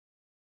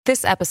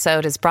This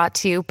episode is brought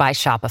to you by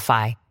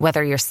Shopify.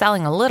 Whether you're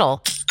selling a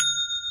little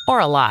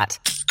or a lot,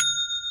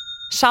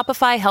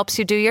 Shopify helps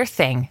you do your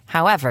thing,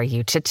 however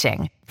you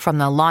cha-ching. From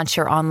the launch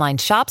your online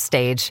shop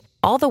stage,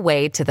 all the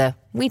way to the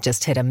we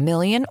just hit 1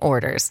 million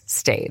orders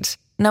stage.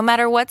 No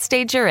matter what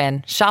stage you're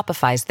in,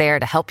 Shopify's there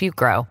to help you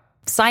grow.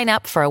 Sign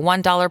up for a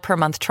 $1 per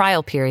month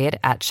trial period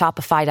at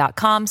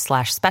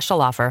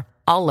shopify.com/special offer,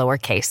 all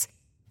lowercase.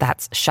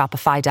 That's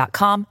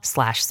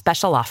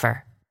shopify.com/special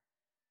offer.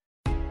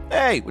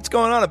 Hey, what's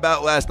going on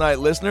About Last Night,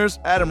 listeners?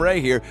 Adam Ray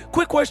here.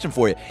 Quick question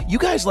for you. You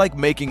guys like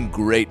making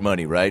great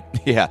money, right?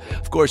 Yeah,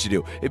 of course you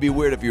do. It'd be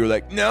weird if you were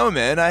like, no,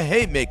 man, I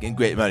hate making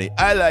great money.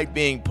 I like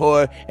being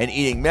poor and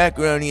eating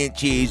macaroni and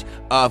cheese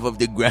off of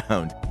the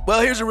ground.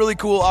 Well, here's a really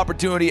cool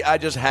opportunity I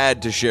just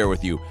had to share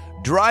with you.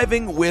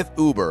 Driving with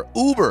Uber.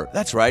 Uber,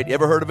 that's right. You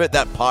ever heard of it?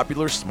 That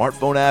popular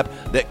smartphone app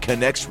that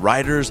connects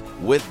riders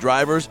with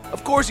drivers?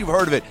 Of course you've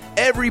heard of it.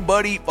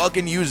 Everybody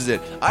fucking uses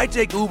it. I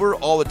take Uber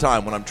all the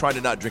time when I'm trying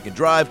to not drink and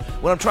drive,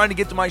 when I'm trying to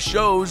get to my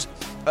shows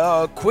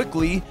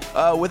quickly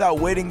without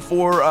waiting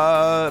for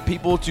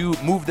people to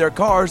move their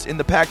cars in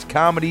the packed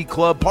comedy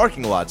club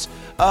parking lots.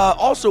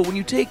 Also, when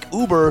you take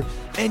Uber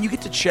and you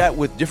get to chat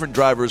with different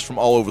drivers from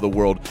all over the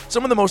world,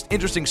 some of the most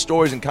interesting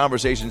stories and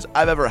conversations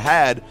I've ever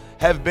had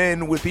have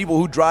been with people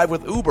who drive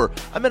with Uber.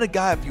 I met a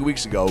guy a few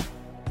weeks ago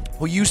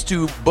who used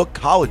to book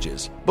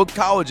colleges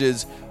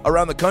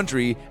around the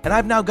country, and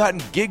I've now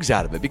gotten gigs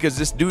out of it because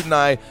this dude and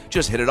I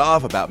just hit it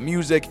off about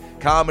music,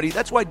 comedy.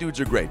 That's why dudes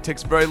are great. It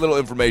takes very little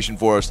information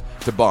for us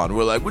to bond.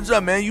 We're like, what's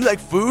up, man? You like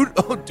food?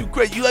 Oh, dude,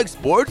 great. You like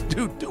sports?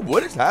 Dude,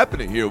 what is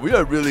happening here?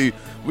 We're really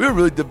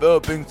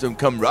developing some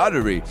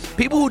camaraderie.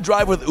 People who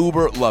drive with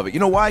Uber love it. You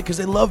know why? Because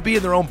they love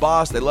being their own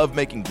boss. They love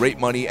making great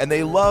money, and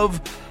they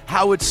love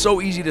how it's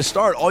so easy to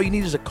start. All you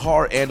need is a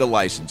car and a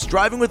license.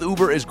 Driving with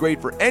Uber is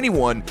great for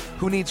anyone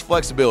who needs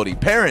flexibility.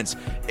 Parents,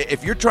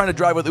 if you're trying to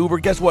drive with Uber,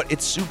 guess what?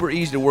 It's super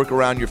easy to work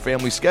around your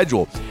family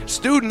schedule.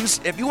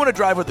 Students, if you want to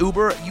drive with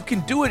Uber, you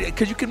can do it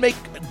because you can make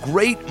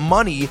great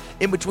money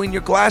in between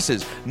your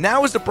classes.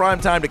 Now is the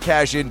prime time to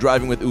cash in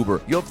driving with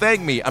Uber. You'll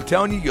thank me. I'm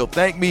telling you, you'll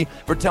thank me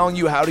for telling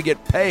you how to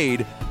get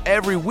paid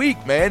every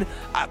week, man.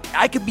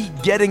 I could be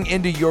getting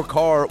into your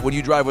car when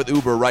you drive with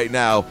Uber right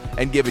now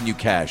and giving you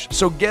cash.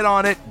 So get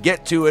on it,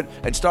 get to it,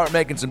 and start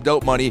making some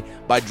dope money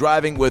by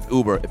driving with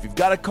Uber. If you've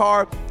got a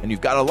car and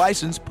you've got a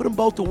license, put them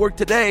both to work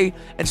today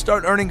and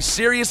start earning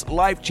serious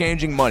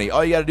life-changing money.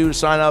 All you got to do to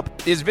sign up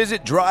is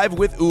visit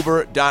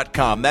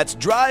drivewithuber.com. That's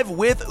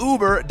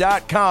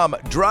drivewithuber.com.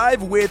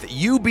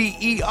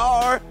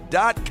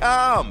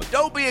 Drivewithuber.com.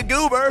 Don't be a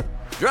goober.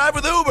 Drive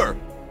with Uber.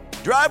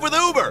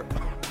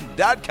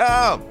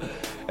 Drivewithuber.com.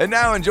 And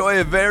now enjoy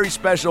a very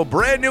special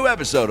brand new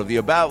episode of the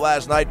About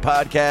Last Night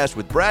podcast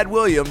with Brad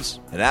Williams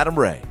and Adam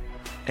Ray.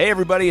 Hey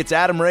everybody, it's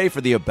Adam Ray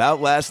for the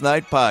About Last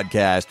Night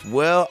podcast.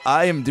 Well,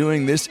 I am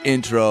doing this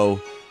intro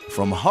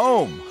from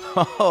home.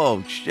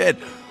 Oh shit,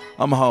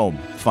 I'm home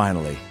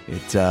finally.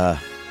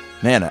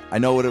 Man, I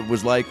know what it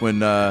was like when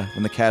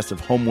the cast of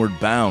Homeward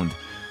Bound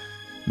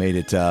made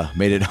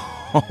it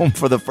home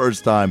for the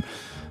first time.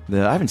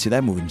 I haven't seen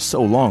that movie in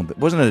so long. But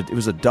it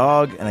was a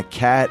dog and a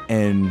cat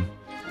and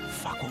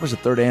what was the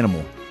third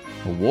animal?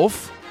 A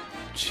wolf?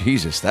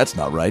 Jesus, that's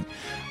not right.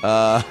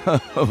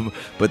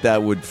 But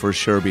that would for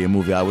sure be a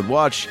movie I would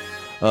watch.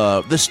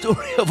 The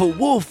story of a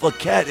wolf, a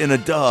cat, and a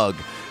dog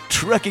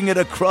trekking it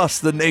across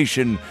the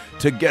nation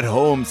to get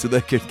home so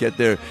they could get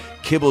their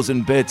kibbles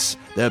and bits,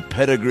 their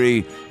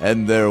pedigree,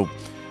 and their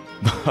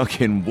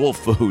fucking wolf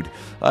food.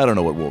 I don't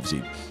know what wolves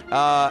eat.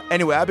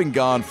 Anyway, I've been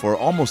gone for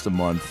almost a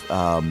month,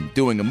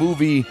 doing a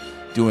movie,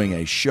 doing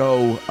a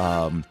show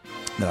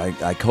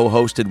that I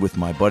co-hosted with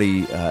my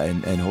buddy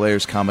and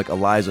hilarious comic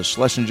Eliza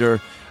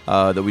Schlesinger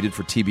that we did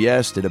for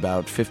TBS, did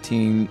about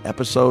 15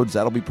 episodes.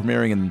 That'll be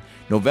premiering in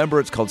November.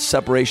 It's called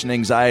Separation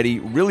Anxiety.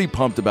 Really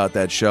pumped about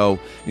that show.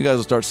 You guys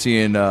will start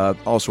seeing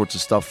all sorts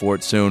of stuff for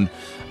it soon.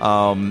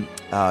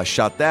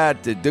 Shot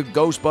that, did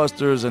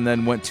Ghostbusters, and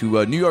then went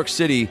to New York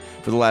City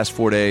for the last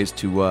 4 days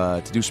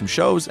to do some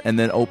shows, and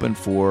then opened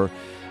for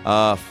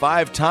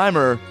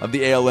five-timer of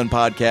the ALN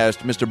podcast,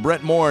 Mr.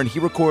 Brent Morin. He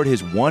recorded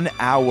his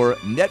 1-hour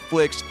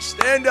Netflix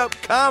stand-up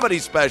comedy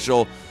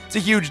special. It's a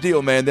huge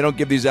deal, man. They don't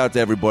give these out to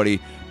everybody.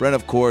 Brent,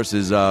 of course,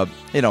 is a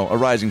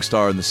rising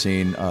star in the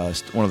scene,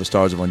 one of the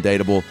stars of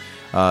Undateable.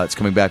 It's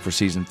coming back for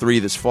season 3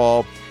 this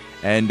fall.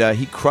 And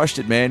he crushed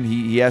it, man.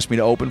 He asked me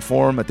to open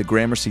for him at the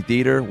Gramercy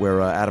Theater, where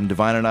Adam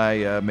Devine and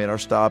I made our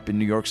stop in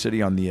New York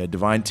City on the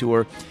Devine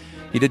tour.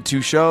 He did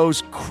 2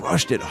 shows,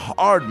 crushed it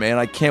hard, man.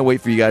 I can't wait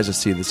for you guys to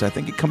see this. I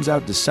think it comes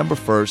out December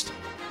 1st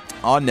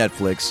on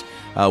Netflix.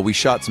 We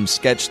shot some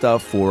sketch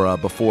stuff for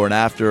before and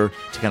after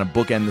to kind of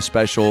bookend the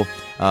special,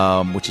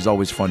 which is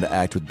always fun to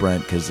act with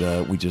Brent because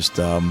we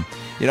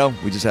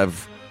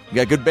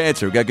got good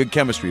banter, we got good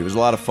chemistry. It was a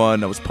lot of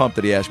fun. I was pumped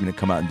that he asked me to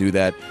come out and do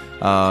that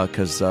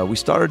because we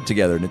started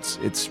together, and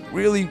it's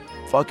really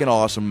fucking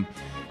awesome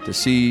to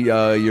see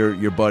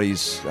your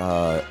buddies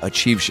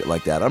achieve shit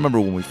like that. I remember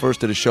when we first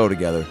did a show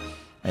together,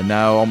 And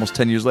now, almost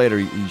 10 years later,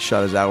 he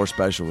shot his hour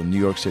special in New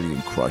York City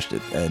and crushed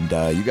it. And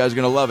you guys are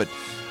going to love it.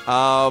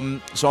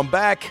 So I'm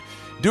back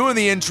doing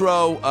the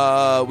intro.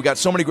 We got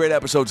so many great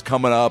episodes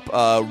coming up.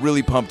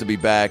 Really pumped to be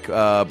back.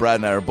 Brad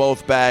and I are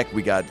both back.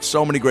 We got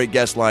so many great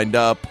guests lined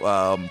up.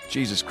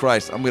 Jesus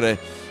Christ. I'm going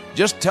to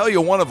just tell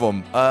you one of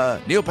them.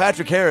 Neil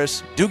Patrick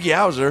Harris, Doogie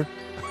Howser,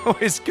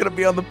 is going to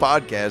be on the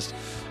podcast.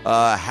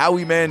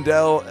 Howie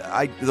Mandel.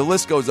 The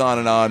list goes on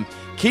and on.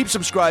 Keep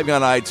subscribing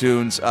on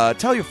iTunes.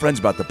 Tell your friends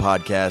about the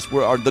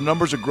podcast. The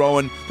numbers are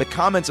growing. The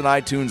comments on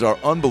iTunes are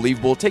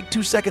unbelievable. Take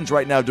 2 seconds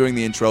right now during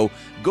the intro.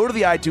 Go to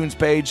the iTunes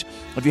page.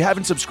 If you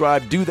haven't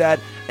subscribed, do that.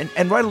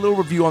 And write a little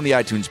review on the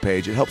iTunes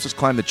page. It helps us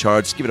climb the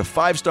charts. Give it a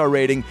 5-star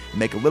rating.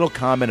 Make a little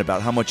comment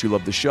about how much you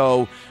love the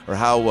show or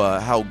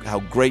how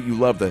great you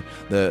love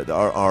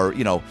our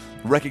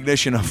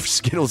recognition of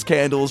Skittles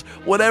candles.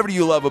 Whatever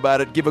you love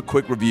about it, give a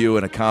quick review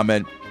and a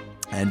comment.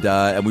 And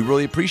we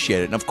really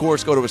appreciate it. And, of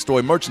course, go to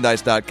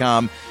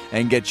AstoyMerchandise.com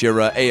and get your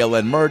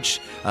ALN merch.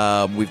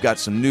 We've got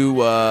some new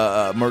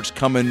merch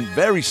coming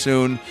very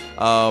soon,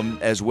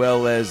 as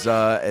well as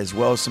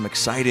some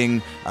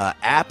exciting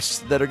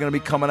apps that are going to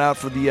be coming out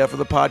for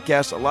the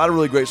podcast. A lot of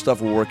really great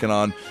stuff we're working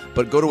on.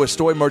 But go to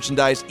Estoy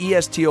Merchandise,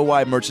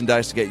 ESTOY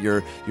Merchandise, to get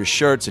your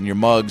shirts and your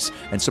mugs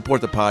and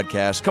support the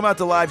podcast. Come out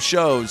to live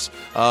shows,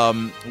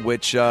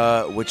 which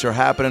are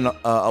happening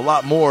a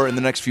lot more in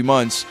the next few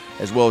months,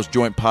 as well as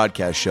joint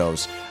podcast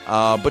shows.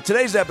 But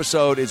today's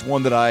episode is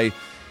one that I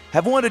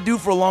have wanted to do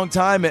for a long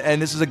time,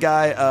 and this is a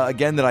guy,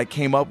 again, that I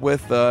came up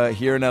with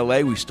here in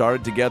L.A. We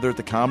started together at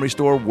the Comedy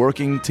Store,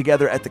 working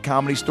together at the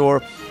Comedy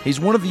Store. He's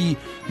one of the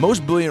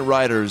most brilliant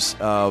writers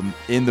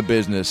in the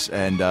business,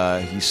 and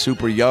he's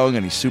super young,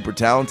 and he's super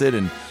talented,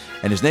 and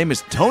his name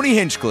is Tony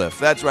Hinchcliffe.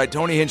 That's right,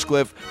 Tony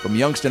Hinchcliffe from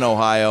Youngstown,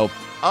 Ohio,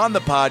 on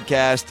the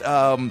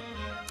podcast.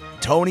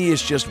 Tony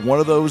is just one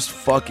of those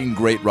fucking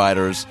great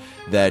writers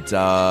that,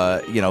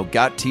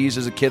 got teased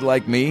as a kid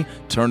like me,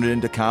 turned it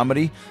into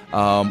comedy,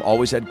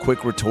 always had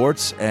quick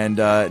retorts, and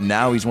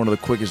now he's one of the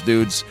quickest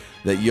dudes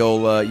that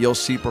you'll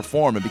see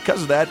perform. And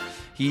because of that,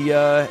 he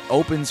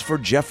opens for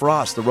Jeff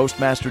Ross, the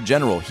Roastmaster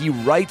General. He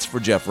writes for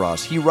Jeff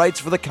Ross. He writes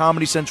for the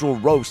Comedy Central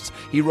Roasts.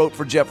 He wrote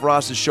for Jeff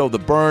Ross's show, The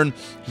Burn.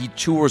 He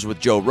tours with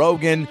Joe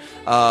Rogan.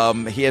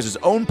 He has his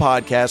own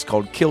podcast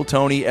called Kill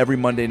Tony every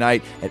Monday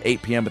night at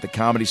 8 p.m. at the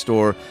Comedy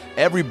Store.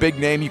 Every big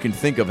name you can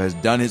think of has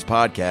done his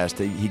podcast.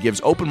 He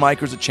gives open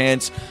micers a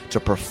chance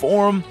to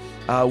perform,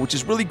 which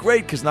is really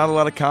great because not a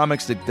lot of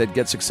comics that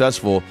get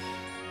successful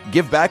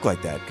give back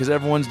like that because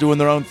everyone's doing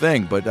their own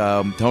thing. But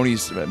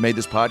Tony's made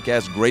this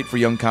podcast great for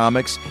young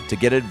comics to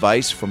get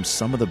advice from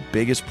some of the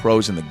biggest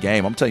pros in the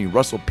game. I'm telling you,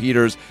 Russell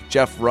Peters,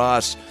 Jeff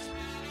Ross,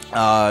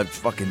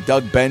 fucking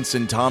Doug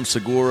Benson, Tom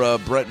Segura,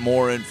 Brett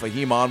Morin,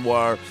 Fahim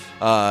Anwar,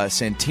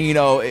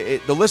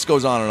 Santino. The list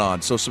goes on and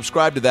on. So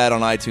subscribe to that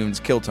on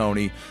iTunes. Kill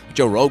Tony.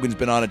 Joe Rogan's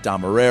been on it.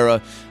 Dom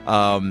Herrera,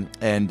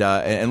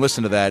 and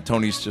listen to that.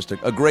 Tony's just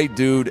a great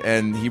dude,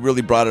 and he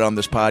really brought it on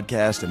this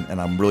podcast,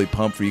 and I'm really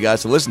pumped for you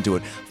guys to listen to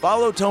it.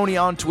 Follow Tony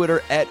on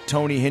Twitter at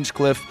Tony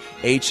Hinchcliffe,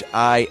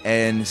 HINCHCLIFFE.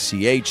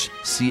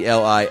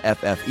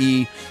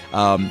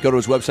 Go to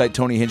his website,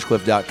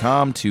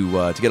 TonyHinchcliffe.com,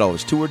 to get all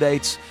his tour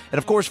dates. And,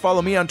 of course,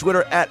 follow me on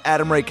Twitter at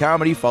Adam Ray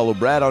Comedy. Follow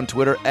Brad on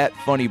Twitter at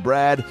Funny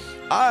Brad.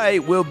 I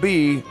will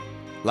be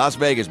Las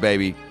Vegas,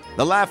 baby.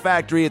 The Laugh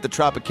Factory at the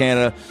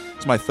Tropicana.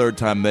 It's my third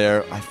time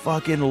there. I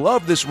fucking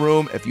love this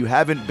room. If you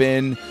haven't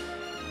been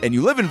and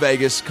you live in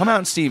Vegas, come out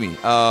and see me.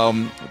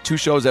 2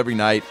 shows every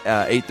night,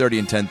 8:30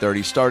 and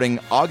 10:30, starting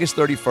August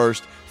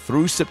 31st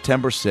through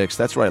September 6th.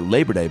 That's right,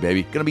 Labor Day,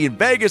 baby. Going to be in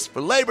Vegas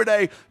for Labor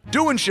Day,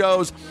 doing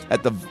shows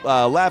at the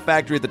Laugh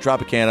Factory at the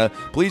Tropicana.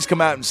 Please come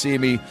out and see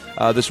me.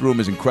 This room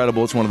is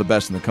incredible. It's one of the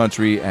best in the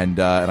country, and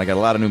I got a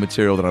lot of new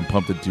material that I'm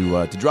pumped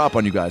to drop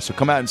on you guys. So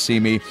come out and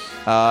see me.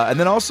 And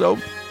then also,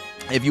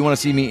 if you want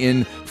to see me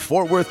in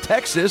Fort Worth,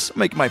 Texas, I'm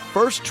making my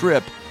first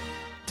trip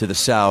to the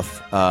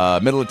south,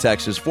 middle of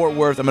Texas, Fort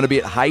Worth. I'm going to be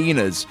at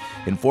Hyenas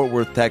in Fort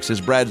Worth, Texas.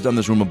 Brad's done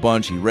this room a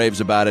bunch. He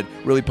raves about it.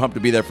 Really pumped to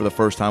be there for the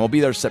first time. I'll be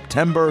there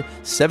September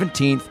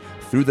 17th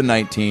through the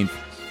 19th.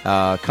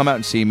 Come out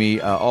and see me.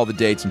 All the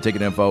dates and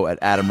ticket info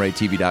at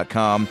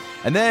AdamRayTV.com.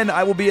 And then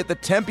I will be at the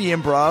Tempe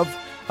Improv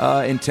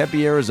in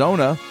Tempe,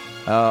 Arizona,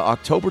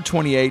 October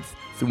 28th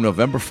through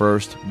November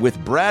 1st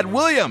with Brad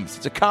Williams.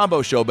 It's a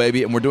combo show,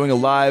 baby, and we're doing a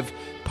live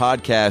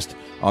podcast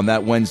on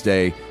that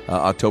Wednesday,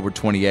 October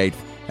 28th,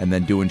 and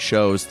then doing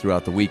shows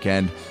throughout the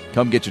weekend.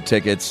 Come get your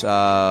tickets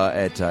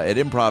at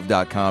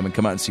improv.com and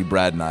come out and see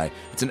Brad and I.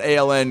 It's an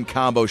ALN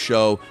combo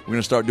show. We're going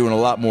to start doing a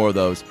lot more of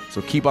those, so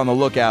keep on the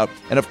lookout.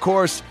 And, of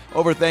course,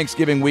 over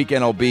Thanksgiving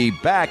weekend, I'll be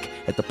back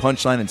at the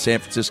Punchline in San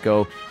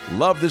Francisco.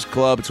 Love this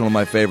club. It's one of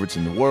my favorites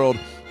in the world.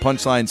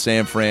 Punchline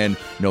San Fran,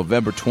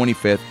 November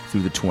 25th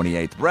through the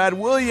 28th. Brad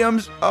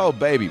Williams, oh,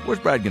 baby, where's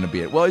Brad going to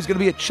be at? Well, he's going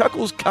to be at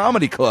Chuckles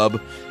Comedy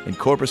Club in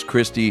Corpus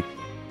Christi,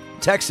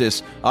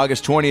 Texas,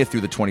 August 20th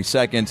through the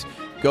 22nd.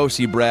 Go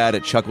see Brad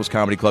at Chuckles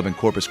Comedy Club in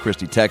Corpus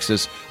Christi,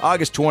 Texas,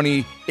 August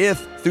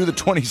 20th through the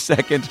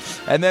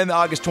 22nd. And then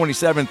August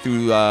 27th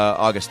through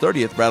August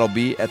 30th, Brad will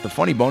be at the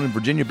Funny Bone in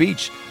Virginia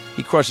Beach.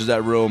 He crushes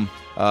that room.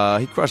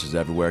 He crushes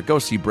everywhere. Go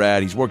see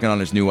Brad. He's working on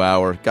his new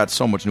hour. Got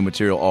so much new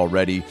material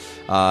already.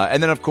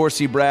 And then, of course,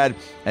 see Brad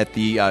at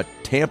the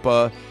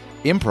Tampa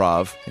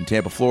Improv in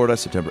Tampa, Florida,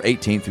 September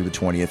 18th through the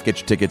 20th. Get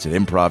your tickets at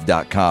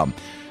improv.com.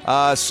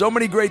 So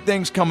many great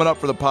things coming up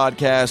for the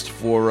podcast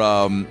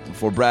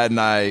for Brad and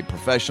I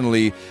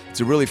professionally. It's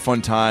a really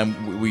fun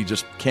time. We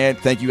just can't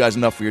thank you guys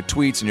enough for your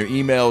tweets and your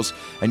emails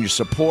and your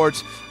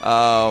support.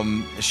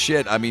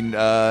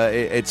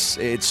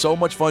 It's so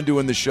much fun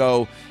doing the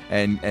show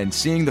and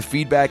seeing the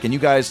feedback. And you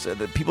guys,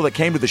 the people that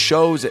came to the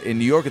shows in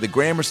New York at the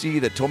Gramercy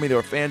that told me they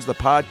were fans of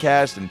the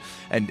podcast and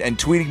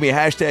tweeting me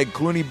hashtag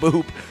Clooney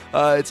Boop.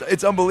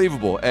 It's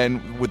unbelievable.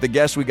 And with the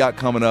guests we got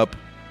coming up,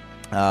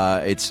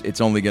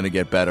 it's only going to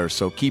get better.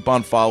 So keep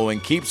on following,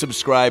 keep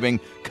subscribing,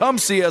 come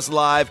see us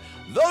live.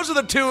 Those are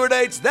the tour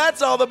dates.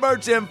 That's all the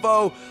merch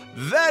info.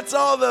 That's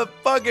all the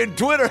fucking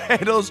Twitter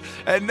handles.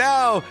 And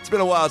now, it's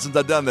been a while since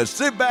I've done this.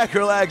 Sit back,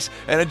 relax,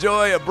 and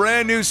enjoy a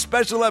brand new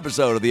special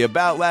episode of the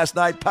About Last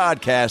Night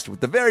podcast with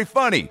the very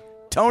funny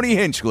Tony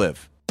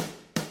Hinchcliffe.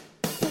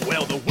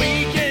 Well, the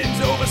weekend's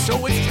over,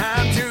 so it's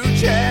time to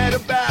chat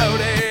about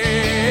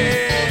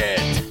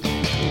it.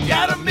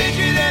 Got a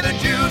midget and a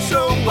Jew,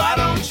 so why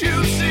don't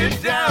you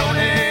sit down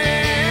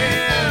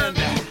and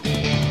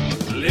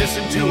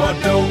listen to our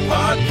dope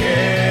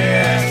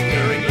podcast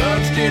during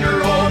lunch, dinner,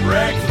 or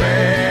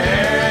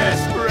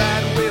breakfast.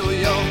 Brad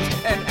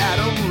Williams and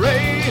Adam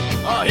Ray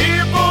are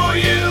here for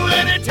you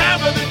any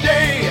time of the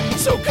day.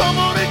 So come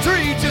on and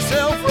treat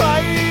yourself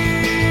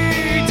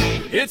right.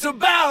 It's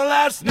About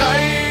Last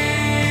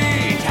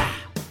Night.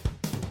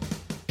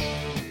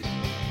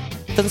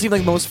 Doesn't seem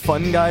like the most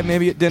fun guy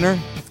maybe at dinner.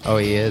 Oh,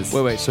 he is.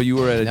 Wait, so you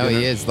were at a dinner? No,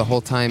 he is the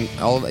whole time.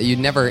 You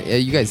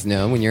guys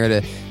know when you're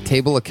at a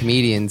table of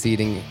comedians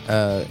eating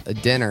a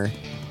dinner,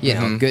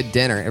 good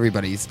dinner,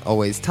 everybody's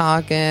always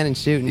talking and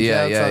shooting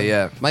jokes.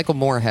 Yeah. Michael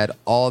Moore had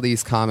all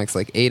these comics,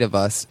 like 8 of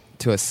us,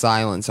 to a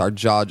silence. Our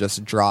jaw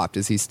just dropped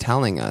as he's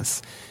telling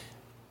us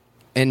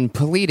and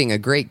pleading a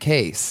great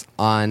case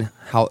on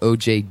how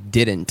OJ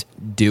didn't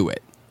do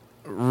it.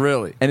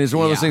 Really? And it's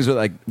one of those things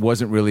that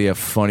wasn't really a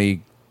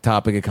funny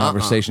topic of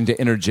conversation to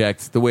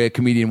interject the way a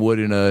comedian would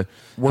in a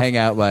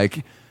hangout.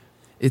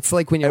 It's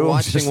like when you're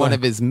watching one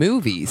of his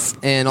movies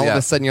and all of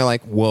a sudden you're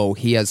like, whoa,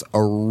 he has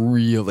a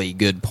really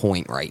good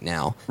point right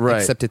now. Right.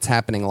 Except it's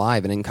happening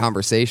live and in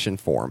conversation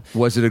form.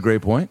 Was it a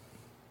great point?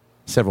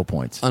 Several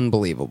points.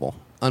 Unbelievable.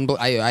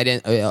 I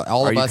didn't.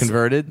 All are of you us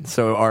converted?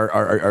 So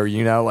are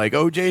you now like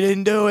OJ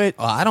didn't do it?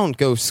 I don't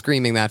go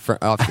screaming that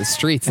off the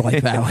streets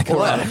like that.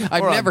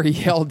 I've never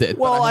yelled it.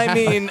 Well,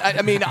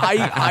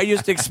 I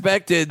just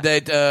expected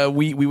that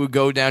we would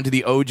go down to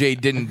the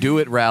OJ didn't do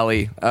it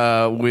rally,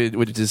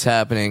 which is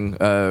happening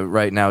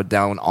right now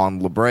down on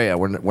La Brea.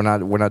 We're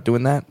not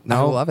doing that.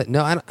 No, I love it.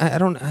 No, I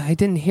don't. I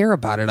didn't hear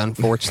about it.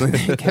 Unfortunately,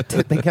 they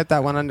kept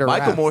that one under wraps.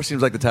 Michael Moore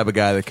seems like the type of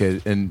guy that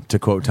could, and to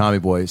quote Tommy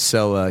Boy,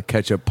 sell a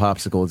ketchup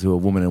popsicle to a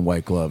woman in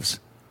white gloves.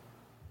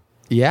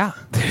 Yeah.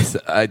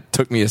 It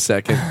took me a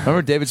second.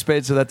 Remember David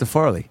Spade said that to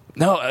Farley?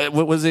 No,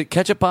 was it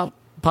ketchup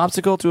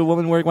popsicle to a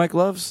woman wearing white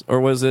gloves, or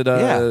was it?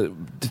 I don't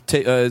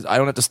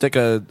have to stick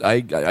I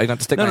have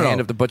to stick my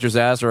hand up the butcher's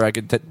ass, or I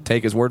could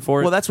take his word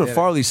for it. Well, that's what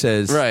Farley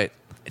says, right?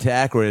 To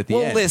Aykroyd at the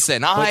end. Well,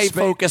 listen, I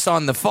focus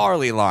on the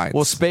Farley lines.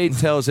 Well, Spade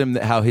tells him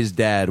that how his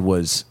dad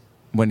was.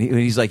 When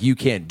he's like, you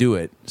can't do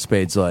it,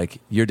 Spade's like,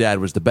 your dad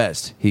was the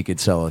best. He could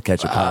sell a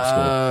ketchup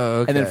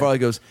popsicle. Okay. And then Farley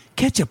goes,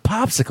 ketchup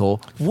popsicle?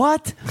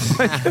 What?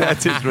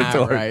 That's his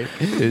retort. Right.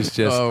 It's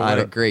just, what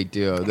a great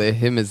duo.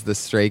 Him as the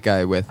straight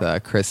guy with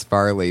Chris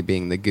Farley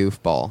being the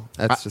goofball.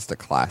 That's just a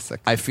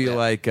classic. I feel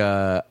like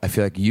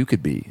you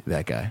could be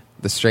that guy.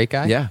 The straight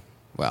guy? Yeah.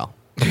 Well,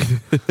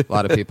 a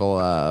lot of people.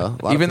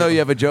 Even though you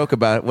have a joke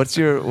about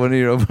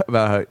it,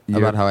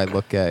 about how I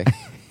look gay.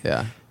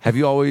 Yeah. Have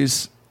you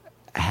always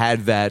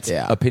had that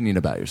opinion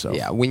about yourself?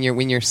 Yeah, when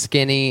you're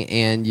skinny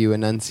and you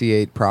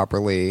enunciate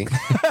properly,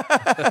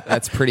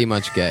 that's pretty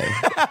much gay.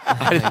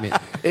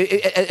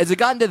 Has it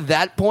gotten to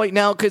that point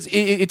now? Because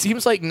it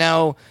seems like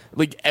now,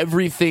 like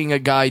everything a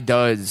guy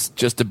does,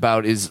 just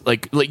about is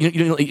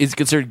is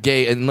considered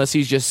gay unless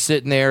he's just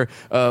sitting there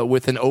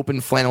with an open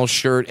flannel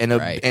shirt and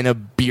a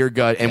beer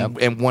gut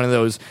and one of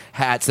those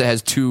hats that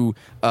has 2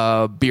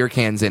 beer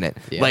cans in it.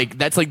 Yeah. Like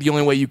that's like the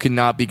only way you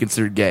cannot be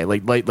considered gay.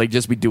 Like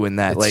just be doing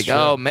that. It's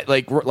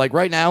like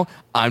right now,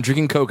 I'm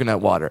drinking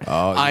coconut water.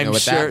 Oh, you know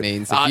what that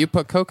means? If you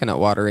put coconut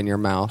water in your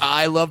mouth,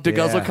 I love to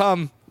guzzle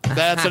cum.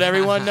 That's what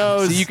everyone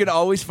knows. So you can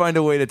always find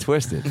a way to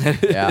twist it.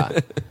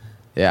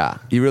 Yeah.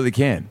 You really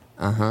can.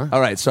 Uh-huh. All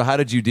right, so how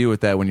did you deal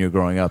with that when you were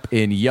growing up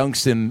in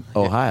Youngstown,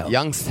 Ohio?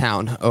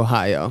 Youngstown,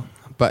 Ohio.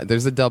 But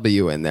there's a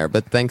W in there.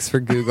 But thanks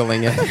for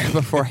Googling it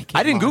before I came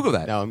I didn't Google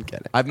that. No, I'm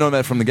kidding. I've known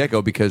that from the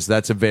get-go because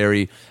that's a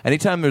very...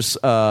 Anytime there's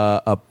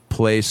a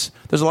place...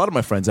 There's a lot of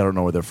my friends, I don't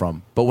know where they're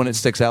from. But when it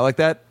sticks out like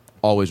that,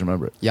 always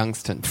remember it.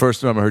 Youngstown.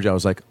 First time I heard you, I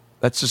was like,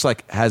 That's just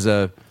like has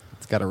a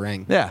It's got a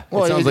ring. yeah.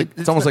 Well, it sounds like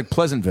it's it's almost not- like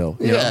Pleasantville.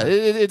 you Yeah, know?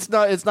 it's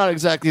not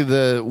exactly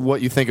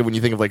what you think of when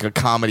you think of like a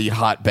comedy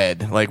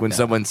hotbed. Like when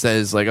someone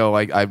says like, "Oh,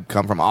 I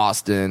come from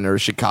Austin or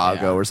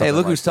Chicago or something." Hey,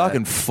 look like who's that.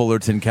 talking.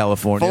 Fullerton,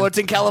 California.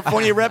 Fullerton,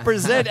 California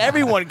represent.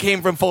 Everyone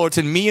came from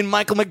Fullerton. Me and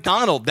Michael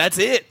McDonald. That's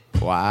it.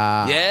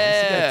 Wow.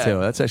 Yeah. Too.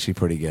 That's actually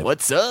pretty good.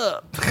 What's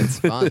up? It's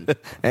fun.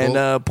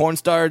 And porn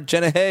star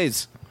Jenna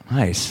Hayes.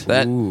 Nice.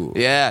 That Ooh.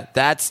 yeah,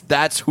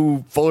 that's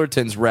who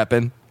Fullerton's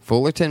repping.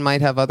 Fullerton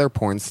might have other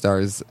porn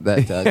stars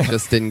that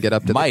just didn't get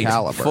up to Might. the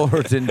caliber.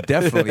 Fullerton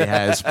definitely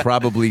has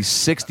probably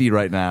 60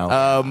 right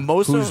now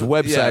Most whose of,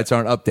 websites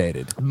aren't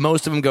updated.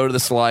 most of them go to the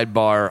Slide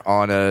Bar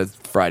on a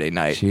Friday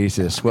night.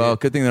 Jesus. Well,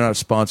 good thing they're not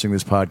sponsoring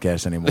this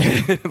podcast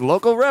anymore.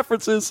 Local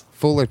references.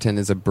 Fullerton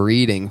is a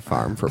breeding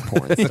farm for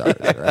porn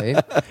stars,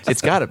 right?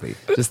 It's got to be.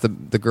 Just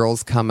the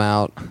girls come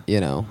out,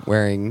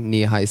 wearing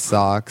knee-high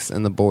socks,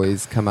 and the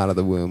boys come out of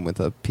the womb with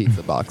a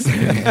pizza box in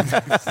their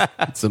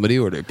hands. Somebody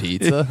order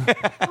pizza?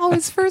 Oh,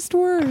 his first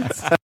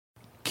words.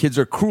 Kids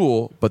are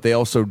cruel, but they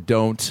also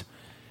don't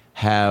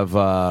have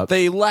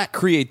They lack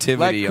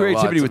creativity.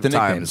 with the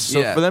nicknames. So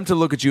yeah. for them to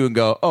look at you and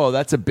go, "Oh,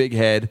 that's a big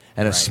head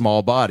and a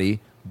small body,"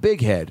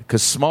 big head,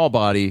 because small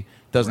body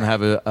doesn't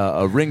have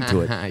a ring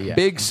to it. Yeah.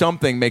 Big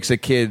something makes a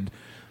kid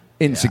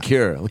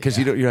insecure because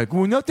you're like,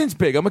 "Well, nothing's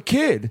big. I'm a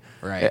kid.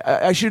 Right.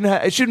 I shouldn't.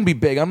 It shouldn't be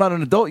big. I'm not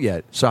an adult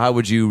yet. So how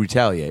would you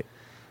retaliate?"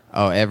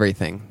 Oh,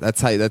 everything.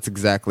 That's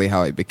exactly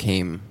how I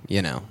became,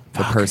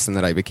 the person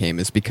that I became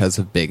is because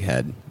of Big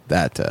Head.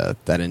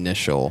 That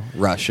initial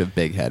rush of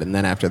Big Head, and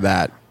then after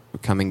that,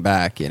 coming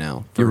back,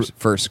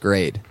 first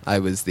grade, I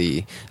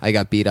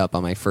got beat up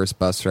on my first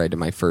bus ride to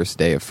my first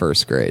day of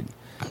first grade.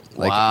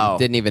 Like, Wow.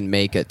 didn't even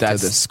make it to the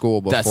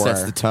school before. That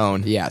sets the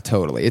tone. Yeah,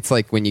 totally. It's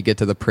like when you get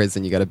to the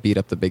prison, you got to beat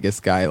up the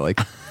biggest guy. Like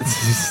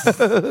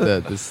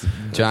this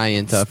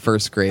giant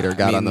first grader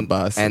got on the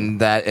bus, and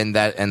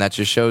that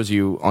just shows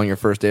you on your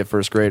first day of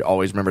first grade.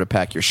 Always remember to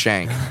pack your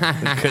shank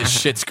because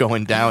shit's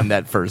going down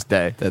that first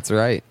day. that's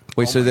right.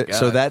 Wait, Oh my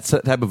so God.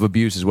 that type of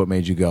abuse is what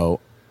made you go,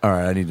 "All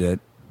right, I need to."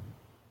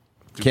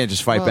 Can't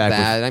just fight Well, back.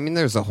 that, I mean,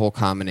 there's a whole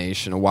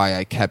combination of why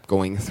I kept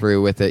going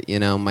through with it.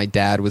 My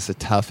dad was a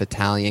tough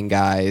Italian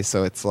guy,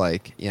 so it's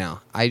like,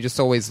 I just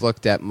always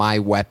looked at my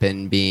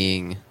weapon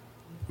being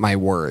my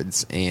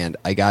words, and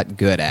I got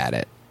good at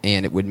it.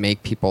 And it would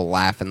make people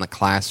laugh in the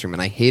classroom,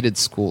 and I hated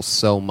school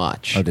so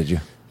much. Oh, did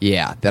you?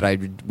 Yeah, that I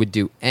would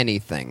do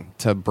anything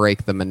to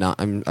break the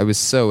monotony. I was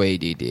so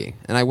ADD,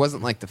 and I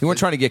wasn't like the. You weren't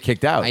trying to get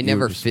kicked out. I You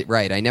never were just-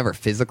 I never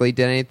physically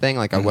did anything.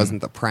 Like I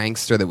wasn't the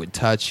prankster that would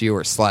touch you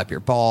or slap your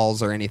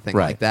balls or anything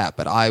Right. like that.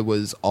 But I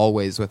was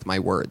always with my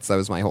words. That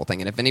was my whole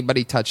thing. And if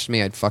anybody touched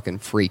me, I'd fucking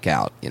freak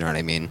out. You know what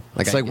I mean?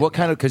 It's I'd like get what mad.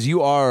 kind of? Because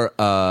you are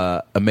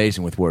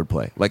amazing with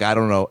wordplay. Like I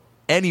don't know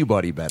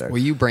anybody better.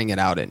 Well, you bring it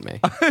out in me.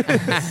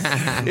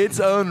 It's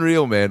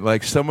unreal, man.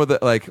 Like some of the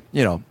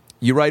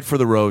you write for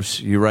the roast,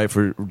 you write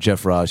for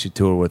Jeff Ross, you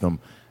tour with him.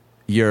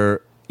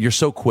 You're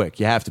so quick.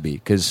 You have to be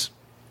because.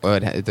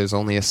 But there's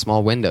only a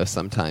small window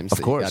sometimes. Of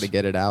that course. you got to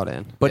get it out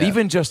in. But Yeah.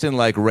 even just in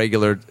like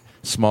regular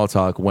small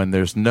talk, when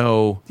there's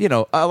no,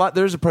 a lot.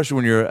 There's a pressure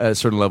when you're at a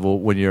certain level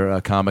when you're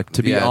a comic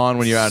to be on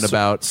when you're out and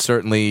about.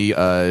 Certainly,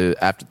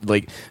 after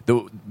like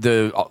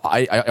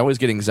I always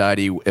get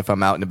anxiety if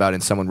I'm out and about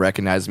and someone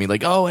recognizes me,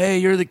 like, "Oh, hey,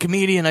 you're the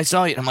comedian. I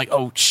saw you." And I'm like,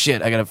 "Oh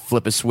shit, I gotta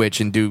flip a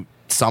switch and do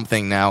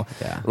something now."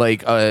 Yeah.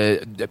 Like,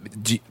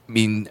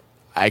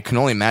 I can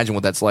only imagine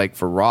what that's like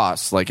for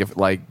Ross. Like if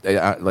like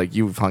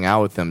you've hung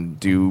out with him,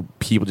 do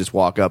people just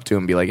walk up to him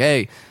and be like,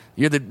 "Hey,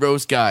 you're the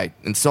roast guy.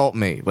 Insult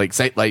me. Like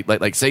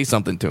say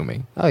something to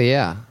me." Oh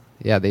yeah,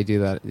 yeah, they do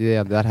that.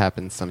 Yeah, that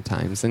happens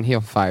sometimes, and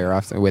he'll fire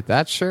off with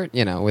that shirt.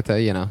 With a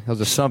he'll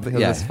just Something- He'll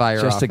yeah, just fire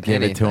just off to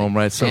give it to anything. him,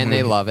 right? So and they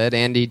many- love it,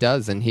 and he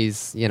does, and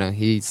he's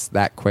he's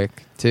that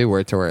quick too,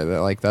 where they're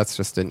like that's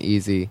just an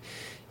easy,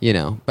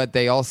 But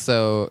they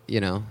also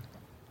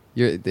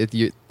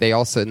they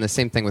also, and the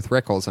same thing with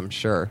Rickles, I'm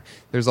sure.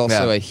 There's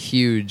also Yeah. a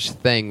huge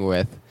thing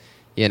with,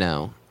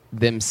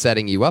 them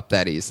setting you up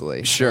that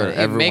easily. Sure,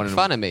 and make everyone-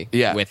 fun of me.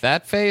 Yeah. With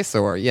that face,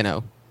 or Yeah.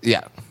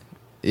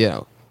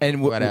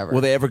 And whatever.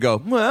 will they ever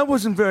go? Well, that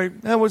wasn't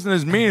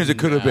as mean as it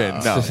could have been.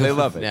 No, they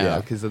love it. No, Yeah.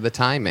 because of the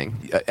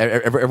timing.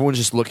 Everyone's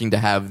just looking to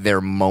have their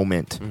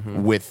moment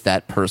with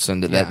that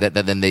person Yeah. that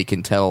then they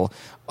can tell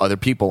other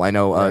people. I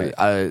know Right.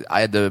 I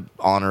had the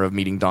honor of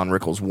meeting Don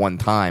Rickles one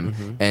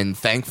time, and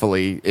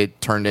thankfully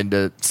it turned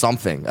into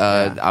something.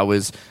 I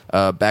was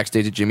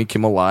backstage at Jimmy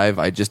Kimmel Live.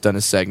 I just done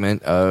a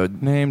segment.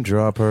 Name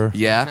dropper.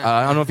 Yeah,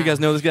 I don't know if you guys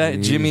know this guy,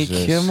 Jimmy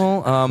Jesus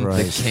Kimmel.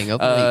 Christ. The king of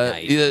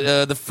late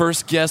night. The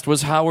first guest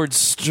was Howard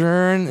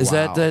Stern. Is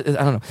Wow. that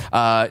I don't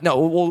know.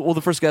 No, well,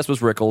 the first guest was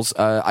Rickles.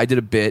 I did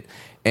a bit,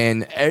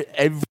 and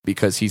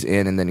because he's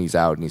in and then he's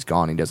out and he's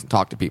gone, he doesn't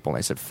talk to people. And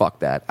I said, "Fuck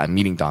that! I'm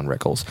meeting Don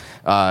Rickles."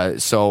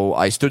 So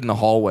I stood in the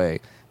hallway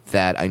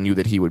that I knew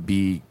that he would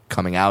be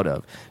coming out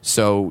of.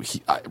 So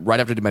right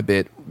after I did my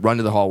bit, run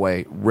to the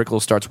hallway.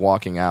 Rickles starts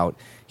walking out.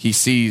 He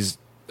sees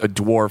a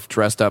dwarf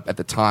dressed up. At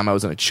the time, I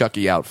was in a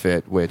Chucky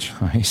outfit, which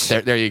Nice.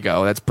 there you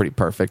go. That's pretty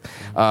perfect.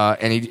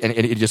 And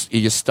he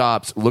just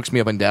stops, looks me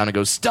up and down, and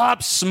goes,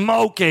 "Stop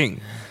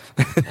smoking."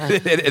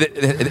 and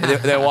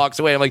then walks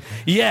away. I'm like,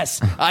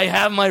 yes, I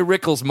have my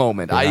Rickles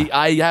moment. Yeah.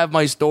 I have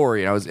my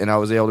story, and I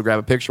was able to grab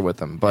a picture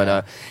with him.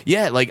 But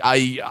like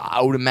I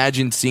would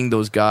imagine seeing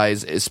those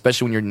guys,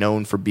 especially when you're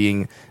known for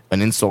being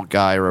an insult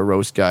guy or a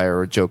roast guy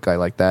or a joke guy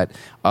like that,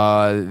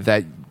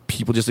 that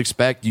people just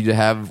expect you to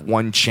have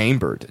one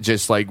chambered,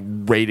 just like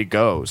ready to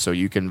go, so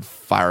you can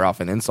fire off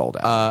an insult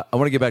out. I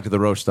want to get back to the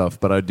roast stuff,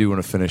 but I do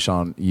want to finish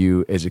on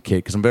you as a kid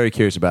because I'm very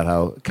curious about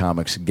how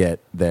comics get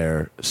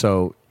there.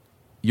 So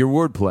your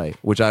wordplay,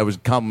 which I was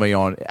complimenting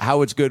on,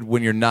 how it's good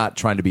when you're not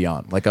trying to be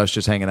on, like us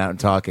just hanging out and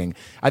talking.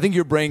 I think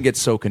your brain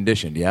gets so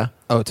conditioned, yeah?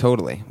 Oh,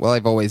 totally. Well,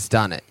 I've always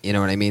done it. You know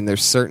what I mean?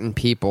 There's certain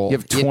people. You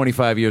have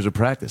 25 years of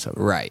practice of it.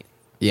 Right.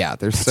 Yeah,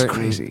 That's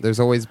crazy. There's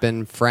always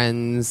been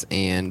friends,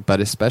 but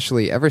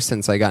especially ever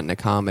since I got into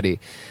comedy,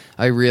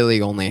 I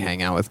really only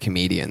hang out with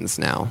comedians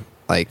now.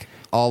 Like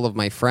all of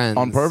my friends.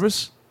 On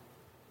purpose?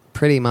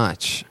 Pretty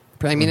much.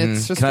 I mean,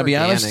 it's just Can I be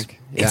organic. honest?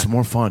 Yeah. It's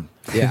more fun.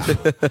 Yeah.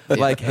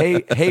 Like,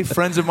 hey,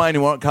 friends of mine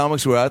who aren't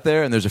comics who are out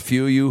there, and there's a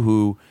few of you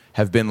who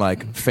have been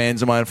like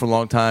fans of mine for a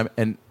long time,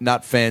 and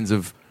not fans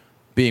of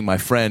being my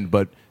friend,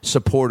 but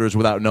supporters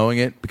without knowing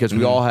it, because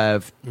we all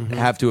have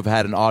to have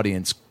had an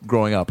audience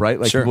growing up, right?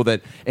 Like Sure. people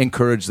that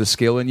encourage the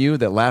skill in you,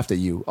 that laughed at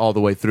you all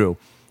the way through.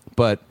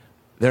 But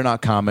they're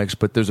not comics,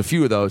 but there's a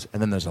few of those,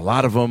 and then there's a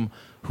lot of them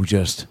who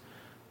just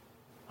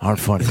aren't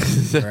funny.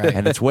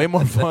 And it's way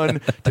more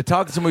fun to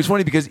talk to somebody who's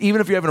funny, because even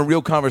if you're having a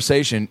real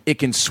conversation, it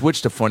can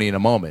switch to funny in a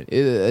moment.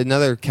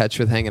 Another catch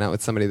with hanging out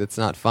with somebody that's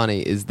not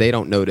funny is they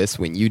don't notice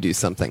when you do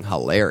something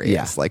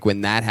hilarious. Yeah. Like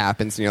when that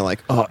happens and you're like,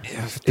 oh,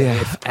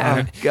 if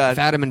God.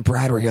 Adam and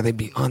Brad were here, they'd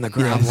be on the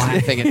ground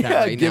laughing at that Yeah,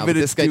 right give now. it But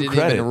its this guy due didn't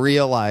credit. even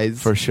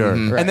realize. For sure.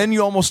 Right. And then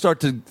you almost start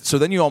to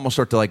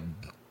like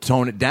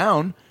tone it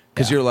down,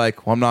 because you're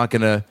like, well, I'm not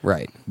going to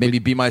Right. maybe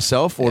be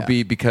myself, or Yeah.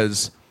 be,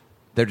 because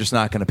they're just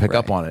not going to pick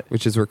up Right. on it.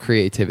 Which is where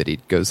creativity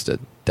goes to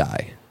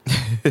die.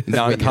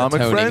 Non-comic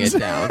When you're toning friends? it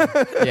down.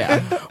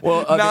 Yeah.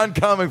 Well,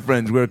 Non-comic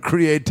friends where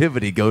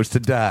creativity goes to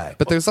die.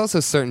 But there's also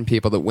certain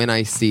people that when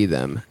I see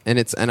them,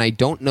 and I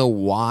don't know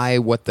why,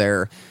 what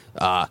their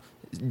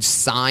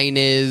sign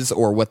is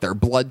or what their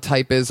blood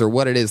type is or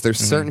what it is. There's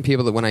certain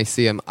people that when I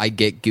see them, I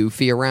get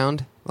goofy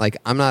around. Like,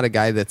 I'm not a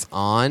guy that's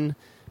on,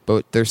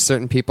 but there's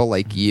certain people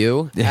like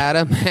you,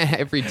 Adam.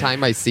 Every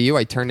time I see you,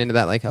 I turn into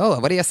that, like, oh,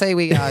 what do you say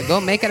we go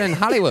make it in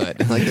Hollywood?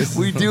 Like this.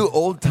 We do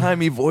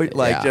old-timey voice,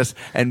 like Yeah. just,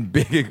 and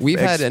big. We've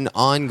had an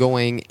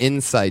ongoing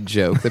inside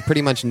joke that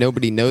pretty much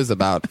nobody knows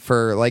about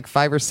for like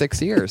 5 or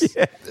 6 years.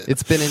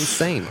 It's been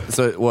insane.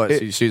 So what? So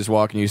you just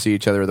walk and you see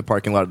each other at the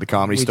parking lot of the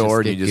Comedy We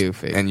Store, just and you get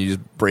just goofy. and you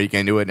just break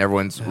into it, and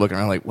everyone's looking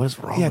around like, "What's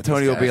wrong?" Yeah, with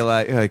Tony this will be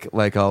guy?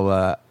 like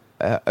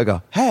I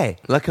go, hey,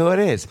 look who it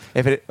is.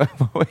 If it,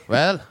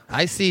 Well,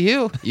 I see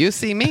you. You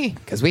see me.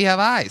 Because we have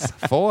eyes.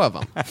 4 of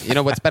them. You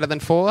know what's better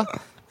than 4?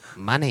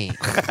 Money.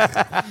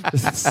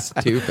 This is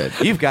stupid.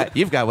 you've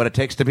got what it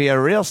takes to be a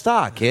real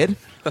star, kid.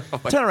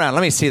 Turn around, let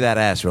me see that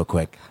ass real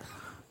quick.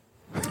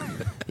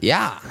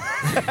 Yeah.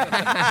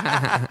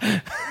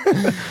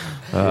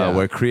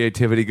 Where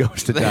creativity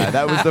goes to die.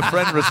 That was the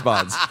friend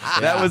response.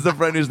 That was the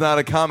friend who's not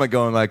a comic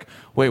going like,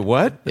 wait,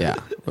 what? Yeah.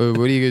 What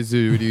do you guys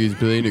do? Do you guys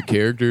playing a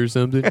character or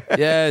something?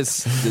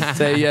 Yes, just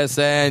say yes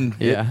and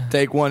Yeah.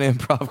 take one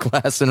improv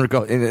class and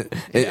go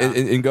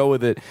and go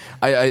with it.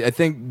 I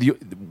think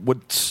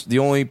what's the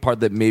only part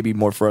that may be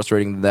more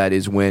frustrating than that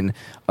is when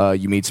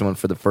you meet someone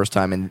for the first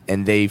time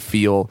and they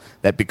feel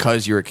that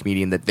because you're a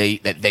comedian that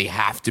they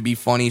have to be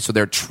funny, so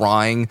they're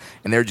trying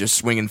and they're just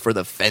swinging for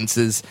the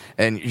fences,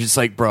 and you're just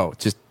like, bro,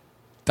 just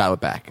dial it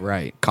back,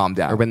 Right. Calm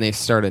down. Or when they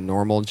start a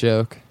normal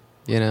joke,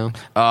 you know?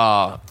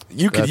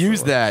 You could That's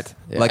use the that.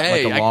 Yeah.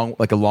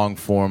 Like a long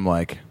form,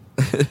 like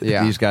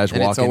Yeah. these guys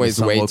and walk it's into always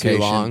some way location.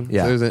 too long.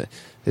 Yeah.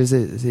 There's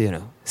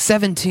a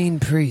 17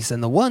 priests,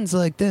 and the one's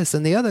like this,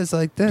 and the other's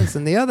like this,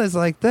 and the other's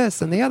like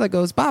this, and the other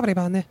goes bobbity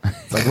bon there.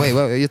 It's like, wait,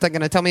 you're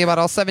going to tell me about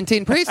all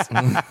 17 priests?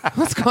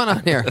 What's going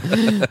on here?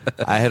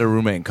 I had a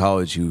roommate in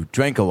college who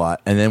drank a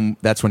lot, and then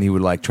that's when he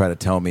would like try to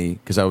tell me,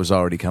 because I was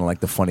already kind of like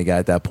the funny guy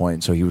at that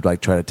point, so he would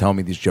like try to tell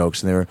me these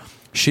jokes, and they were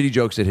shitty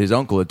jokes that his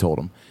uncle had told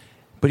him,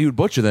 but he would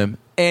butcher them,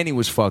 and he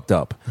was fucked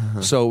up.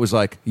 So it was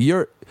like,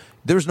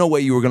 there's no way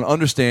you were going to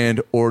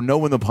understand or know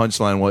when the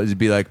punchline was. It'd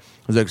be like,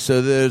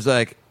 so there's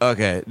like,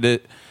 okay,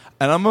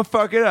 and I'm going to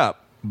fuck it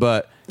up,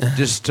 but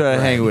just try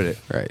to hang with it.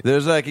 Right.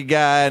 There's like a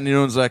guy, and he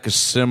owns like a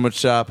sandwich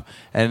shop,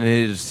 and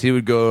he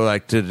would go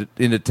like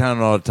into town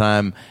all the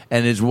time,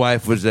 and his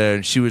wife was there,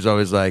 and she was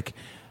always like,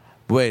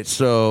 wait,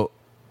 so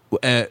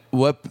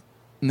what?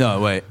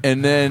 No, wait.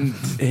 And then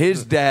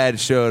his dad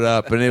showed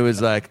up, and it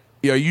was like,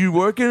 are you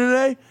working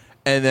today?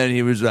 And then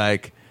he was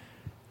like,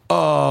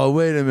 oh,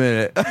 wait a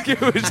minute.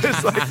 It was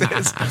just like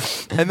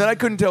this. And then I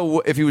couldn't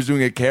tell if he was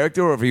doing a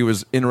character or if he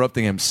was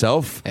interrupting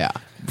himself. Yeah.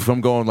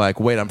 From going like,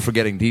 wait, I'm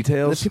forgetting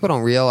details. People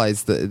don't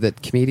realize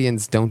that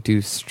comedians don't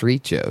do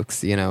street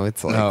jokes.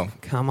 It's like, No.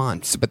 come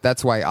on. But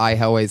that's why I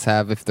always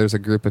have, if there's a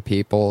group of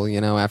people,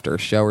 after a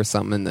show or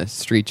something and the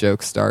street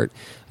jokes start,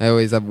 I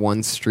always have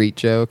one street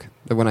joke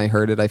that when I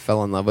heard it, I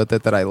fell in love with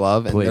it that I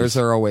love. And Please. theirs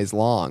are always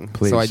long.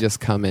 Please. So I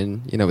just come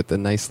in, with the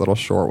nice little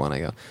short one. I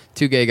go,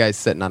 2 gay guys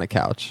sitting on a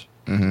couch.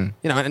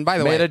 Mm-hmm. And by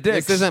the Made way, of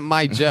dicks. this isn't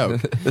my joke.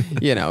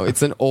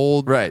 It's an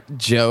old Right.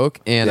 joke,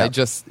 and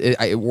Yep.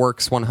 it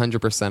works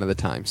 100% of the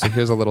time. So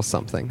here's a little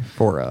something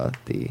for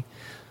the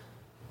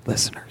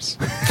listeners.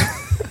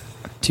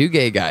 2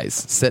 gay guys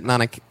sitting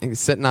on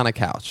a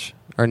couch,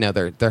 or no,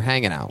 they're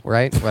hanging out,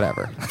 right?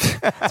 Whatever.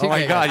 Oh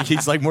my God,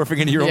 he's like morphing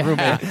into your own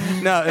roommate.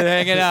 No,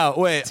 hanging out.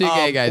 Wait, 2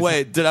 gay guys.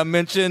 Wait, did I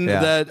mention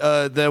Yeah.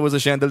 that there was a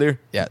chandelier?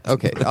 Yeah.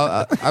 Okay.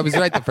 I was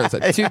right the first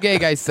time. 2 gay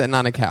guys sitting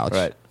on a couch.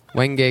 Right.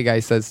 One gay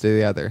guy says to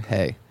the other,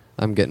 "Hey,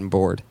 I'm getting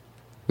bored.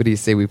 What do you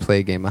say we play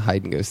a game of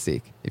hide and go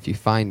seek? If you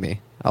find me,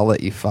 I'll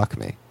let you fuck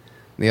me."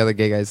 And the other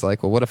gay guy's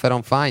like, "Well, what if I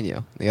don't find you?"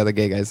 And the other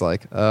gay guy's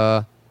like,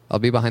 "I'll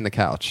be behind the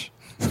couch."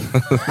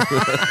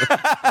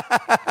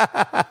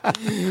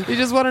 He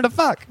just wanted to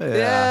fuck.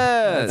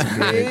 Yeah.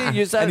 And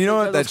you know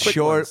what? That's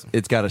short.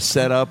 It's got a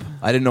setup.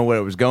 I didn't know where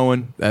it was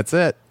going. That's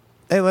it.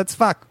 Hey, let's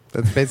fuck.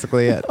 That's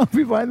basically it. I'll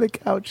be behind the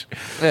couch.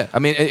 Yeah, I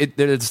mean,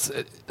 there's,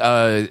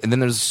 and then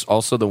there's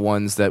also the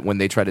ones that when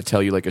they try to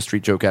tell you like a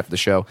street joke after the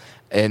show,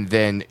 and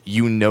then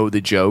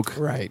the joke,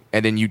 Right.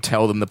 And then you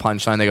tell them the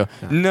punchline, they go,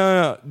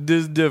 "No,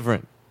 this is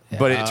different."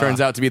 But it turns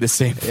out to be the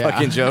same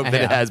fucking joke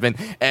that it has been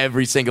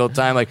every single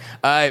time. Like,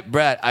 all right,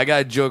 Brad, I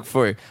got a joke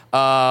for you.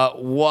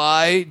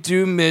 Why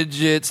do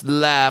midgets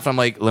laugh? I'm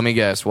like, let me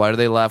guess. Why do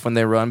they laugh when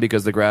they run?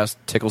 Because the grass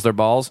tickles their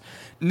balls?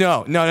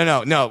 No.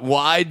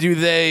 Why do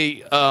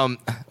they?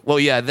 Well,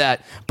 yeah,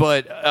 that.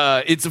 But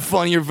it's a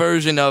funnier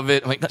version of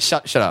it. I'm like,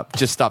 shut up.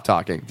 Just stop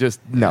talking.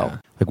 Just no.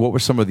 Like, what were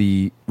some of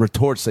the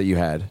retorts that you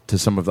had to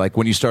some of, like,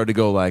 when you started to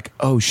go, like,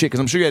 oh, shit?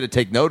 Because I'm sure you had to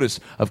take notice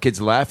of kids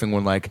laughing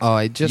when, like... Oh,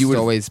 I just you would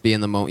always be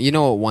in the moment. You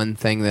know what? One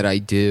thing that I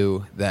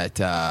do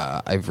that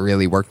I've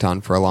really worked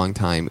on for a long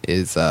time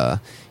is, the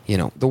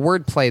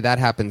wordplay, that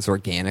happens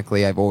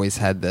organically. I've always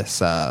had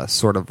this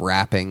sort of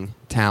rapping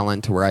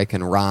talent where I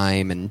can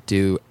rhyme and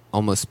do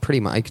almost pretty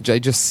much. I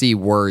just see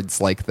words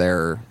like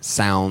their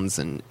sounds,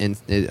 and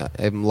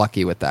I'm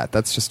lucky with that.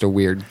 That's just a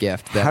weird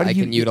gift that I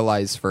can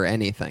utilize for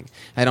anything.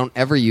 I don't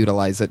ever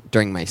utilize it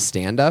during my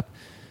stand-up,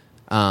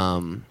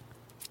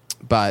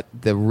 but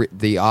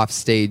the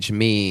offstage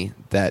me,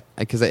 that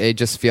because I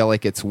just feel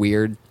like it's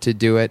weird to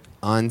do it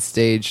on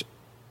stage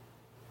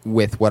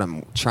with what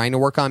I'm trying to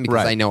work on, because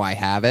Right. I know I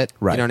have it.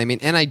 Right. You know what I mean?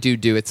 And I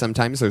do it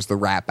sometimes. There's the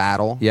rap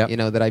battle, Yep.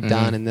 that I've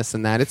done, and this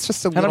and that. It's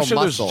just a And little I'm sure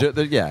muscle.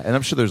 and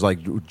I'm sure there's like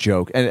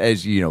joke, and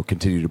as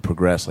continue to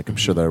progress, like I'm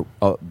sure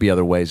there'll be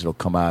other ways it'll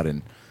come out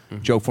in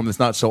joke form that's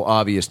not so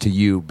obvious to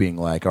you, being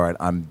like, all right,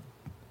 I'm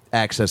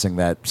accessing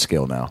that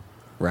skill now.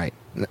 Right.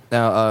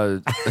 Now,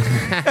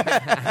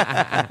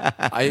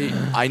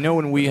 I know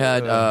when we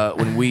had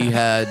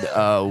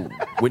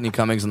Whitney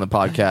Cummings on the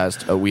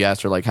podcast, we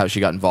asked her like how she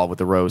got involved with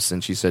the roasts,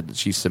 and she said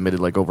she submitted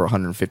like over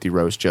 150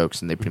 roast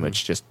jokes, and they pretty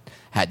much just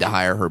had to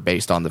hire her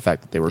based on the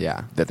fact that they were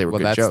Yeah. good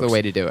that's jokes. the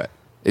way to do it.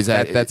 Is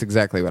that- that's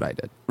exactly what I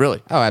did.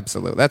 Really? Oh,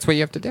 absolutely. That's what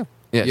you have to do.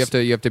 Yes.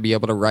 You have to be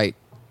able to write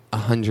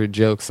 100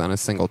 jokes on a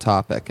single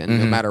topic, and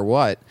no matter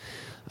what,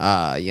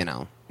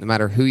 no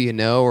matter who you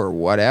know or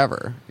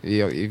whatever,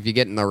 if you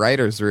get in the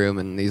writers' room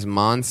and these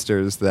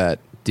monsters that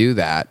do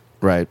that,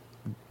 Right.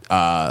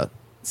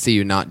 see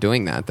you not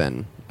doing that,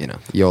 then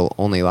you'll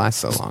only last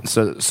so long.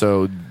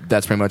 So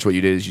that's pretty much what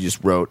you did. Is you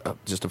just wrote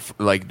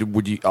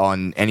would you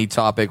on any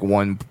topic,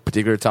 one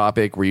particular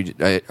topic? Where you,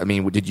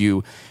 did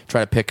you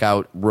try to pick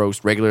out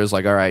roast regulars?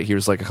 Like, all right,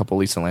 here's like a couple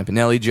Lisa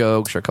Lampanelli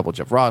jokes or a couple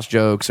Jeff Ross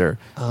jokes, or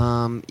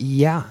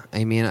Yeah,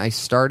 I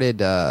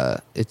started.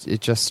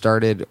 It just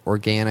started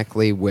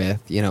organically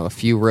with a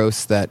few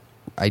roasts that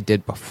I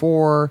did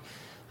before.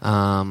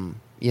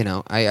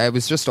 I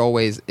was just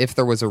always, if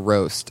there was a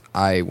roast,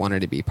 I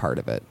wanted to be part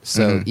of it.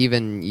 So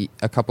even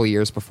a couple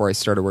years before I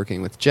started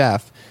working with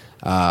Jeff,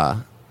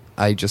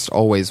 I just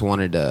always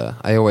wanted to.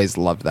 I always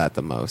loved that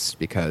the most,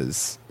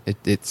 because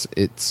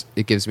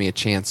it gives me a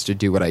chance to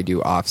do what I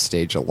do off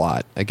stage a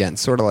lot. Again,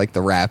 sort of like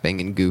the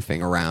rapping and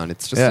goofing around.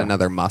 It's just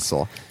another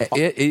muscle.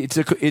 it's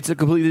a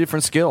completely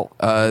different skill.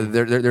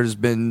 There's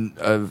been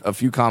a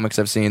few comics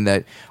I've seen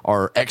that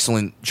are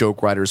excellent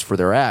joke writers for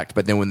their act,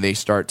 but then when they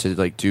start to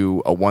like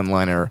do a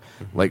one-liner,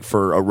 like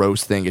for a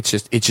roast thing, it's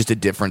just a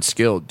different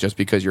skill. Just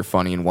because you're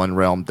funny in one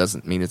realm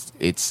doesn't mean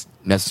it's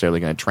necessarily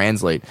going to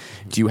translate.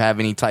 Do you have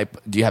any type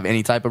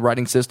of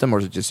writing system, or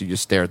is it just you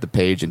just stare at the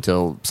page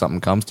until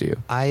something comes to you?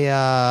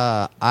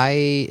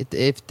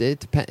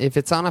 If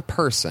it's on a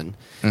person,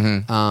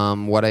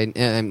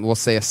 and we'll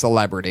say a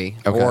celebrity,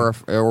 Okay.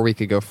 or we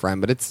could go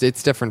friend, but it's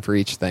different for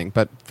each thing.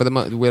 But for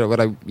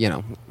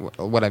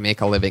what I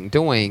make a living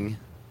doing,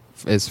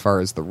 as far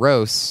as the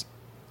roasts,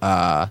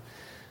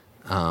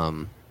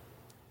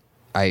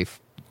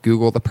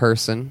 Google the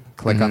person,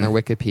 click on their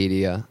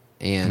Wikipedia,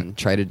 and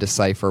try to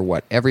decipher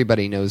what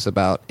everybody knows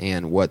about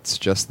and what's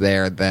just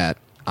there that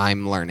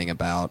I'm learning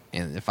about.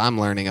 And if I'm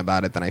learning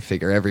about it, then I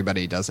figure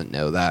everybody doesn't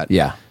know that.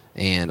 Yeah.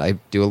 And I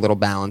do a little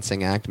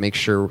balancing act, make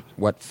sure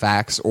what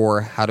facts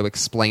or how to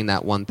explain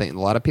that one thing. A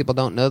lot of people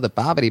don't know that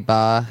Bobbity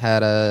Ba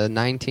had a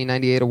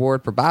 1998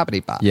 award for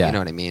Bobbity Ba. Yeah. You know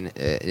what I mean?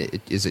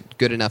 Is it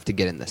good enough to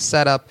get in the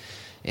setup?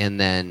 And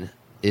then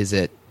is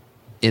it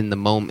in the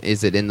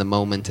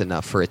moment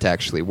enough for it to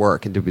actually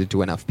work? And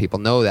do enough people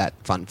know that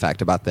fun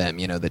fact about them?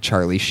 You know, that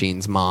Charlie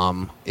Sheen's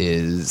mom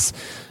is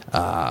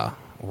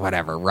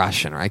whatever,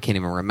 Russian, or I can't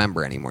even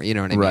remember anymore. You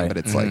know what I mean? Right. But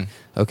it's like,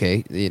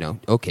 okay,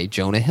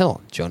 Jonah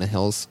Hill. Jonah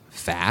Hill's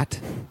fat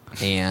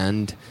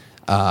and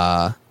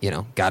got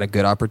a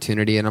good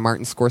opportunity in a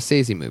Martin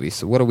Scorsese movie.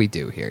 So what do we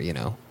do here? You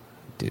know,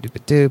 there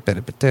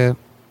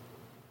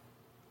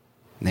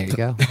you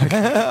go.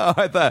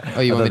 I thought.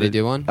 Oh, you want me to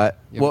do one?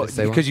 Well,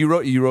 because you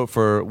wrote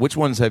for which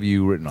ones have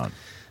you written on?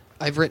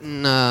 I've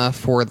written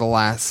for the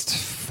last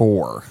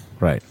 4.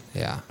 Right.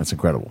 Yeah. That's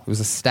incredible. It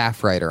was a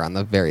staff writer on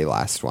the very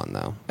last one,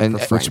 though, And-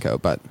 for Franco.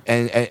 But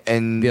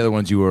And The other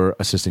ones you were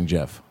assisting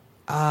Jeff.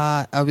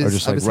 I was, Or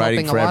just, I like, was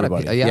writing helping for a lot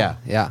everybody. of people. Yeah.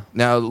 Yeah.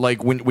 now,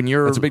 like when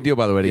you're That's a big deal,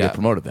 by the way, to Yeah. get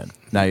promoted. Then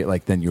now,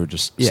 then you were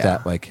just Yeah.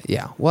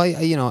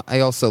 Well, I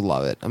also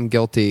love it. I'm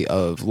guilty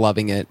of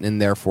loving it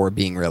and therefore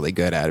being really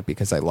good at it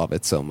because I love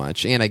it so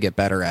much, and I get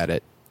better at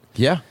it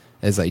yeah.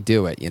 as I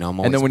do it. You know, I'm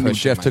always And then when pushing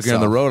Jeff took you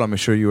on the myself. road, I'm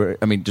sure you were.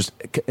 I mean, just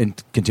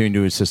continuing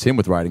to assist him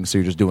with writing, so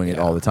you're just doing it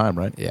all the time,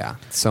 right? Yeah,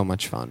 it's so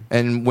much fun.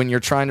 And when you're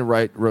trying to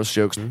write roast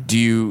jokes, do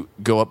you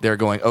go up there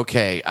going,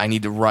 okay, I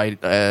need to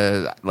write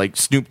like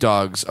Snoop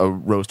Dogg's a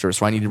roaster,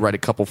 so I need to write a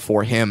couple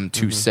for him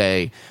to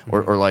say,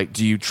 or like,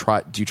 do you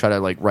try to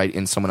like write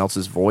in someone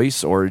else's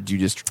voice, or do you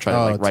just try to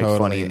like write totally.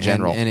 funny in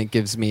general? And it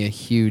gives me a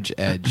huge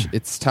edge.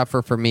 It's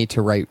tougher for me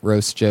to write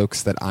roast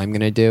jokes that I'm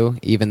going to do,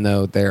 even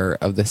though they're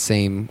of the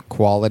same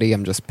quality.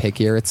 I'm just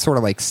pickier. It's sort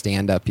of like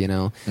stand-up, you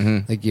know?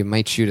 Like you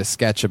might shoot a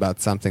sketch about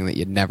something that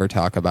you'd never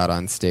talk about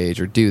on stage,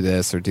 or do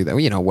this or do that,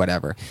 you know,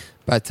 whatever.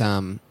 But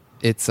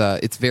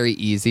it's very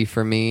easy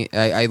for me.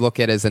 I look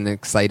at it as an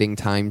exciting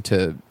time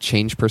to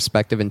change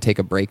perspective and take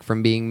a break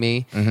from being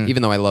me,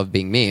 even though I love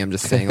being me. I'm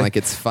just saying, like,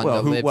 it's fun to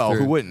live through.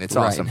 who wouldn't? It's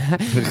Right. awesome.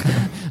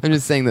 I'm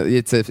just saying that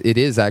it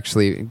is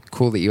actually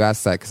cool that you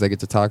asked that, because I get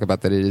to talk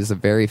about that. It is a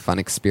very fun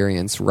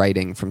experience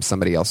writing from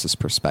somebody else's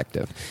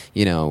perspective.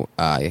 You know,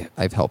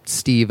 I've helped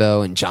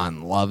Steve-O and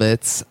John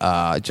Lovitz.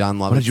 John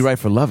Lovitz. What did you write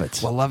for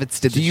Lovitz? Well, Lovitz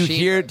did. Do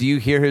you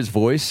hear his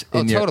voice? Oh,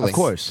 in your, totally. Of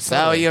course.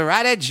 So you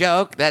write a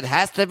joke that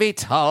has to be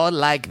told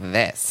like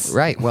this.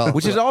 Right. Well,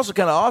 Which is also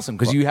kind of awesome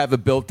because you have a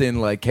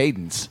built-in like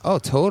cadence. Oh,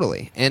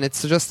 totally. And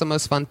it's just the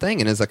most fun thing.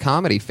 And as a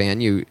comedy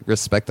fan, you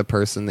respect the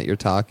person that you're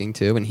talking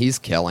to. And he's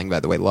killing, by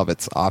the way.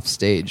 Lovitz off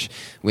stage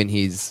when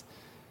he's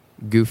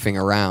goofing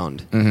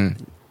around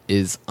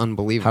is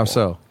unbelievable. How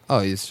so? Oh,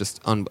 he's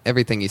just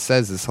everything he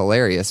says is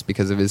hilarious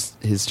because of his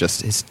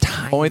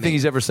timing. Only thing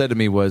he's ever said to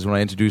me was when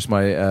I introduced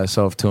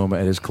myself to him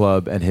at his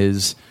club, and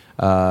his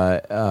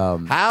How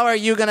are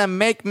you gonna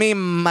make me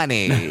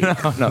money?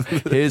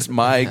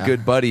 my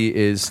good buddy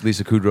is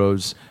Lisa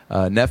Kudrow's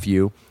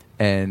nephew,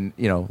 and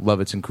you know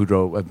Lovitz and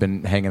Kudrow have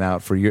been hanging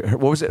out for years.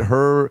 What was it?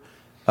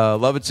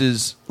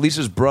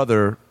 Lisa's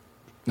brother.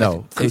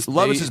 No,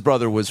 Lovitz's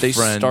brother was They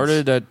friends.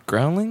 started at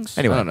Groundlings.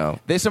 Anyway, I don't know.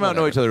 they somehow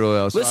know each other really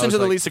well. So I Listen was to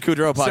the like- Lisa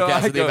Kudrow So podcast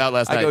I with the go- About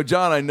Last I Night. go,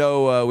 John, I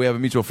know we have a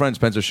mutual friend,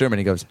 Spencer Sherman.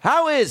 He goes,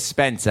 how is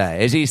Spencer?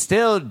 Is he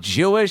still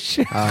Jewish?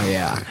 Oh,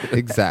 yeah.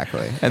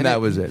 Exactly. And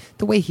that was it.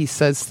 The way he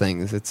says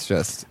things, it's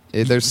just...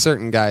 There's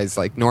certain guys,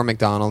 like Norm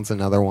Macdonald's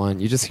another one.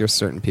 You just hear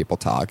certain people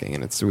talking,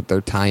 and it's with their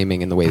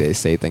timing and the way they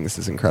say things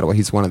is incredible.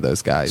 He's one of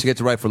those guys. So you get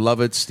to write for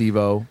Lovitz,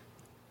 Steve-O.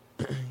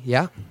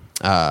 Yeah.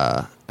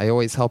 I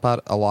always help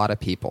out a lot of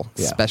people,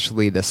 Yeah.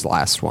 especially this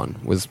last one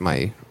was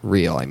my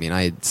reel. I mean,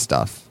 I had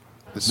stuff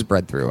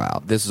spread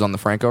throughout. This is on the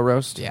Franco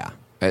roast. Yeah.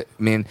 I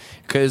mean,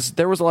 because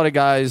there was a lot of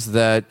guys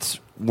that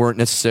weren't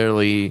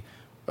necessarily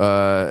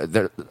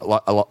a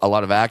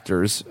lot of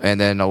actors, and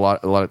then a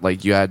lot of,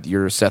 like, you had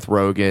your Seth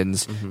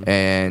Rogens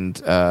and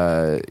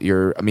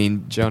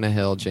Jonah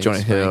Hill,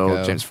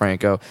 James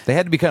Franco, They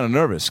had to be kind of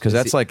nervous because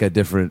that's like a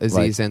different...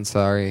 Aziz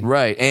Ansari.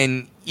 right?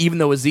 And even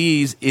though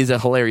Aziz is a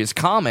hilarious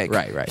comic,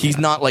 Right, he's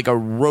yeah. not like a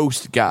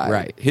roast guy.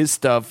 Right. His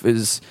stuff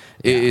is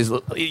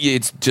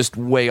it's just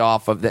way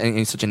off of and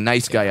he's such a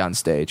nice guy on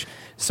stage.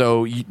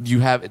 So you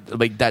have,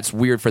 like, that's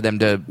weird for them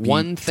to be,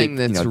 One thing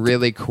that's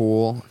really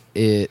cool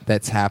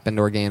that's happened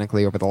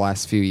organically over the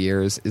last few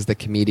years is the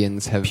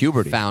comedians have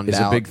Puberty found is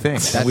out. a big thing.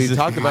 That's- We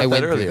talked about I that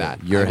went through earlier.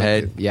 that. Your I went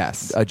head through-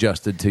 yes.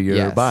 adjusted to your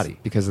Yes, body.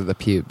 because of the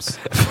pubes.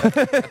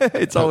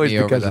 It's always me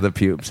over because of the- the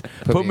pubes.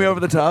 put Put me me over over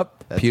the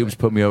top. That's Pubes right.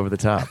 put me over the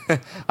top.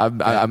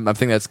 I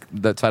think that's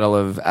the title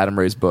of Adam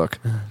Ray's book.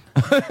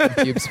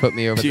 Pubes put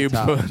me over the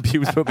top.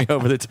 Pubes put me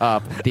over the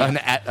top.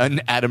 An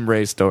Adam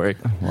Ray story.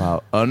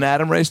 Wow. An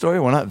Adam Ray story?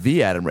 Why not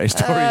the Adam Ray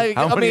story?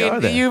 How many are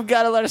there? You've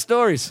got a lot of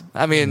stories.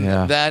 I mean,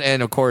 Yeah. that,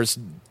 and of course,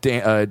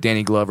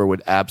 Danny Glover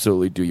would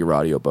absolutely do your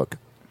audiobook.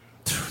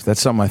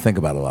 That's something I think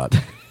about a lot.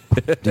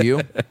 Do you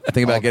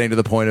think about getting to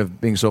the point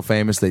of being so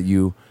famous that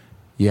you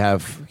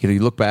have, you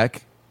look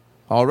back,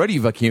 already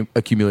you've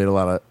accumulated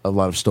a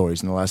lot of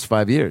stories in the last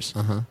 5 years.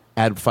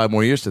 Add 5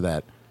 more years to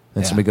that,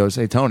 then somebody goes,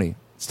 "Hey Tony,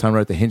 it's time to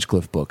write the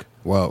Hinchcliffe book."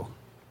 Whoa.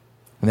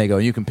 And they go,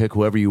 "You can pick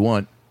whoever you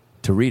want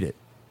to read it."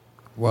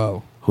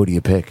 Whoa. Who do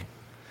you pick?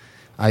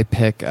 I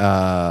pick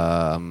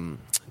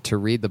to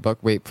read the book.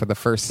 Wait, for the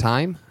first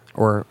time,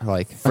 or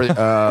like For,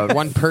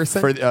 one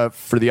person for the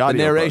The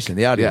audio narration, book.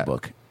 the audio Yeah.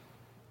 book.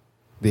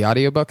 the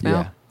audiobook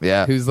now?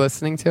 Yeah. Who's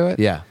listening to it?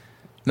 Yeah.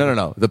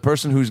 No. The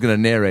person who's going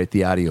to narrate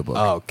the audiobook.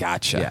 Oh,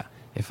 gotcha. Yeah.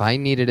 If I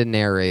needed a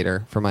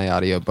narrator for my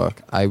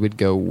audiobook, I would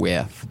go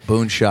with.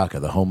 Boone Shaka,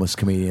 the homeless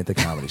comedian at the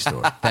Comedy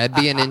Store. That'd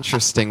be an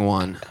interesting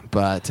one,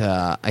 but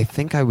I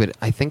think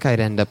I'd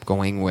end up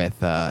going with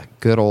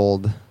good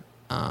old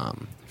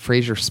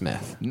Fraser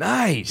Smith.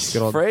 Nice.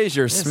 Good old-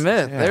 Fraser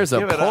Smith. There's a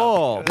give it up.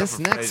 poll. This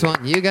next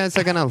one, you guys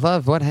are gonna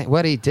love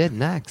what he did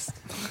next.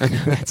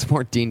 That's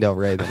more Dean Del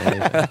Rey than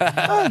anything.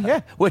 Oh,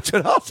 yeah. Which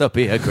would also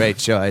be a great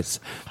choice.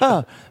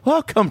 Oh,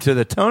 welcome to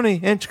the Tony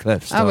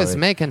Hinchcliffe story. I was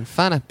making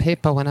fun of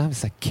people when I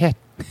was a kid.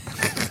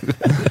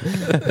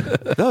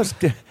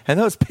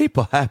 those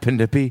people happen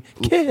to be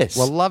Kiss.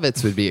 Well,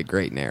 Lovitz would be a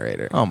great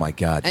narrator. oh my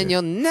God. And dude.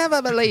 you'll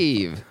never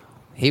believe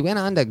he went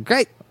on to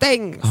great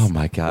things. Oh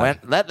my God.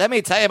 Let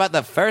me tell you about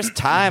the first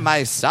time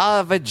I saw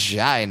a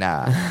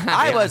vagina.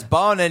 I was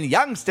born in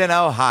Youngstown,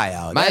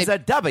 Ohio. My- There's a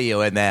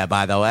W in there,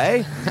 by the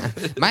way.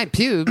 My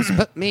pubes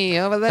put me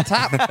over the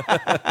top.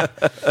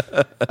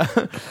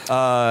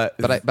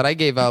 But I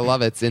gave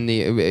Lovitz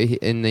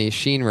in the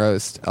Sheen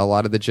roast. A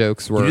lot of the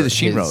jokes were did the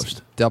Sheen his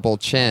roast. double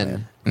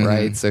chin,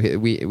 right? So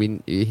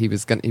he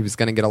was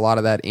gonna get a lot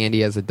of that.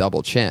 Andy has a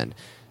double chin.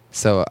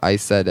 So I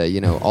said, a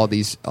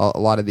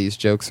lot of these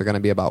jokes are going to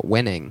be about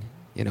winning.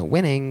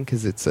 Winning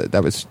because it's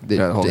that was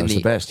that's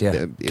the best, yeah.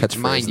 Catchphrase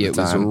mind you, at it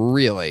the was time.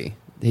 really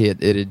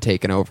it had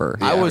taken over.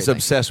 I was everything.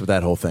 obsessed with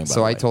that whole thing. By So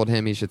the I way. told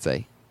him he should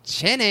say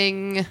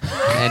chinning,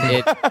 and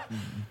it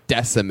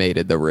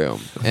decimated the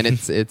room. And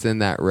it's in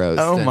that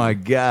roast. Oh and, my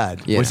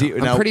God. you Was know, he?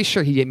 I'm now, pretty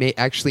sure he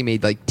actually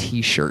made like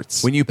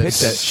T-shirts. when you that pitch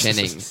said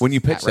that, chinning. when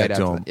you pitch right that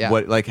to after him, yeah.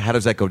 what how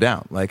does that go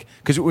down?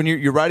 Because when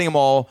you're writing them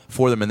all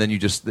for them, and then you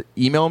just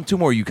email them to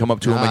them, or you come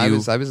up to No, them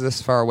and I was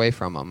this far away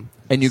from him.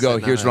 and you go,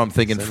 Sitting "Here's on what a- I'm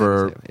thinking sitting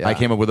for. on a- I yeah.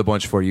 came up with a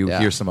bunch for you. Yeah.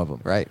 Here's some of them."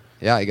 Right.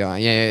 Yeah, I go,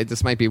 yeah,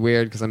 this might be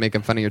weird because I'm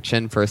making fun of your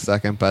chin for a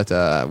second, but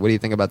what do you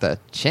think about the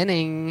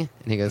chinning?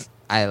 And he goes,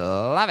 I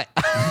love it.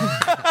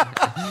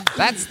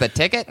 That's the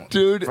ticket.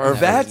 Dude, No, he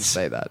didn't that's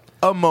say that.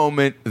 a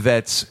moment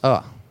that's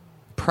Oh,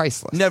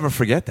 priceless. never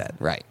forget that.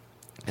 Right.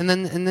 And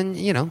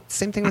then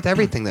same thing with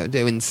everything though.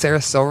 When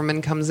Sarah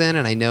Silverman comes in,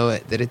 and I know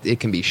that it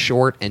can be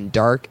short and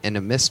dark and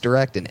a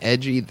misdirect and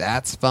edgy.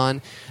 That's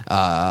fun.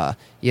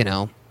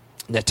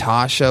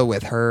 Natasha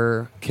with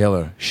her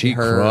Killer. She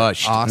her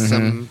crushed.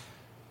 awesome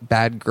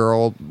bad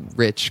girl,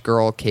 rich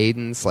girl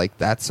cadence. Like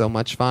that's so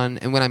much fun.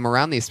 And when I'm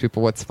around these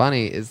people, what's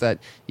funny is that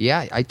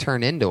I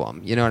turn into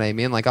them. You know what I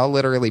mean? Like I'll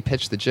literally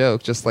pitch the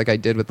joke just like I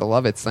did with the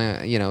Lovitz.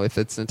 If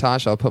it's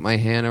Natasha, I'll put my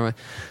hand around.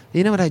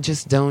 You know what I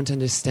just don't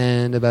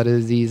understand about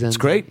Aziz? It's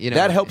great.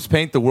 That helps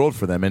paint the world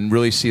for them and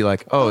really see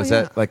is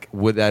that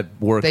would that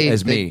work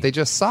as me? They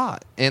just saw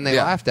it and they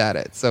Yeah. laughed at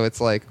it. So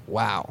it's like,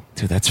 wow.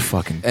 Dude, that's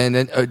fucking. And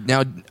then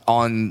now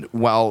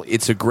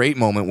it's a great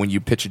moment when you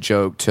pitch a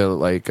joke to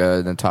like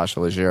Natasha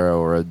Leggero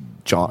or a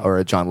John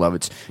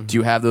Lovitz. Do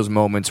you have those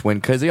moments when,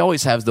 because they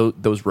always have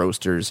those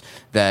roasters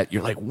that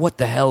you're like, what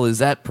the hell is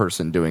that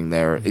person doing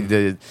there?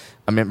 I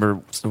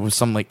remember it was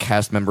some like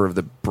cast member of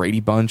the Brady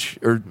Bunch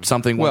or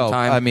something one Well,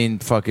 time. I mean,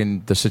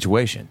 fucking The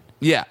Situation.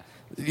 yeah.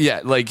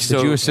 Like, so.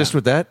 Did you assist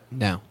with that?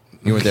 No.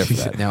 You weren't there for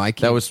that. No, I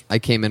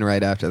came in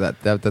right after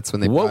that. That's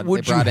when they What brought,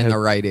 would they brought you in have- a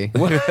righty.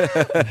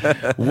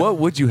 What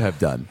would you have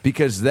done?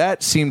 Because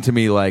that seemed to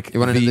me like You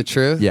want to know the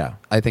truth? Yeah.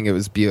 I think it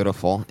was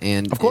beautiful,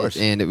 and Of course.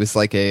 it was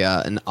like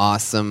an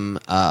awesome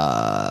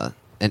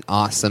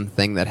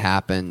thing that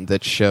happened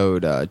that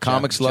showed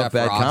Comics love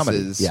bad comedy.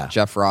 Ross's, Yeah.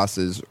 Jeff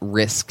Ross's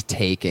risk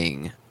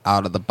taking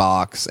out of the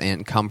box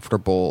and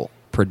comfortable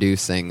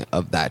producing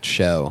of that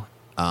show.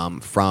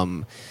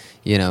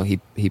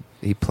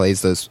 He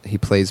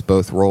plays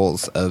both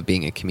roles of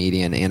being a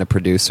comedian and a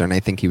producer, and I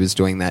think he was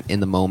doing that in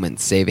the moment,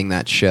 saving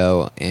that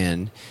show,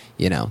 and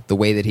the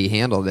way that he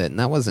handled it, and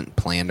that wasn't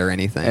planned or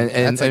anything. And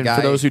That's a guy,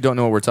 for those who don't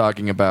know what we're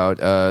talking about,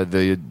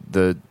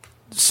 the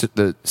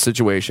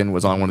situation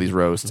was on one of these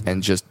roasts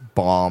and just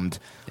bombed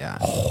Yeah.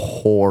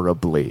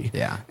 horribly.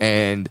 Yeah.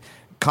 And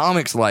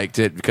comics liked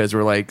it because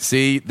we're like,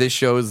 see, this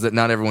shows that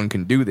not everyone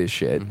can do this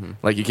shit.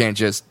 Like, you can't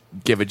just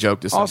give a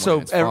joke to someone. Also,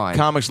 and it's fine.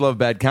 comics love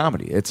bad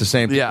comedy. It's the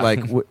same thing. Yeah.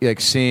 Like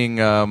seeing,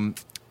 a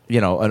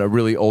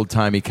really old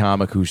timey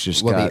comic who's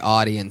just well, got. the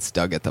audience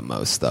dug it the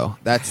most, though.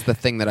 That's the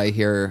thing that I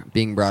hear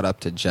being brought up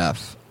to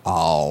Jeff a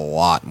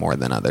lot more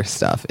than other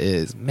stuff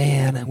is,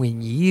 man,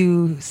 when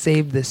you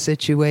saved the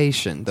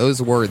situation,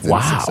 those words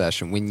in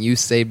succession, when you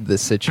saved the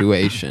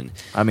situation,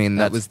 I mean,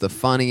 that that's- was the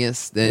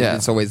funniest. Yeah.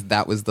 It's always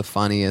that was the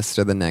funniest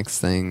or the next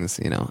things.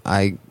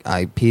 I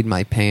peed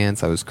my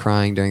pants. I was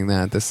crying during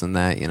that, this and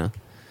that.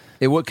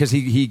 It was because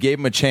he gave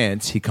him a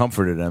chance. He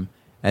comforted him,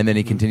 and then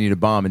he continued to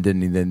bomb, and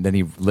then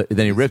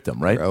he ripped him.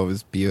 Right? Oh, it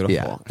was beautiful.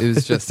 Yeah. It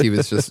was just he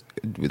was just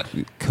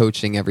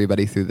coaching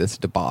everybody through this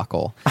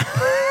debacle.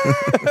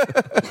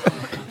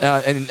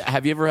 And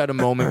have you ever had a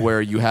moment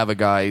where you have a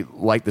guy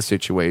like the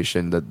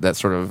situation that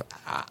sort of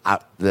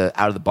out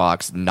of the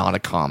box, not a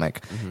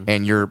comic,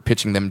 and you're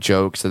pitching them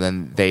jokes, and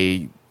then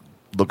they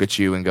look at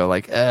you and go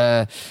like,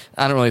 I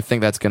don't really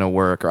think that's going to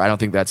work, or I don't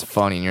think that's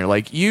funny. And you're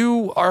like,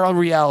 you are a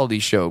reality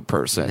show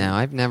person.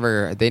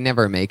 No, they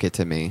never make it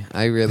to me.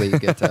 I really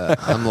get to,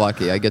 I'm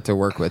lucky. I get to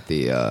work with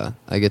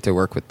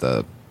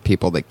the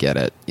people that get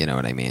it. You know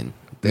what I mean?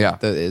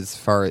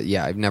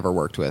 I've never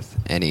worked with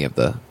any of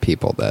the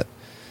people that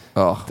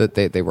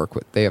they work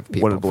with. They have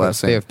people. What a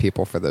blessing. They have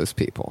people for those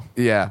people.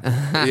 Yeah,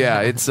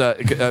 yeah. It's.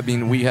 I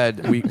mean, we had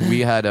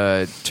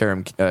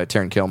Taran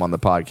Killam on the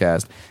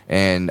podcast,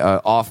 and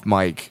off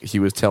mic, he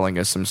was telling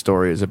us some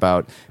stories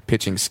about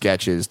pitching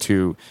sketches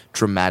to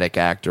dramatic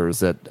actors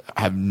that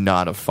have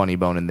not a funny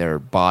bone in their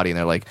body, and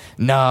they're like,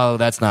 "No,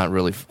 that's not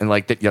really." And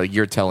like,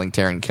 you're telling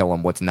Taran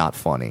Killam what's not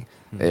funny,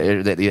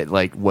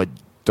 like what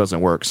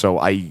doesn't work. So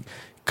I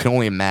can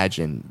only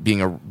imagine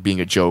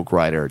being a joke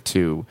writer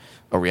to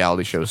a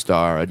reality show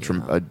star,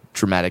 a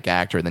dramatic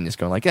actor, and then just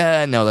going like,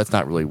 no, that's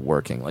not really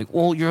working. Like,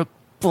 well, you're a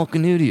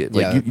fucking idiot.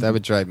 Like, that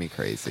would drive me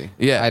crazy.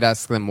 Yeah. I'd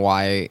ask them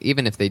why,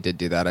 even if they did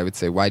do that, I would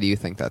say, why do you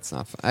think that's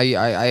not I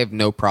have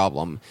no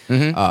problem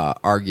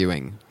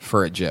arguing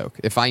for a joke.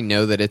 If I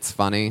know that it's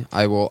funny,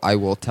 I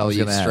will tell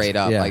you straight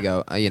up. Yeah. I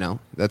go,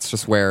 that's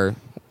just where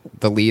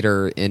the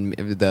leader in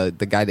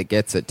the guy that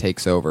gets it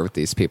takes over with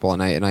these people,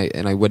 and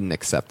I wouldn't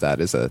accept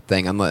that as a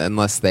thing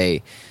unless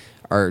they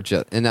are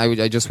just, and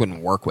I just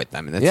wouldn't work with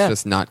them, and that's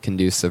just not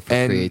conducive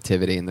for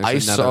creativity. And I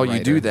saw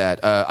you do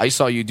that. I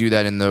saw you do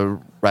that in the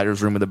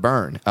writers' room of The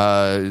Burn.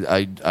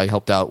 I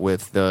helped out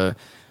with the,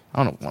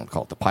 I don't know, want to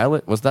call it the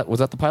pilot. Was that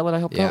the pilot I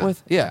helped out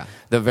with? Yeah,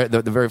 the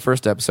very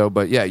first episode.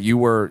 But yeah, you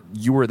were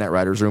in that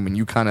writers' room, and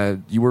you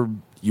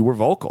were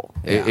vocal.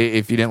 Yeah.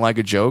 If you didn't like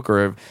a joke,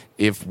 or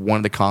if one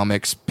of the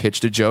comics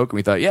pitched a joke, and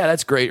we thought, yeah,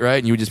 that's great, right?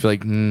 And you would just be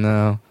like,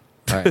 no.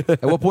 Right.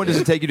 At what point does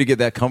it take you to get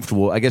that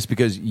comfortable? I guess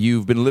because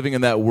you've been living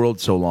in that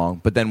world so long,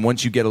 but then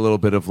once you get a little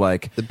bit of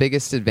like... The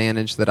biggest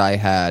advantage that I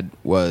had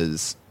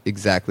was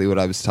exactly what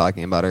I was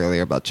talking about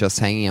earlier, about just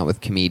hanging out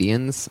with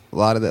comedians. A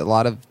lot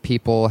of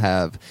people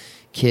have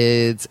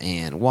kids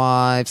and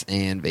wives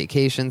and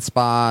vacation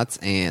spots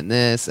and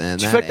this and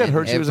Do you that. think that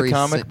hurts you as a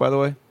comic, by the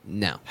way?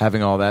 No.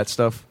 Having all that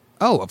stuff?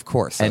 Oh, of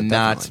course. And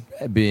definitely.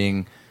 not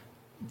being...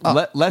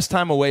 less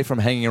time away from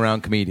hanging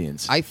around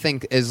comedians. I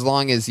think as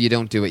long as you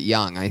don't do it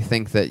young, I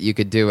think that you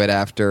could do it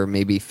after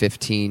maybe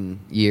 15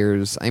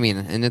 years. I mean,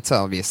 and it's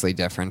obviously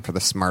different for the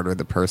smarter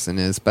the person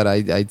is, but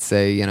I'd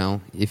say,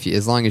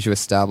 as long as you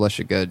establish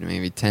a good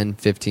maybe 10,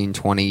 15,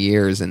 20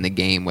 years in the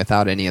game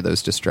without any of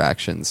those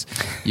distractions,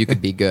 you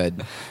could be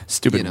good.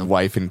 Stupid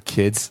wife and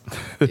kids.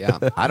 Yeah.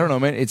 I don't know,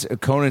 man. It's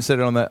Conan said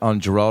it on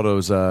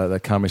Geraldo's the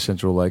Comedy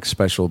Central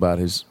special about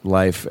his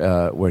life,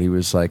 where he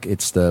was like,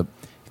 it's the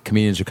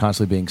comedians are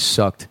constantly being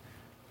sucked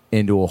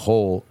into a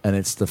hole, and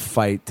it's the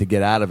fight to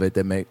get out of it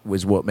that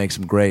was what makes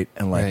them great.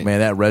 And like, man,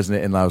 that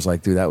resonated. And I was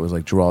like, dude, that was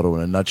like Geraldo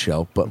in a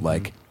nutshell. But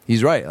like,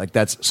 he's right. Like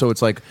that's so.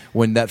 It's like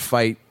when that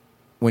fight,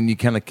 when you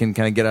can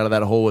get out of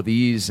that hole with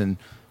ease and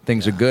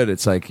things are good.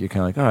 It's like you're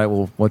kind of like, all right,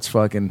 well, what's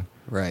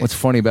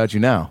funny about you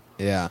now?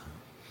 Yeah.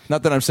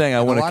 Not that I'm saying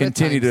I want to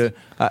continue times- to.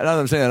 Not that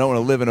I'm saying I don't want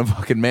to live in a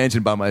fucking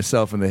mansion by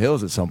myself in the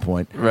hills at some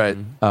point. Right.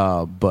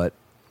 But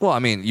Well, I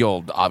mean,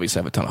 you'll obviously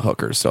have a ton of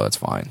hookers, so that's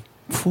fine.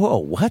 whoa,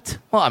 what?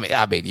 Well, I mean,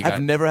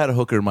 I've never had a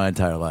hooker in my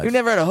entire life. You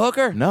never had a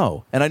hooker?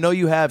 No, and I know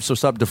you have. So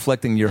stop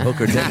deflecting your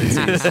hooker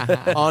tendencies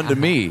onto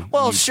me.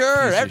 Well, you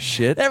sure. piece of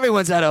shit.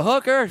 Everyone's had a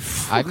hooker.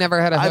 I've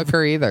never had a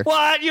hooker either.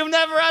 What? You've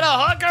never had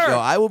a hooker? So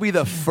I will be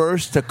the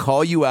first to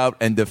call you out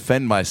and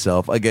defend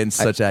myself against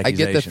such I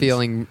accusations. get the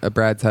feeling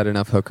Brad's had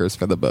enough hookers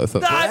for the both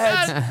of us.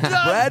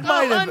 Brad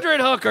might have- 100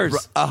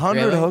 hookers.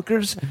 100 Really?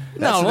 hookers?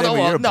 No, That's the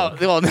name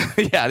of your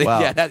book. yeah,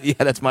 Wow.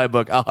 that's my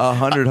book.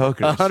 100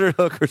 hookers 100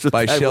 hookers with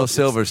by Brad Shel Williams.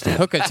 Silverstein.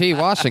 Hooker T.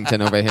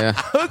 Washington over here.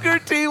 Hooker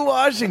T.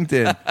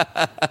 Washington,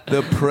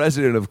 the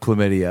president of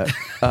chlamydia.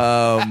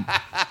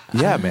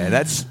 Yeah, man,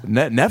 that's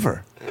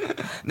never.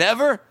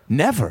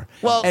 Never?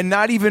 Well, and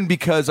not even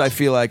because I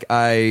feel like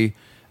I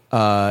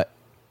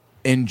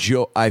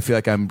enjoy. I feel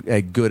like I'm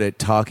good at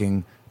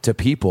talking to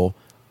people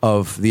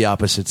of the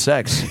opposite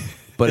sex,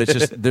 but it's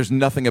just there's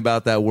nothing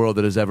about that world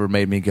that has ever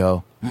made me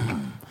go,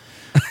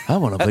 I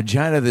want a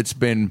vagina that's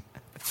been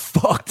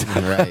fucked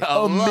Right.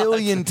 a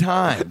million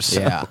times,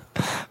 Yeah.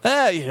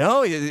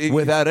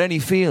 without any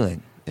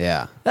feeling.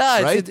 Yeah.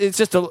 Right? It's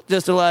just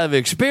a lot of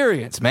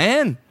experience,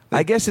 man.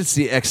 I guess it's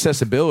the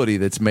accessibility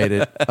that's made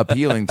it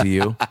appealing to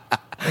you.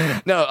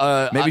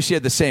 No, Maybe she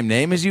had the same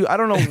name as you. I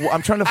don't know.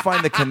 I'm trying to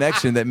find the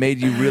connection that made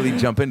you really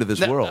jump into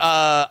this world.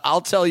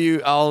 I'll tell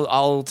you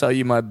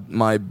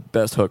my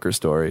best hooker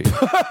story.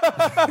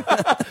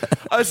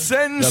 a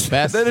sentence The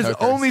best that is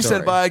hooker only story.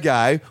 said by a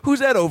guy who's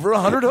had over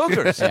 100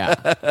 hookers. Yeah.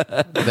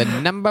 The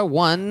number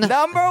one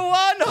Number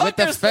one hooker with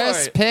the first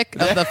story. pick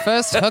of the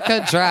first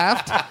hooker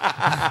draft.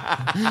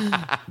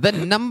 The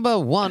number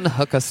one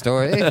hooker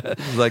story.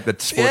 It's like the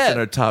Sports Yeah.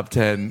 Center top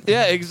 10.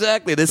 Yeah,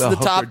 exactly. This The is the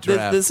hooker top.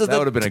 draft. This is That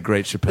would have been a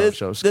great Chappelle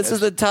show This sketch. is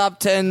the top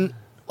 10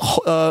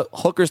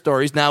 hooker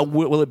stories. Now,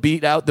 will it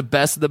beat out the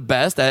best of the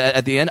best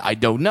at the end? I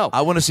don't know.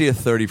 I want to see a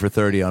 30 for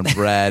 30 on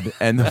Brad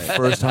and the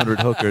first 100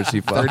 hookers he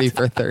fucked. 30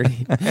 for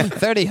 30.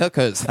 30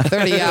 hookers.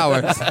 30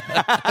 hours.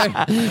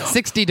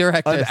 60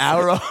 directors. An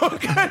hour of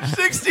hookers,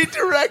 60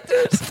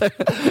 directors.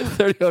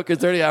 30 hookers,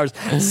 30 hours,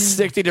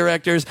 60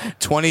 directors,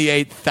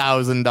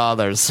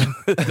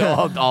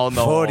 $28,000. all in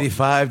the hole.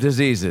 45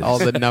 diseases. All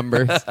the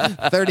numbers.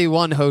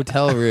 31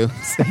 hotel rooms.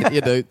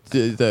 You know,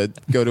 to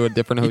go to a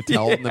different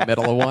hotel in the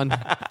middle of one.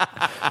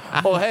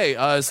 Oh, hey,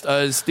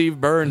 Steve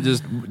Byrne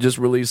just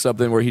released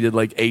something where he did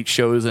like 8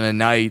 shows in a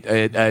night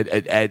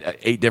at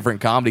 8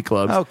 different comedy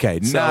clubs. Okay,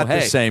 not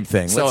the same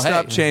thing. Let's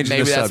stop changing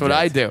maybe the that's what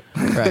I do.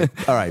 Right.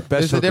 All right, best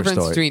There's a hooker difference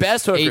story. between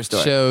Best hooker 8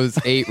 story. shows,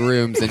 8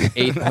 rooms, and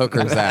 8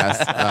 hookers'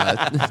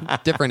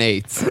 ass. Different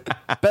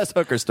 8s. Best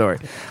hooker story.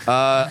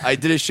 I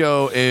did a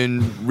show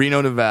in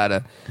Reno,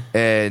 Nevada,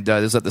 and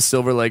this was at the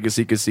Silver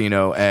Legacy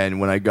Casino. And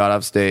when I got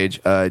off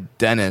stage,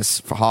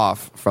 Dennis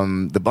Hoff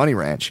from the Bunny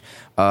Ranch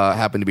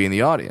happened to be in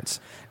the audience.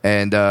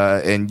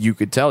 And you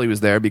could tell he was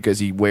there because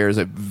he wears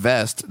a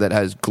vest that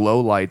has glow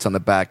lights on the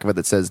back of it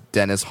that says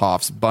Dennis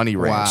Hoff's Bunny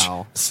Ranch.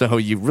 Wow. So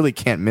you really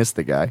can't miss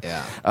the guy.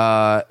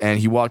 Yeah. And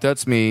he walked up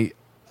to me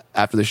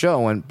after the show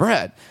and went,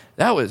 Brad,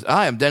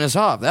 I am Dennis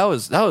Hoff. That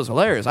was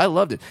hilarious. I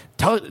loved it.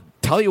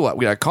 Tell you what,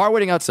 we got a car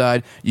waiting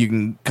outside. You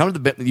can come to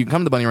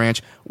the Bunny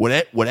Ranch.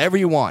 Whatever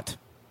you want,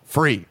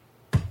 free,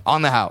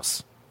 on the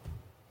house.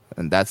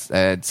 And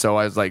so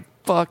I was like,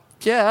 fuck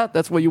yeah,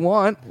 that's what you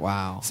want.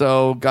 Wow.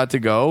 So got to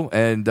go,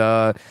 and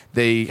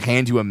they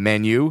hand you a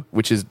menu,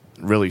 which is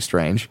really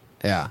strange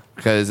Yeah.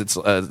 because it's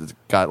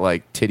got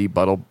like titty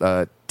bubble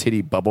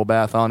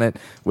bath on it,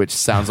 which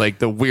sounds like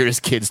the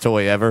weirdest kid's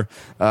toy ever.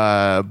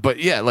 But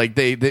yeah, like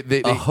they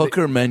A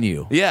hooker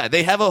menu. yeah,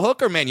 they have a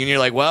hooker menu, and you're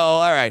like,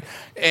 well, all right.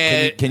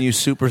 And Can you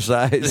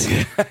supersize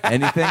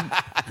anything?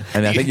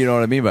 And I think you know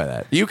what I mean by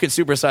that. you can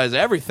supersize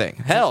everything.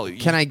 Hell,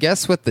 Can I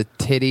guess what the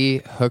titty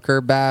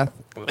hooker bath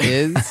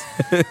is?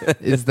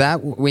 Is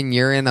that when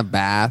you're in a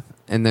bath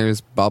and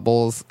there's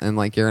bubbles and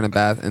like you're in a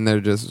bath and they're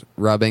just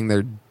rubbing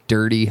their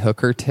dirty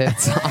hooker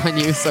tits on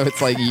you, so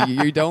it's like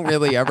you don't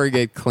really ever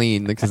get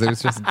clean because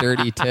there's just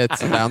dirty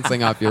tits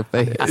bouncing off your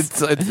face.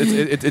 it's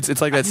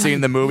like that scene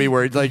in the movie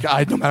where it's like,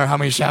 no matter how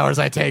many showers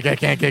I take, I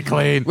can't get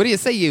clean. What do you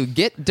say? You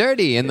get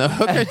dirty in the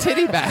hooker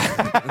titty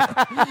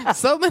bath.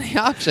 So many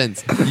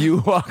options.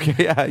 You walk,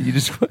 yeah, you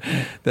just,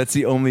 that's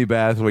the only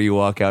bath where you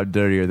walk out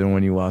dirtier than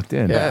when you walked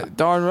in. Yeah,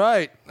 darn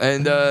right.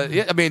 And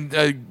yeah, I mean,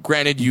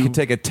 granted, You could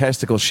take a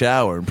testicle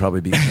shower and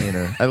probably be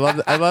cleaner. I love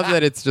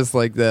that it's just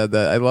like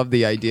I love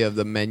the idea of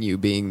the menu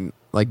being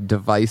like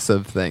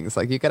divisive things.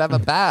 Like you could have a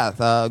bath.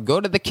 Go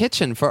to the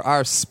kitchen for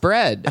our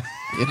spread.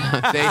 You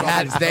know,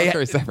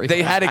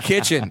 they had a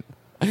kitchen.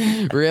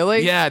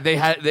 really? Yeah, they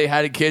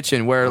had a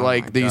kitchen where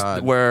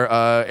God. where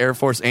Air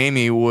Force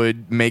Amy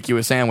would make you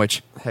a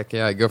sandwich. Heck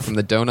yeah! I go from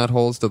the donut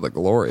holes to the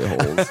glory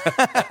holes.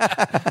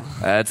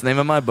 That's the name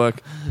of my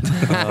book.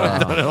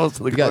 Donut holes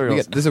to the glory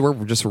holes. This is where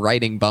we're just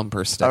writing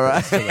bumper stickers. All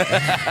right.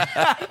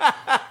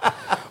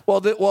 Well,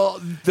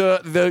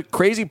 the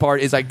crazy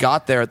part is I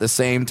got there at the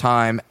same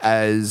time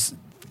as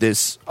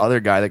this other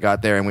guy that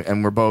got there,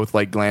 and we're both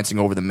like glancing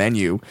over the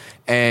menu,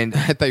 and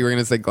I thought you were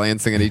going to say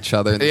glancing at each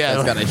other, and this Yeah.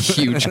 guy's got a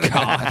huge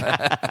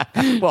cock.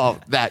 well,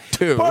 that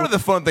too. Part of the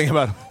fun thing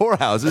about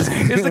whorehouses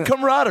is the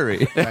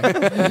camaraderie.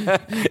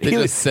 They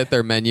just sit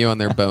their menu on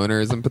their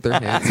boners and put their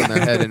hands on their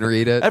head and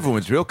read it.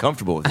 Everyone's real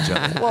comfortable with each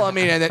other. Well, I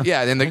mean, and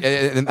then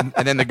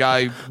the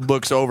guy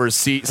looks over,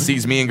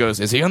 sees me, and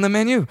goes, "Is he on the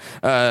menu?"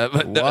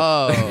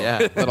 Whoa!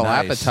 Yeah. Little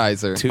Nice.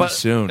 appetizer. Too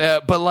soon.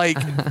 But like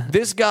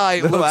this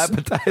guy Little looks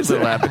appetizer.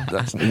 little appetizer.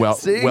 Well,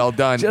 See? well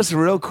done. Just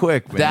real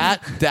quick, man.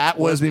 That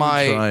was Wasn't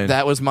even trying.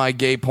 that was my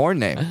gay porn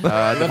name.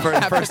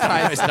 The first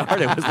time I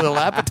started was Little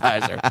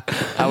Appetizer.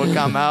 I would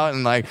come out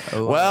and like,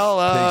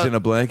 well, Pigs in a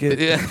blanket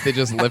yeah. They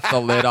just lift the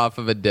lid off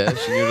of a dish,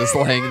 and you're just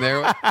laying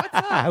there.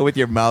 with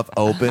your mouth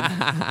open.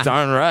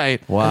 Darn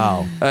right.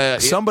 Wow. Yeah.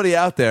 Somebody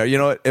out there, you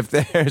know what? If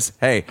there's,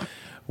 hey,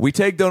 we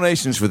take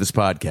donations for this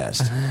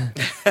podcast,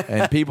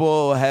 and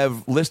people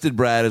have listed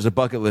Brad as a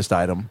bucket list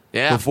item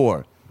Yeah.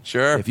 before.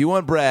 Sure. If you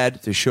want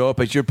Brad to show up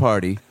at your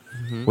party,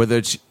 whether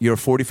it's your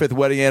 45th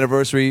wedding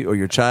anniversary or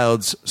your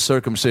child's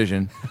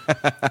circumcision,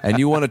 and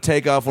you want to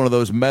take off one of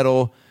those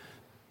metal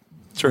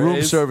room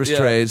Trays? service Yeah.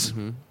 trays,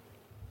 and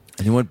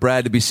you want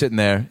Brad to be sitting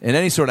there in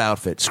any sort of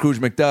outfit, Scrooge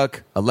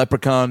McDuck, a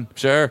leprechaun,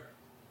 Sure.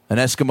 an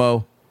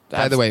Eskimo.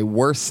 By the way,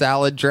 worst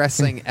salad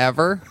dressing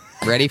ever.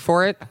 Ready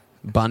for it?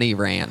 Bunny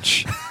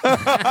Ranch.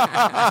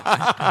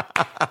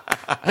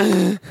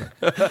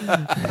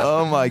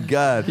 Oh my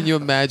god. Can you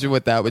imagine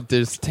what that would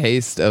just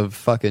taste of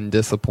fucking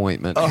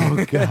disappointment?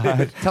 Oh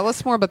god. Tell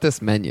us more about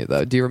this menu,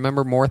 though. Do you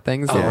remember more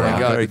things? Oh that were my out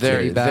god!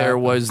 there? There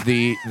was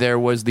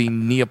the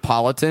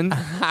Neapolitan,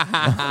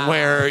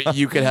 where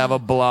you could have a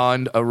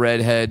blonde, a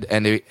redhead,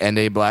 and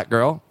a black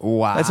girl.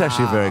 Wow. That's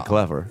actually very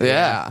clever.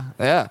 Yeah.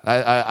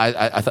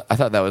 I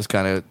thought that was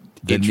kind of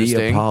The interesting.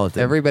 Neapolitan.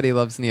 Everybody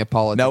loves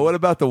Neapolitan. Now, what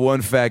about the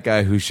one fat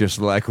guy who's just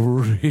like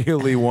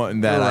really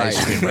wanting that Right,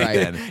 ice cream right, right.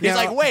 then? He's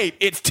like, wait,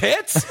 it's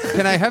tits?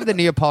 Can I have the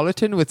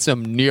Neapolitan with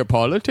some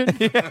Neapolitan?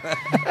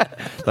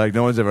 Like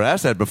no one's ever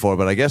asked that before,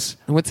 but I guess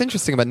And what's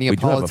interesting about do have a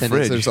Neapolitan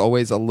fridge. is there's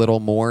always a little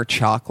more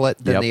chocolate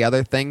than Yep. the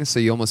other things, so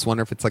you almost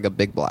wonder if it's like a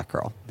big black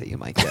girl that you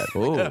might get.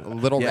 Ooh. A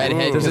little Yeah.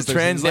 redhead. Ooh. Does because it there's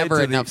translate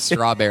never to the- enough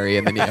strawberry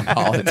in the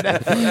Neapolitan.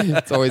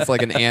 It's always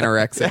like an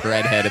anorexic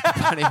redhead at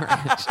the Bunny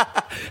Ranch.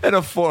 and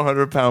a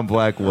 400-pound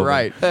black woman.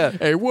 Right.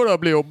 Hey, what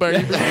up, little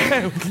baby?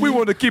 We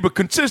want to keep it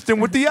consistent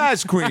with the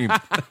ice cream.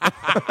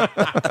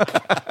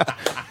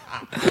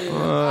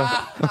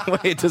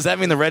 Wait, does that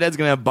mean the redhead's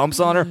going to have bumps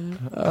on her? And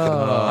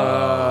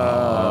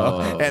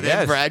then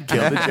Yes. Brad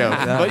killed the joke.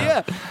 But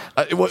yeah.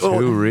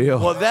 Too real.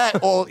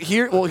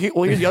 Here's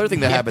the other thing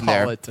that happened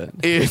there. Neapolitan.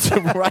 Is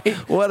right.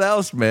 What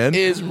else, man?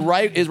 Is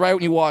right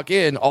when you walk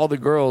in, all the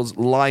girls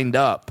lined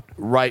up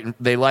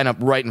they line up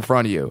right in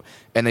front of you,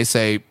 and they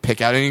say,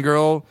 pick out any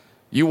girl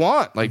you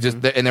want, like just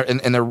and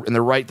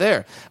they're right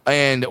there.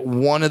 And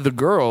one of the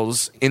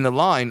girls in the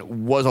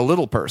line was a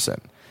little person.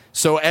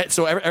 So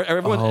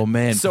everyone. Oh,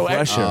 man,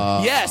 pressure.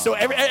 Yeah. So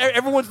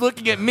everyone's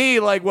looking at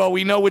me like, well,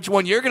 we know which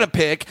one you're gonna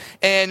pick,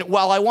 and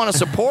while I want to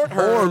support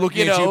her, Or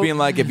looking at you know, being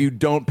like, if you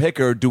don't pick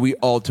her, do we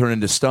all turn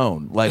into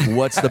stone? Like,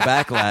 what's the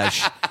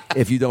backlash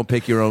if you don't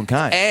pick your own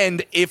kind?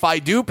 and if I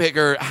do pick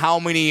her, how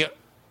many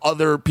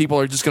other people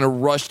are just going to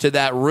rush to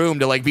that room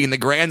to like be in the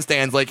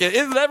grandstands? Like,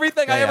 isn't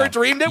everything I ever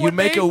dreamed it you would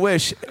make be? a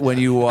wish when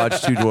you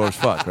watch Two Dwarfs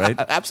Fuck, right?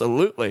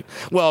 Absolutely.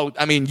 Well,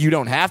 I mean, you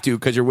don't have to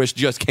because your wish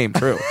just came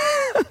true.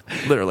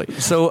 Literally.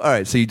 So, all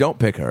right, so you don't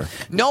pick her.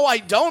 No, I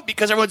don't,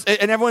 because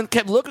everyone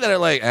kept looking at her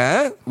like,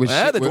 the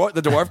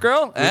dwarf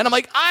girl? And I'm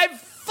like, I've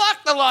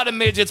fucked a lot of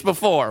midgets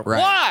before. Right.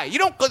 Why? You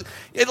don't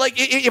like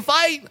if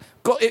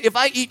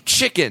I eat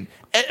chicken,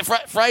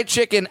 fried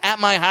chicken at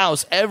my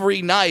house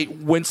every night,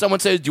 when someone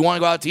says, "Do you want to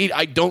go out to eat?"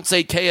 I don't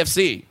say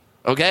KFC.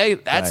 Okay,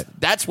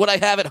 that's what I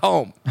have at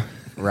home.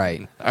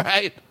 Right. All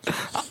right,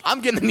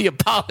 I'm getting the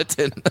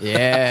Neapolitan.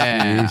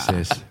 Yeah.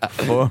 Jesus.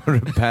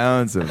 400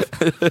 pounds of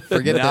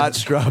Forget not that.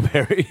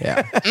 strawberry.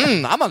 Yeah.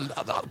 I'm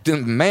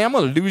gonna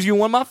lose you in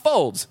one of my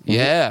folds.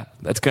 Yeah,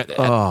 that's good.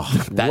 Oh,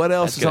 what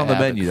else that's is gonna on the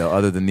happen. menu, though,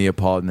 other than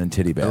Neapolitan and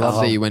titty I bags?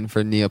 love that you went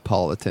for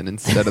Neapolitan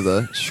instead of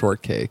the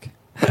shortcake.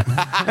 Is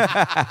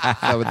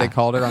that what they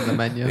called her on the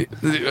menu?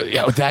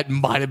 Yeah, that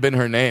might have been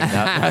her name.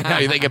 Now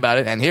you think about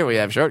it, and here we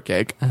have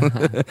shortcake.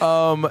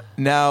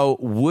 Now,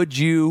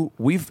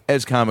 we've,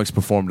 as comics,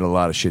 performed in a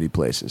lot of shitty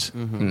places.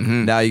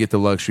 Now you get the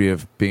luxury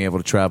of being able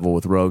to travel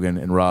with Rogan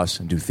and Ross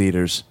and do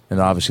theaters, and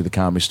obviously the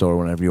Comedy Store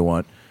whenever you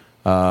want.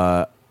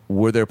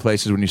 Were there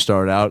places when you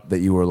started out that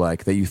you were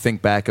like, that you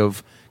think back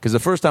of? Because the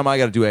first time I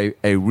got to do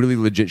a really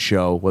legit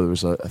show, whether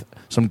it was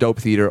some dope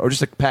theater or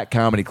just a packed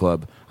comedy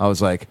club, I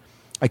was like,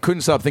 I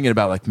couldn't stop thinking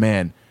about, like,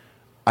 man,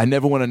 I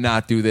never want to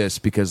not do this,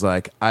 because,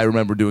 like, I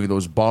remember doing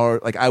those bars.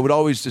 Like, I would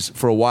always just,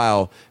 for a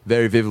while,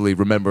 very vividly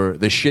remember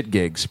the shit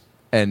gigs,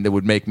 and it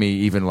would make me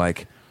even,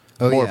 like,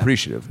 more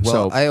appreciative.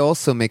 Well, So I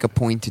also make a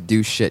point to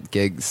do shit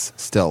gigs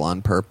still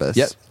on purpose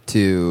Yep.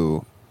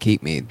 to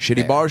keep me shitty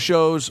there. bar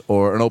shows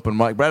or an open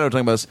mic. Brad and I were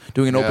talking about us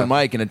doing an open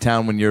mic in a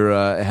town when you're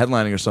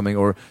headlining or something,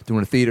 or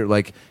doing a theater.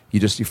 Like, you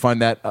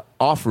find that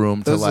off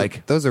room to,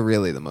 like, Those are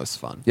really the most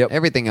fun. Yep.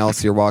 Everything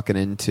else, you're walking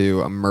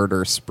into a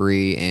murder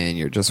spree and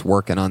you're just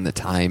working on the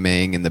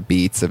timing and the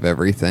beats of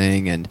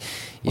everything, and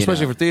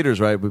especially for theaters,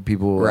 right? With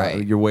people,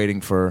 Right. You're waiting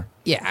for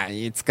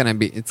it's gonna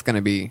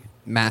be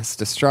mass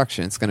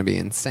destruction. It's gonna be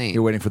insane.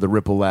 you're waiting for the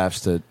ripple laughs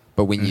to.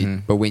 But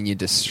when you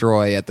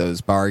destroy at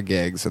those bar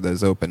gigs or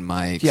those open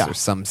mics, Yeah. or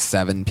some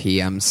 7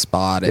 p.m.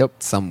 spot Yep.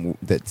 at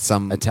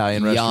some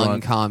Italian young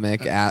restaurant.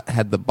 comic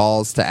had the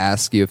balls to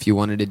ask you if you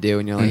wanted to do,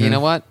 and you're like, you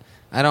know what?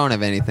 I don't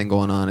have anything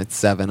going on at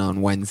 7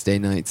 on Wednesday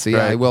night, so yeah,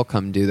 Right. I will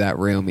come do that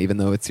room, even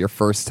though it's your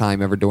first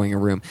time ever doing a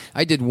room.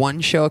 I did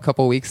one show a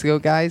couple weeks ago,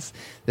 guys,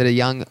 that a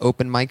young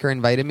open micer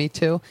invited me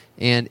to,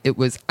 and it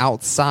was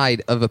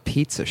outside of a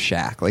pizza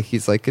shack. Like,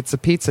 he's like, it's a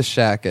pizza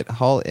shack at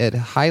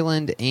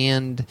Highland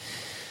and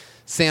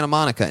Santa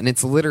Monica, and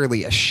it's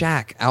literally a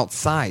shack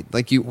outside.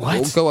 Like, you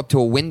go up to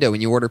a window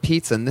and you order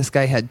pizza, and this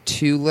guy had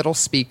 2 little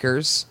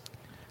speakers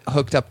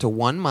hooked up to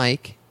one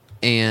mic,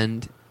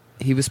 and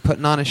he was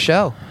putting on a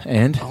show.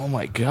 And Oh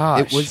my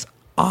gosh, It was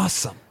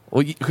awesome.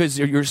 well, because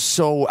you're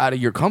so out of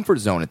your comfort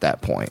zone at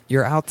that point.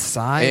 You're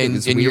outside. It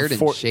was you're weird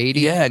and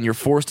shady. Yeah, and you're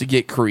forced to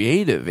get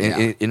creative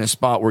in a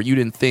spot where you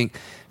didn't think.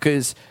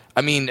 Because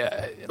I mean,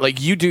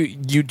 like you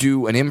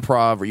do an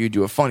improv, or you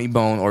do a funny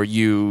bone, or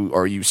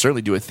you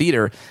certainly do a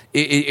theater.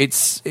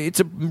 It's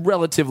a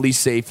relatively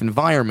safe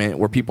environment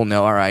where people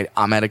know, all right,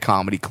 I'm at a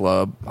comedy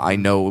club. I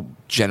know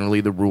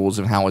generally the rules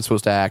of how it's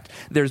supposed to act.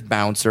 There's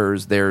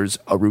bouncers, there's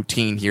a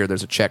routine here,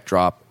 there's a check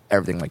drop,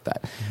 everything like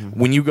that.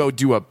 When you go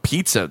do a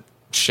pizza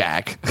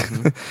shack,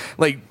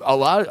 like a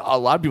lot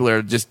of people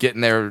are just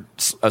getting a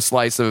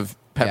slice of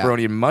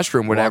pepperoni and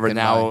mushroom, whatever. Walking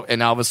Now by.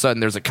 and all of a sudden,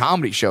 there's a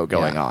comedy show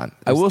going Yeah. on.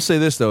 I will say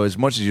this though, as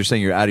much as you're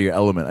saying you're out of your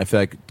element, I feel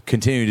like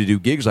continuing to do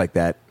gigs like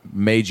that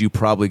made you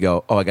probably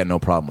go, "Oh, I got no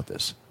problem with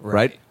this,"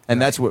 right?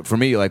 And that's what for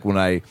me, like when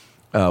I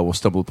will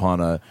stumble upon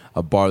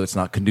a bar that's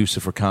not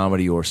conducive for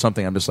comedy or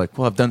something, I'm just like,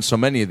 "Well, I've done so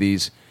many of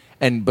these,"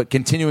 but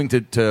continuing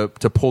to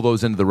pull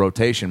those into the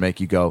rotation make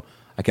you go,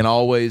 "I can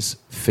always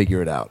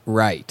figure it out."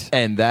 Right.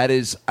 And that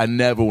is, I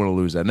never want to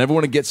lose that. I never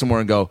want to get somewhere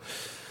and go,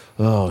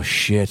 "Oh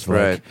shit!" Like,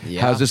 Right.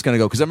 Yeah. how's this going to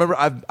go? Because I remember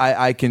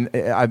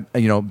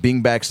I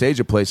being backstage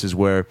at places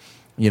where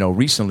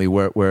recently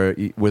where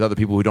with other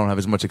people who don't have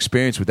as much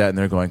experience with that, and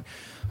they're going,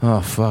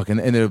 "Oh fuck," and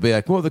they'll be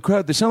like, "Well, the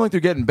crowd, they sound like they're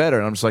getting better,"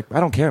 and I'm just like, I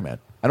don't care, man.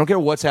 I don't care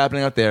what's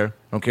happening out there. I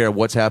don't care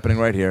what's happening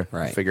right here.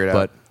 Right. Figure it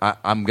out. But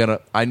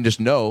I just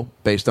know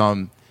based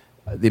on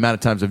the amount of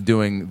times of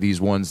doing these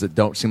ones that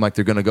don't seem like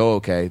they're going to go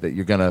okay that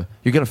you're gonna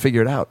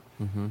figure it out.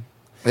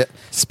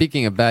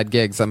 Speaking of bad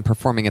gigs, I'm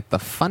performing at the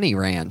Funny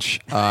Ranch.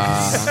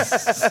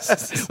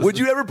 Would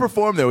you ever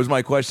perform there? Was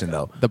my question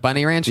though. The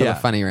Bunny Ranch or Yeah. the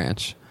Funny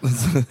Ranch? Well,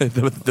 I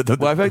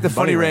feel like the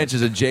Funny Ranch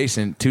is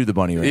adjacent to the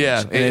Bunny Ranch.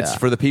 Yeah, and it's yeah.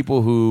 for the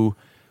people who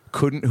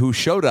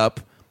showed up,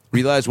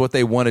 realized what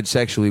they wanted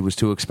sexually was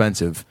too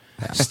expensive,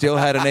 still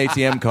had an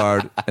ATM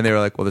card, and they were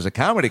like, "Well, there's a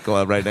comedy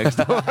club right next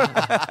door.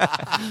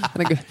 And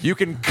I go, You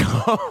can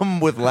come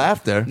with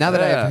laughter." now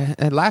that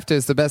I have laughter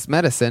is the best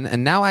medicine,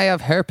 and now I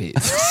have herpes.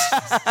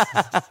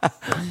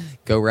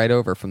 Go right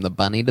over from the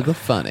bunny to the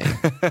funny.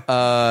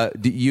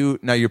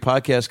 Now your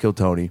podcast, Kill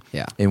Tony,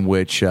 Yeah. in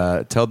which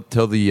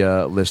tell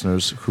the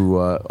listeners who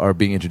are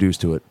being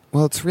introduced to it.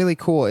 Well, it's really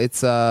cool. It's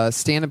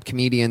stand-up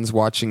comedians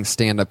watching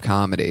stand-up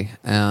comedy,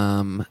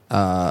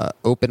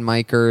 open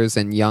micers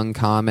and young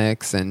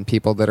comics and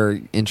people that are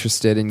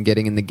interested in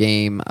getting in the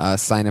game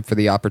sign up for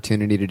the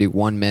opportunity to do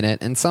 1 minute.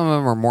 And some of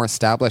them are more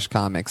established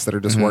comics that are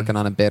just working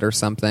on a bit or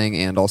something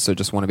and also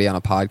just want to be on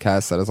a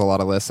podcast that has a lot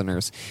of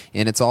listeners.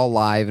 And it's all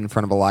live in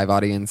front of a live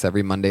audience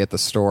every Monday at the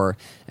store.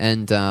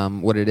 And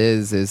what it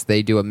is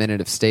they do a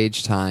minute of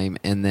stage time,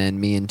 and then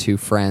me and two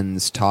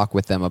friends talk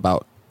with them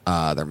about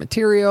their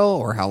material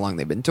or how long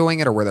they've been doing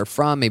it or where they're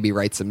from, maybe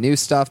write some new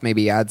stuff,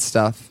 maybe add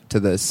stuff to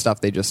the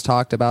stuff they just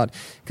talked about,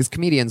 because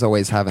comedians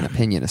always have an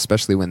opinion,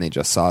 especially when they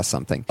just saw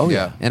something. Oh,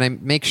 yeah. And I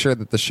make sure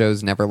that the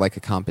show's never like a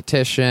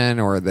competition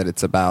or that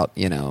it's about,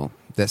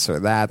 this or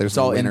that. There's It's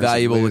all no winners and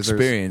invaluable losers.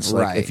 experience.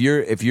 Like right.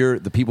 if you're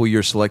the people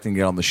you're selecting to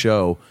get on the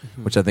show,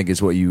 which I think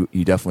is what you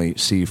definitely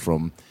see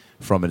from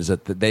it, is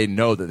that they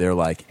know that they're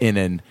like in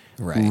an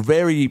Right.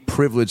 very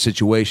privileged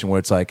situation where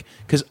it's like,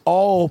 because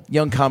all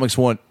young comics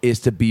want is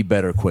to be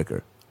better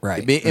quicker.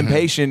 Right. Being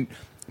impatient,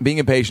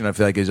 I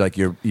feel like is like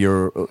you're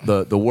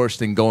the worst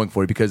thing going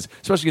for you, because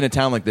especially in a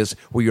town like this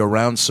where you're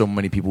around so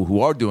many people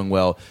who are doing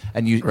well,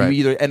 and you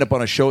either end up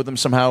on a show with them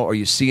somehow or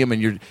you see them and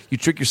you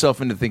trick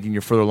yourself into thinking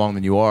you're further along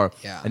than you are.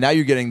 Yeah. And now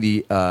you're getting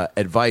the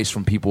advice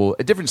from people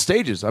at different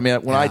stages. I mean,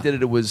 when I did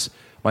it, it was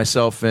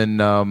myself and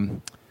I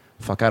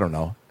don't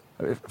know.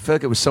 I feel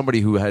like it was somebody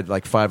who had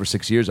like 5 or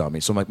 6 years on me.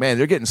 So I'm like, man,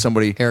 they're getting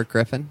somebody Eric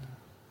Griffin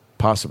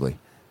possibly.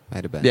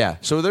 might have been. Yeah.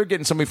 So they're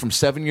getting somebody from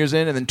 7 years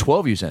in and then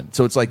 12 years in.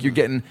 So it's like you're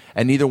getting,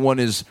 and neither one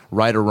is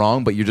right or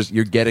wrong, but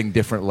you're getting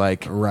different,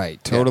 like,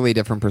 Right. Totally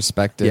different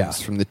perspectives Yeah.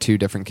 from the two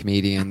different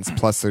comedians.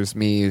 Plus, there's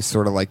me who's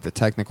sort of like the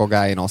technical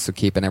guy and also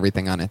keeping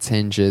everything on its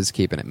hinges,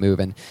 keeping it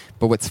moving.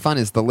 But what's fun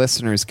is the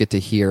listeners get to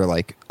hear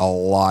like a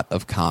lot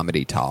of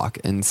comedy talk.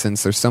 And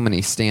since there's so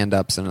many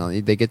stand-ups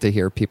and they get to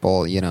hear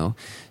people,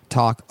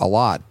 talk a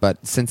lot,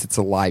 but since it's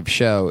a live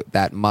show,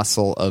 that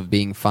muscle of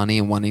being funny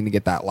and wanting to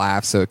get that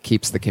laugh, so it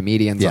keeps the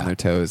comedians Yeah. on their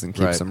toes and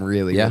keeps Right. them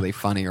really, Yeah. really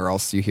funny, or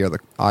else you hear the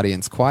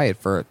audience quiet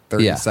for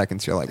 30 Yeah.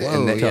 seconds. You're like,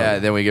 whoa.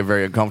 And then we get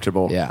very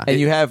uncomfortable. Yeah.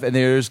 and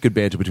there's good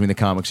banter between the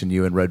comics and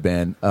you and Red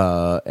Band,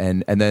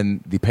 and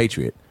then the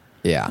Patriot.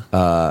 Yeah,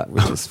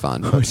 which is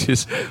fun. Which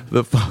is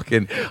the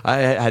fucking. I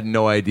had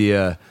no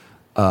idea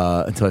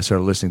until I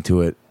started listening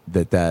to it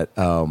that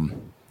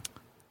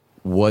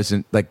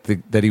wasn't like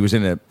that he was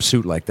in a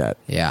suit like that.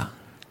 Yeah.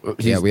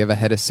 Yeah, we have a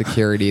head of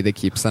security that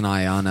keeps an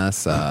eye on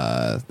us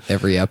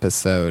every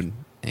episode.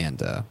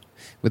 And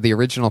with the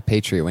original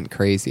Patriot went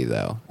crazy,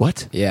 though.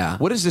 What? Yeah.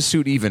 What is this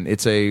suit even?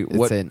 It's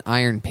It's an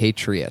Iron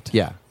Patriot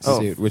Yeah.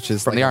 suit, which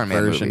is from like the a Iron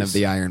Man version movies. of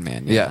the Iron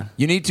Man. Yeah.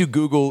 You need to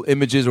Google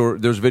images, or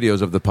there's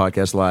videos of the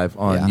podcast live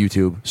on Yeah.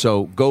 YouTube.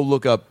 So go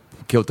look up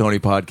Kill Tony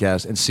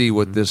podcast and see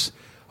what this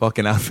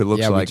fucking outfit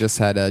looks Yeah, we like. just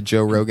had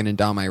Joe Rogan and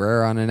Dom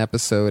Irera on an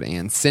episode,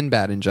 and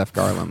Sinbad and Jeff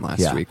Garland last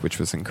Yeah. week, which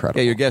was incredible.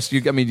 Yeah, your guest.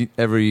 I mean,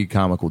 every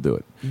comic will do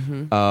it.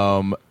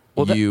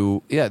 Well, that-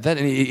 You that and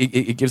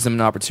it gives them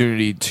an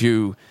opportunity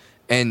to,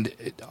 and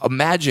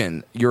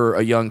imagine you're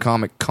a young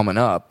comic coming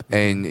up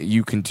and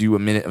you can do a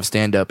minute of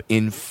stand up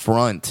in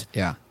front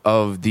Yeah.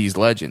 of these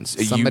legends.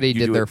 Somebody You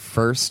did do their it-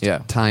 first Yeah.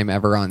 time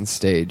ever on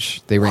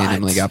stage. They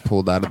randomly got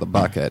pulled out of the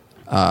bucket.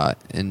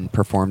 and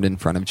performed in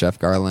front of Jeff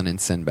Garlin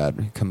and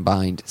Sinbad.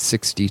 Combined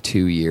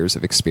 62 years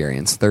of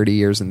experience, 30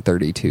 years and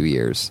 32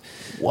 years.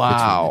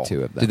 Wow. Between the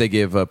two of them. Did they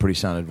give pretty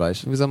sound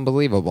advice? It was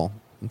unbelievable.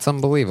 It's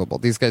unbelievable.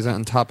 These guys,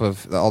 on top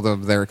of all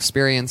of their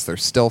experience, they're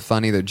still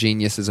funny. They're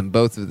geniuses, and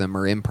both of them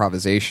are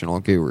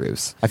improvisational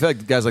gurus. I feel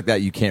like guys like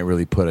that, you can't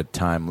really put a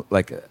time.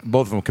 Like,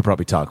 both of them could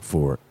probably talk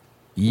for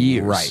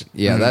years. Right.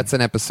 Yeah, that's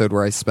an episode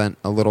where I spent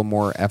a little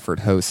more effort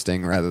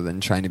hosting rather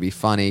than trying to be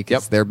funny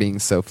because they're being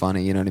so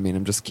funny. You know what I mean?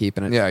 I'm just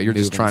keeping it. Yeah, you're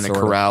just moving, trying to sort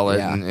of. corral it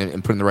Yeah.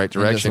 and put in the right And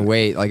direction. just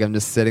wait. Like, I'm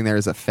just sitting there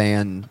as a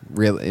fan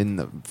in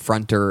the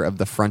fronter of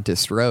the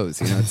frontest rows.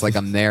 You know, it's like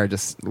I'm there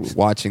just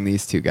watching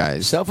these two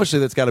guys. Selfishly,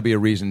 that's got to be a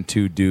reason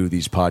to do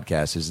these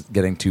podcasts, is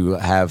getting to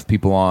have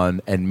people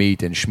on and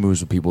meet and schmooze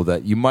with people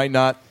that you might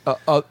not.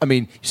 I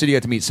mean, you said you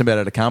got to meet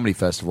somebody at a comedy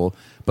festival,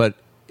 but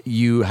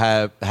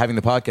having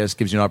the podcast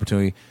gives you an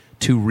opportunity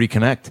to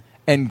reconnect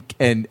and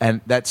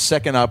that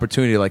second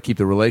opportunity to like keep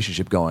the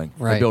relationship going,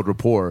 Right. and build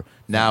rapport.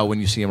 Now, when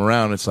you see him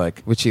around, it's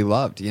like, Which he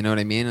loved, you know what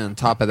I mean? And on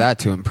top of that,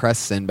 to impress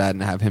Sinbad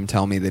and have him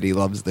tell me that he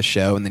loves the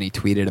show, and then he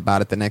tweeted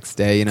about it the next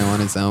day, you know, on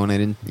his own. I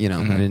didn't, I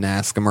didn't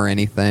ask him or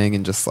anything,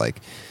 and just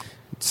like,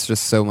 it's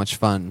just so much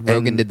fun.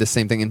 Rogan did the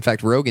same thing. In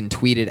fact, Rogan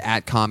tweeted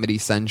at Comedy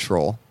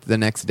Central the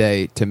next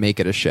day to make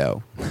it a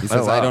show. He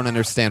says, wow. "I don't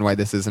understand why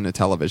this isn't a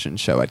television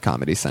show at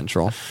Comedy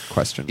Central."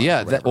 Question. mark,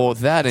 Yeah, or that, whatever. well,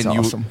 that and That's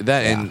you awesome.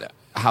 that and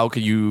how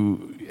could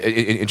you,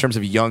 in terms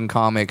of young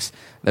comics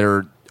that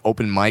are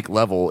open mic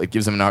level, it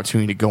gives them an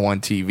opportunity to go on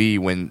TV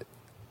when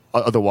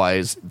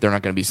otherwise they're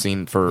not going to be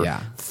seen for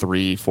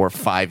 3, 4,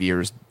 5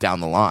 years down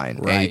the line,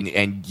 Right.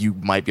 and you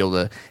might be able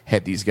to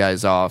head these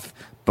guys off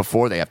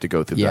before they have to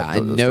go through. Yeah,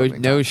 and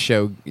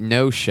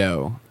no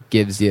show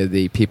gives you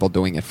the people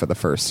doing it for the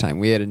first time.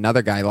 We had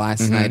another guy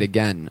last night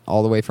again,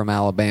 all the way from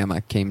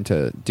Alabama, came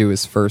to do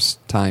his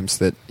first time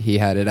so that he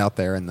had it out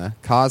there in the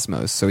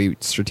cosmos. So he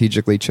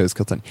strategically chose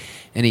Kilton,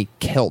 and he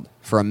killed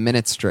for a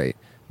minute straight.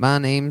 My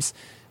name's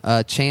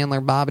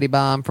Chandler Bobbity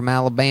Bomb from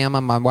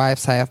Alabama. My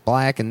wife's half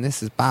black, and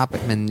this is Bob.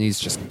 And he's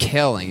just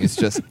killing. He's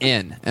just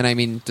in, and I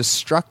mean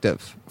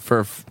destructive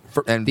for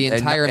and the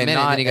entire and minute.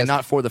 not, and he goes, and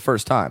not for the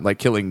first time, like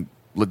killing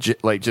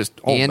legit, like just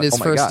and his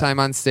my first God. time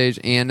on stage,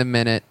 and a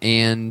minute,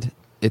 and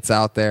it's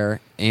out there,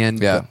 and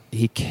Yeah.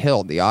 he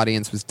killed. The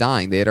audience was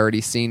dying. They had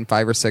already seen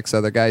 5 or 6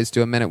 other guys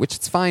do a minute, which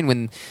it's fine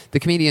when the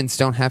comedians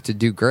don't have to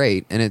do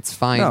great, and it's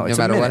fine No, no it's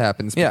a matter what minute.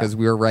 happens Yeah. because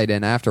we were right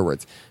in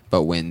afterwards.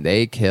 But when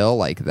they kill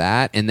like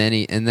that, and then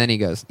he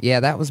goes, "Yeah,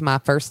 that was my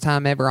first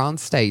time ever on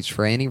stage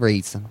for any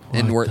reason."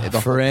 And we're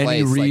the for whole any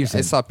place, like, reason?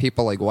 I saw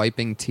people like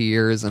wiping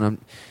tears, and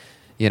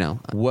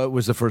what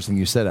was the first thing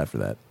you said after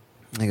that?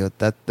 I go,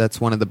 that's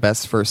one of the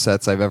best first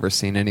sets I've ever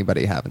seen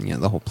anybody have, and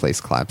the whole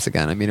place claps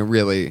again. I mean, it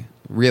really,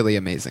 really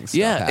amazing stuff.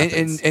 Yeah,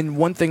 happens. and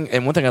one thing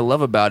I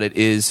love about it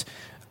is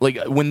like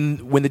when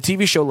the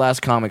TV show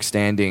Last Comic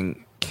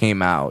Standing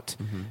came out,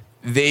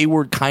 they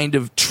were kind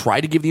of try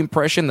to give the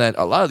impression that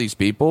a lot of these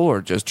people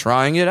are just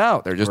trying it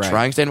out. They're just Right.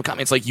 trying stand-up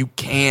comedy. It's like you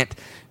can't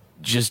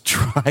just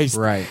try.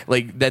 Right.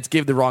 Like that's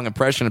give the wrong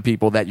impression of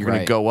people that you're going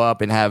Right. to go up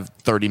and have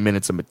 30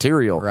 minutes of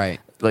material. Right.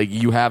 Like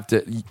you have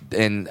to,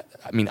 and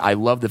I mean, I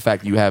love the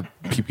fact that you have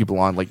people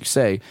on, like you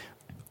say,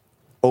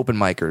 open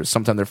micers,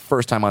 sometimes their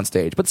first time on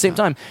stage. But at the same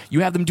time,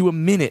 you have them do a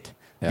minute.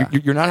 Yeah.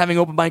 You're not having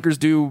open micers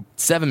do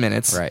 7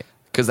 minutes. Right.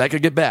 Because that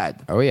could get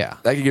bad. Oh, yeah.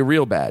 That could get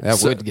real bad.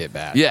 That would get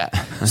bad. Yeah.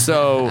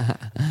 So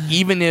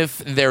even if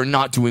they're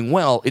not doing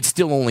well, it's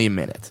still only a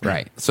minute.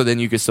 Right. So then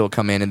you could still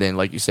come in and then,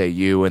 like you say,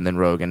 you and then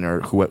Rogan or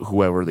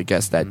whoever the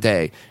guest that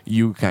day,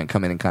 you can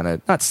come in and kind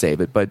of, not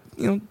save it, but,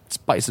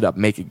 spice it up,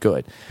 make it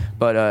good.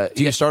 But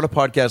Do you start a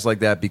podcast like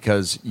that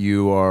because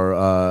you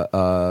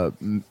are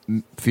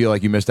feel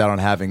like you missed out on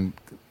having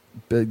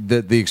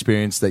the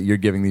experience that you're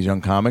giving these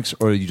young comics,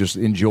 or you just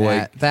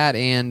enjoy that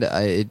and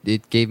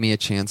it gave me a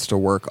chance to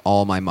work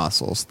all my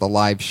muscles: the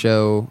live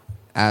show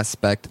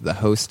aspect, the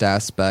host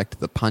aspect,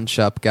 the punch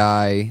up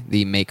guy,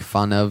 the make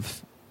fun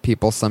of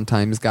people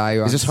sometimes guy.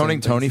 Is this honing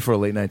Tony for a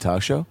late night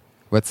talk show?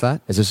 What's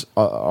that? Is this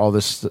all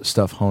this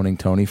stuff honing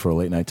Tony for a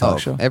late night talk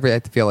show? I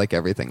feel like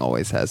everything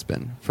always has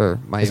been for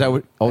my. Is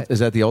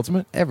that the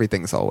ultimate?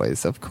 Everything's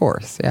always, of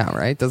course, yeah,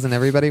 right? Doesn't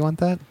everybody want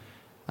that?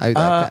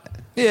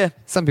 yeah.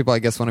 Some people, I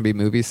guess, want to be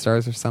movie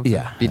stars or something.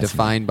 Yeah, be that's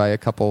defined by a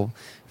couple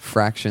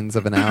fractions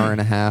of an hour and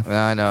a half.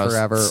 I know.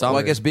 Forever. Some- Well,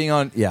 I guess being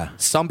on,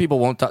 Some people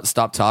won't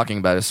stop talking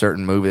about a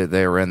certain movie that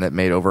they were in that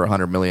made over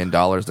 $100 million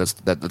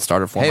that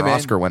started a former Hey, man.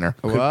 Oscar winner.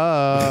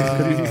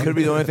 Whoa. could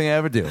be the only thing I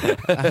ever do.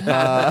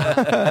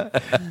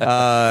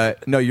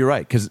 No, you're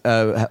right, because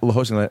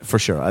hosting that, for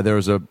sure. There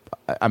was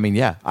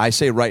I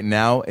say right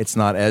now it's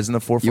not as in the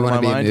You forefront want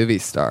of to my be mind. a movie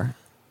star.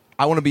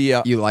 I want to be.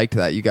 You liked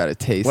that. You got a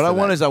taste. What I of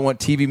want that. is I want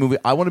TV movie.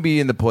 I want to be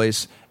in the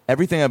place.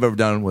 Everything I've ever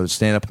done, whether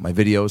stand up, my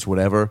videos,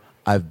 whatever.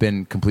 I've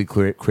been complete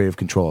creative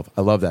control of.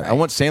 I love that. I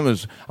want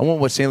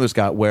what Sandler's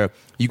got, where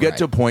you get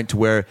to a point to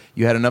where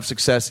you had enough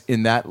success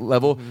in that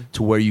level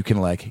to where you can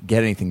like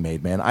get anything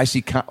made, man. I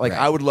see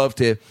I would love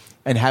to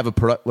and have a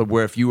product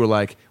where if you were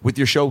like with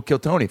your show Kill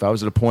Tony, if I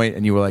was at a point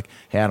and you were like,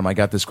 hey Adam, I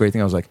got this great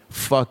thing, I was like,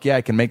 fuck yeah,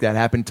 I can make that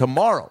happen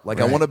tomorrow.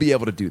 Like I want to be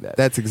able to do that.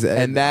 That's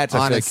exactly, and that's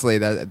honestly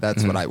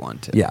that's what I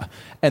want to. Yeah,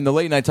 and the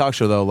late night talk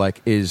show though,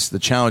 like, is the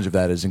challenge of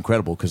that is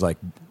incredible because like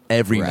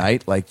every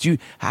night, like,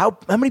 how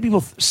many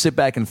people sit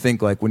back and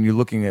think like when you're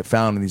looking at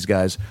Fallon and these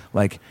guys,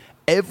 like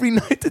every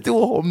night to do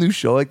a whole new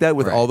show like that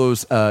with all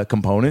those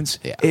components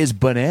is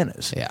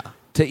bananas. Yeah,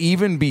 to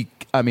even be,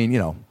 I mean, you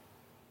know.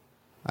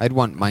 I'd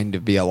want mine to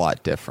be a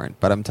lot different,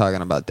 but I'm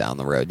talking about down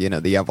the road, you know,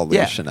 the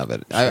evolution of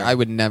it. Sure. I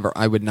would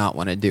not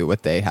want to do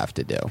what they have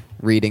to do.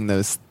 Reading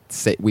those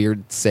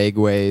weird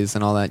segues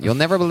and all that. You'll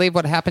never believe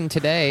what happened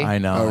today. I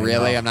know. Oh,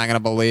 really? I'm not going to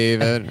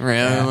believe it.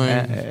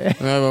 Really?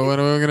 What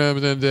are we going to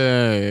happen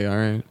today? All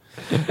right.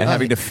 And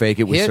having to fake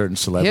it with certain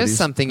celebrities. Here's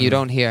something you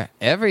don't hear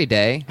every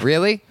day.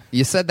 Really?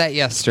 You said that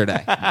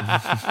yesterday.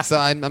 So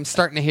I'm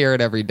starting to hear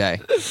it every day.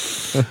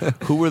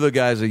 Who were the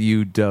guys that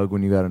you dug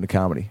when you got into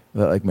comedy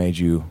that like made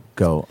you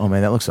go, oh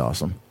man, that looks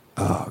awesome?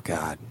 Oh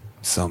God,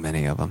 so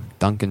many of them.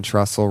 Duncan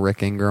Trussell,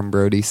 Rick Ingram,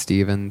 Brody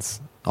Stevens,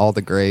 all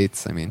the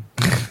greats. I mean,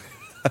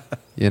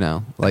 you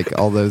know, like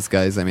all those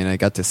guys. I mean, I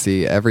got to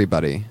see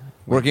everybody.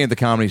 Working at the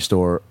Comedy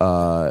Store,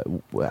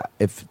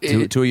 if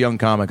to a young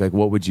comic, like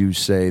what would you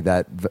say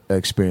that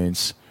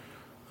experience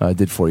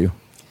did for you?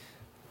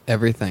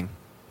 Everything.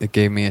 It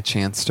gave me a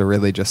chance to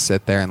really just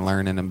sit there and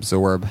learn and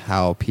absorb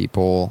how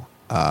people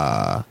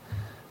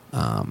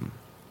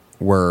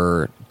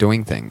were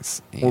doing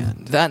things. And well,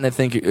 that, and I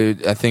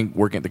think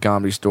working at the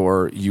Comedy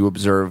Store, you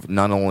observe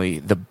not only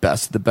the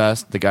best,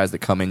 the guys that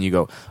come in, you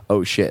go,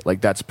 oh shit, like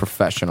that's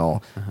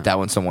professional. That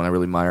one's someone I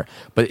really admire.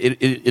 But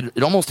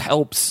it almost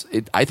helps.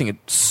 I think it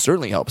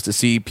certainly helps to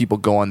see people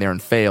go on there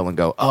and fail and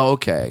go, oh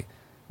okay.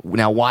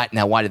 Now why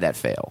did that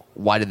fail?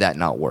 Why did that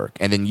not work?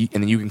 And then you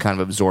can kind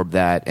of absorb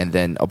that and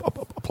then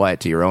apply it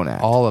to your own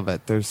act. All of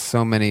it. There's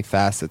so many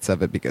facets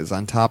of it because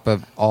on top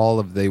of all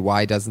of the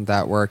why doesn't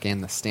that work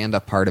and the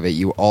stand-up part of it,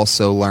 you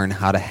also learn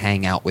how to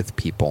hang out with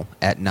people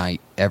at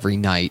night, every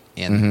night.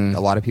 And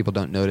a lot of people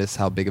don't notice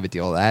how big of a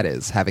deal that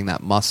is, having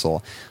that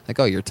muscle. Like,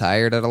 oh, you're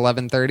tired at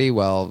 11:30?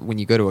 Well, when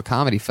you go to a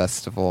comedy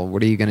festival,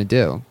 what are you going to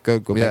do? Go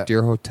back to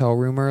your hotel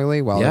room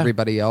early while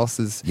everybody else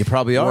is you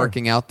probably are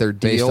working out their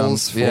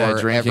deals for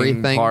drinking,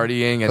 everything.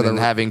 Partying, and then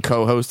having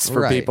co-hosts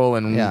for people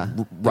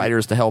and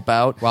writers to help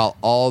out. While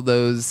all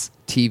those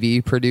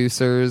TV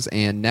producers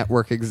and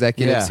network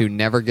executives who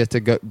never get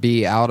to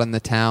be out in the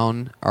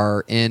town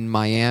are in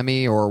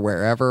Miami or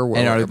wherever.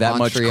 And are that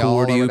much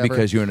cooler to you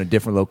because you're in a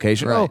different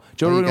location? Right. Oh,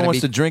 Joe Rogan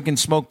wants to drink and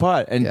smoke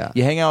pot. And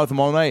you hang out with him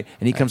all night,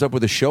 and he comes up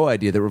with a show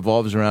idea that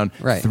revolves around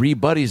three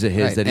buddies of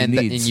his that he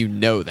needs. And you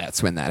know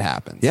that's when that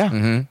happens.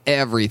 Yeah.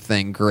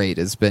 Everything great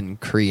has been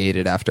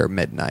created after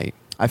midnight.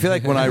 I feel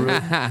like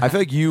I feel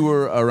like you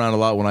were around a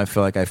lot when I was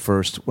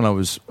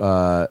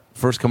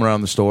first coming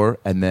around the store,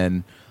 and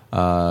then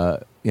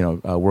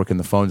working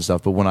the phone and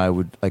stuff. But when I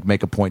would like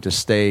make a point to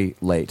stay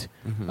late,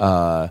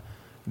 there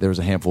was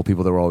a handful of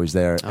people that were always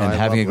there and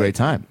having a great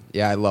time.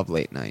 Yeah, I love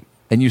late night,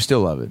 and you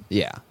still love it.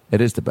 Yeah, it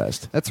is the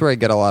best. That's where I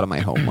get a lot of my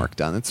homework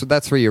done.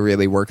 That's where you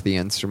really work the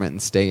instrument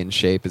and stay in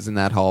shape. Is in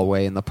that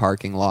hallway in the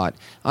parking lot.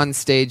 On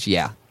stage,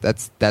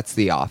 that's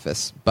the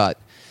office, but.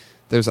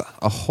 There's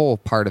a whole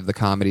part of the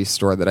Comedy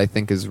Store that I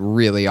think is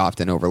really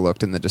often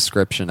overlooked in the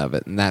description of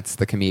it, and that's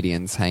the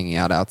comedians hanging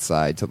out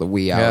outside till the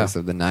wee hours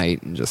of the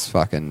night and just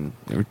fucking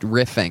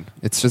riffing.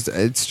 It's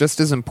just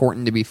as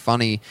important to be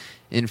funny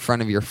in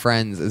front of your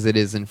friends as it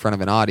is in front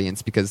of an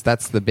audience because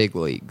that's the big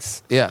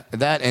leagues. Yeah,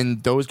 that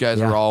and those guys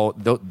are all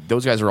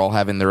those guys are all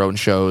having their own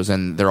shows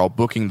and they're all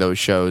booking those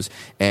shows,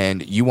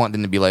 and you want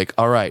them to be like,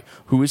 all right,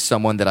 who is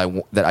someone that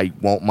I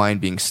won't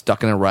mind being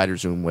stuck in a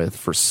writer's room with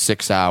for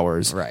 6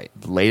 hours,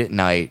 late at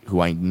night, who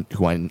I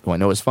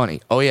know is funny.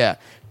 Oh yeah,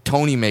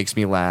 Tony makes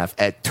me laugh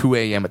at 2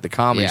 a.m. at the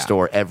Comedy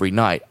Store every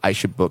night. I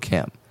should book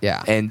him.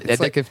 Yeah, and it's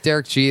like if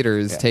Derek Jeter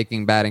is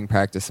taking batting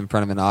practice in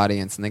front of an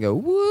audience and they go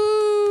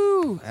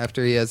woo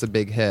after he has a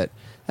big hit,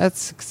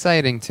 that's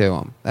exciting to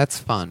him. That's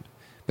fun.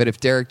 But if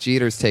Derek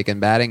Jeter's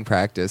taking batting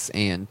practice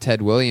and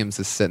Ted Williams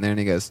is sitting there and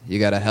he goes, "You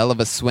got a hell of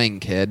a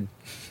swing, kid,"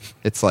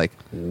 it's like,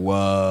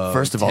 whoa.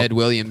 First of all, Ted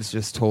Williams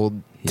just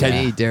told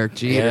Derek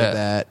Jeter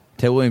that.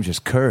 Ted Williams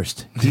just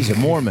cursed. He's a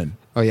Mormon.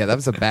 Oh, yeah, that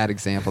was a bad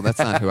example. That's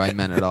not who I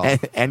meant at all.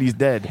 and he's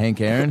dead. Hank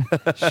Aaron?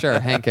 Sure,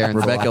 Hank Aaron.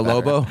 Rebecca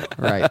Lobo?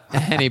 Right.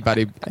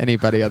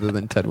 Anybody other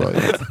than Ted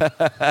Williams.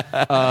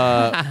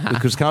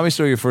 Was Comedy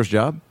Store your first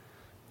job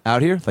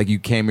out here? Like you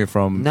came here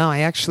from... No, I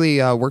actually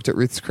worked at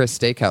Ruth's Chris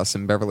Steakhouse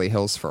in Beverly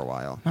Hills for a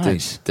while.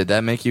 Nice. Did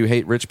that make you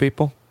hate rich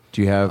people?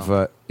 Do you have... do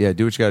what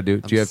you got to do.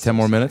 Do you have 10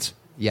 more minutes?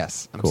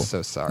 Yes. I'm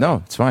so sorry.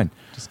 No, it's fine.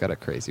 Just got a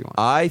crazy one.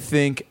 I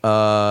think...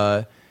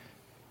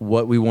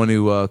 what we want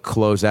to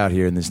close out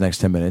here in this next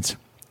 10 minutes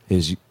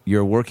is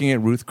you're working at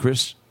Ruth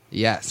Chris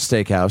Yes.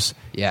 Steakhouse.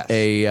 Yes.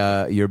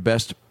 Your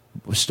best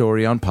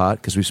story on pot,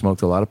 because we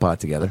smoked a lot of pot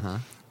together,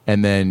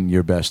 and then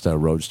your best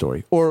road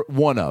story, or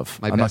one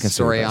of. My I'm not best gonna say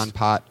story best. on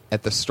pot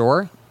at the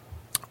store.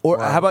 Or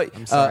Or- how about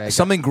I'm sorry, I got-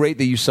 something great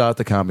that you saw at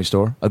the Comedy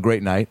Store? A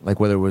great night, like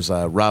whether it was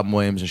Robin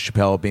Williams and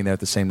Chappelle being there at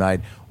the same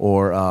night,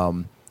 or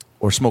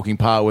smoking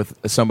pot with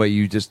somebody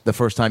you just the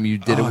first time you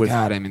did it with.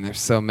 God, I mean,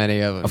 there's so many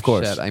of them. Of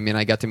course. Shit. I mean,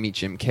 I got to meet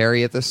Jim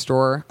Carrey at the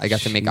store. I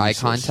got to make eye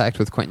Jesus. contact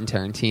with Quentin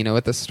Tarantino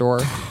at the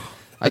store.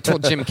 I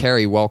told Jim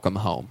Carrey, welcome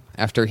home.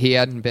 After he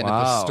hadn't been at the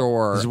Wow.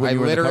 store, This is when I you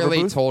were in the cover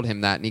literally booth? told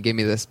him that, and he gave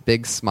me this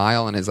big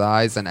smile in his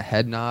eyes and a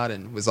head nod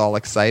and was all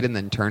excited, and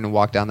then turned and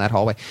walked down that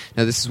hallway.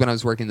 Now, this is when I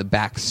was working the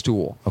back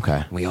stool.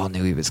 Okay. We all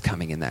knew he was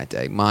coming in that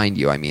day. Mind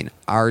you, I mean,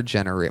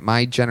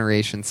 my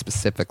generation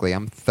specifically,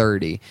 I'm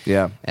 30.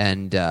 Yeah.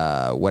 And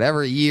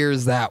whatever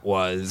years that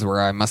was, where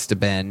I must have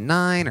been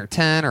 9 or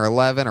 10 or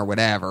 11 or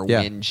whatever,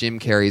 Yeah. when Jim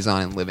Carrey's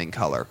on in Living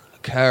Color.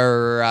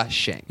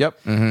 Crushing. Yep.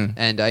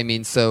 And I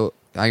mean, so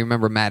I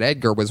remember Matt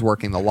Edgar was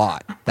working the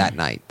lot that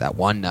night, that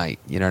one night.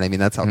 You know what I mean?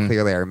 That's how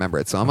clearly I remember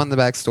it. So I'm on the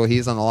back stool,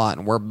 he's on the lot,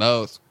 and we're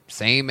both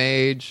same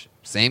age,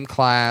 same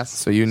class.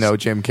 So you know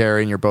Jim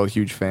Carrey, and you're both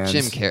huge fans.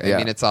 Jim Carrey. I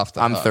mean, it's off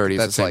the I'm hook. 30.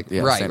 That's That's same, like-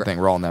 yeah, right, same right. thing.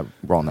 We're all in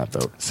that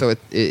boat. So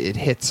it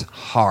hits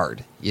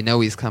hard. You know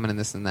he's coming in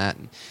this and that.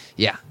 And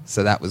yeah,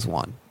 so that was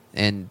one.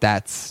 And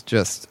that's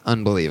just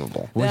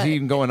unbelievable. Was he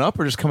even going up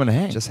or just coming to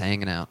hang? Just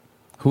hanging out.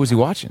 Who was he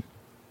watching?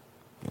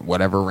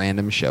 Whatever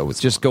random show was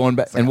Just on. going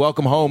back It's like and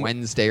welcome home.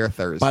 Wednesday or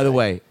Thursday. By the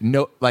way,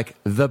 no, like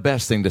the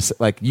best thing to say,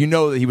 like you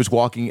know that he was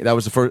walking. That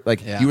was the first.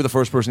 Like Yeah. you were the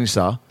first person he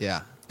saw.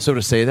 Yeah. So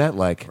to say that,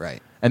 like,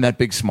 Right. and that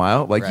big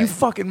smile, like you Right.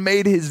 fucking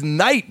made his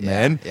night, Yeah.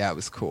 man. Yeah, it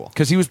was cool.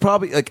 Because he was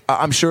probably like,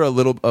 I'm sure a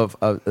little of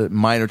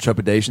minor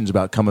trepidations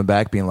about coming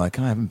back, being like,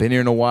 oh, I haven't been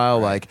here in a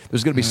while. Like,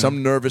 there's gonna be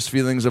some nervous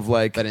feelings of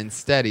like, But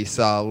instead, he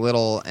saw a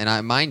little,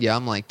 and mind you,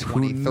 I'm like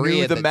 23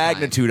 knew at the the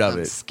magnitude time. of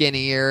I'm it.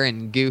 skinnier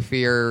and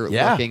goofier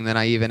Yeah. looking than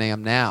I even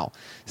am now.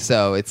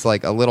 So it's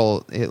like a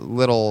little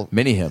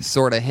Mini him.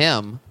 sort of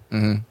him.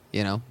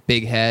 You know,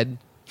 big head.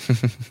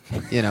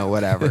 You know,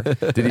 whatever.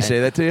 did he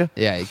say that to you?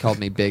 Yeah, he called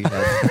me big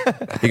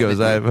head. He goes,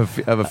 I have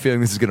a feeling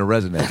this is gonna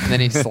resonate. And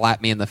then he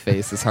slapped me in the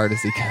face as hard as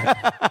he could.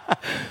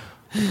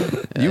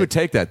 You would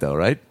take that though,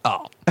 right?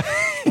 Oh.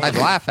 I'd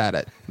laugh at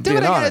it. Do Be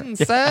it an honor. again,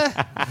 sir.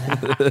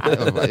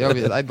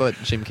 I'd let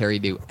Jim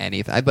Carrey do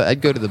anything.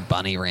 I'd go to the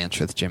bunny ranch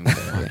with Jim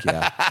Carrey.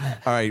 Yeah.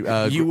 All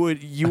right. You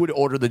would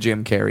order the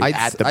Jim Carrey I'd-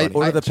 at the I'd- bunny.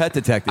 Order I'd- the pet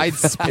detective. I'd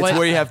split- It's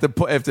where you have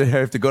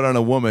to go down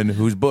a woman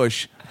whose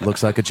bush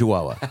looks like a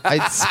chihuahua.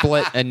 I'd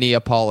split a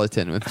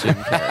Neapolitan with Jim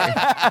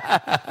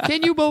Carrey.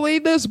 Can you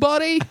believe this,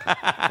 buddy?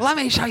 Let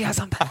me show you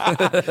something.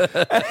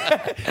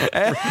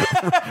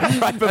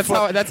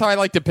 That's how I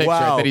like to picture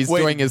it, that he's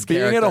Wait, doing his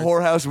being character. at a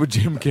whorehouse with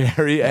Jim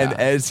Carrey, and Yeah.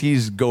 as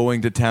he's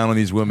going to town on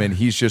these women,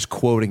 he's just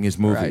quoting his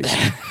movies.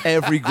 Right.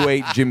 Every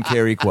great Jim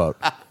Carrey quote.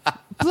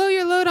 Blow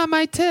your load on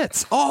my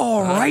tits.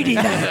 Alrighty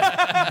then.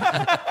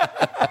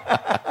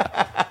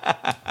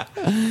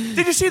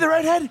 Did you see the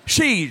redhead?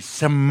 She's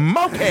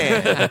smoking.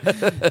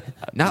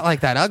 Not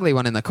like that ugly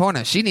one in the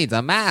corner. She needs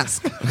a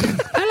mask.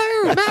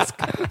 Hello, mask.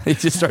 He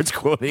just starts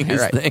quoting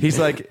his Right. thing. He's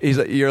like,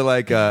 you're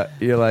like,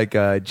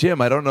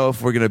 Jim. I don't know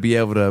if we're gonna be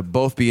able to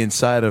both be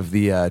inside of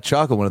the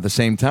chocolate one at the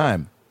same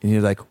time. And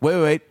you're like,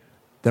 wait,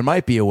 there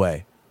might be a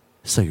way.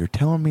 So you're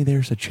telling me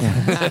there's a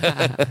chance?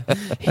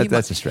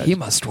 That's a stretch. He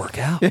must work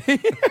out.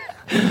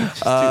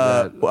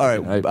 All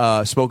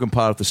right, smoking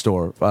pot at the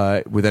store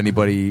with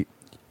anybody,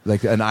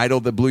 like an idol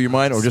that blew your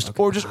mind, or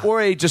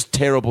a just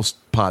terrible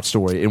pot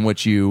story in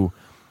which an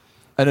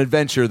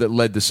adventure that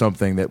led to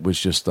something that was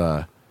just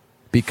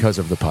because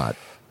of the pot.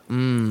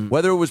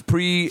 Whether it was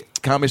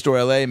pre-Comedy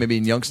Store LA, maybe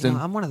in Youngstown,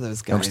 I'm one of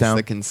those guys Youngstown.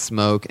 that can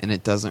smoke and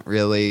it doesn't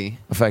really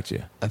affect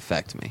you.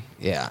 affect me.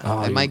 Yeah. Oh,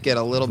 I you might get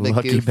a little bit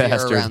lucky goofier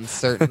bastard. around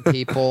certain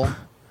people,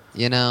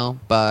 you know,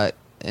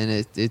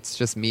 and it's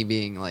just me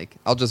being like,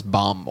 I'll just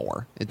bomb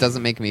more. It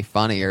doesn't make me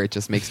funnier. It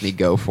just makes me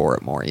go for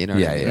it more. You know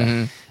what I mean?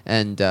 Yeah.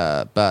 And,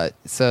 but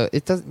so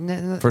it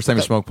doesn't. First time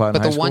you smoked pot in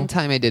But high the one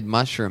school? time I did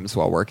mushrooms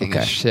while working a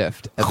Okay.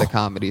 shift at the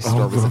Comedy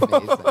Store was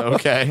amazing.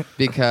 okay.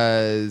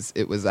 Because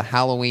it was a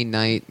Halloween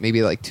night,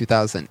 maybe like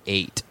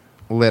 2008,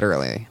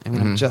 literally. I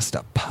mean, I'm just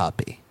a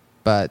puppy.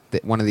 But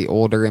one of the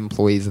older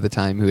employees at the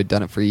time who had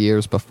done it for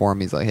years before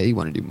me, he's like, "Hey, you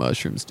want to do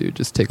mushrooms, dude?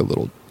 Just take a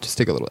little."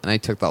 And I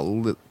took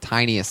the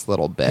tiniest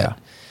little bit, Yeah.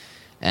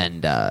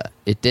 and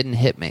it didn't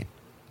hit me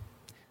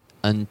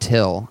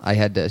until I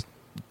had to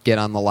get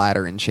on the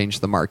ladder and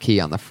change the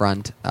marquee on the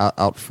front,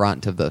 out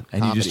front of the.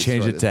 And you just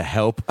changed it to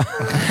help.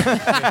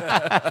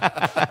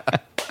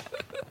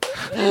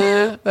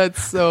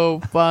 That's so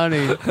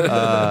funny.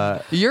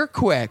 You're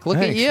quick. Look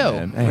Thanks,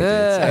 at you.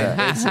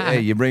 man.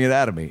 Hey, you bring it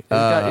out of me.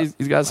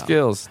 He's got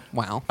skills.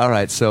 Wow. All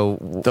right, so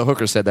The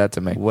hooker said that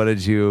to me. what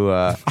did you?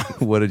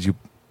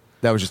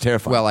 That was just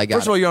terrifying. Well, I got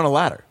First of all, you're on a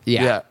ladder.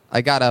 Yeah.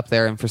 I got up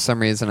there, and for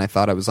some reason, I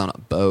thought I was on a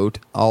boat.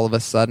 All of a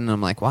sudden,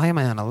 I'm like, why am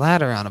I on a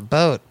ladder on a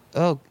boat?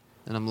 Oh.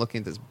 And I'm looking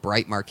at this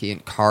bright marquee,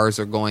 and cars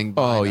are going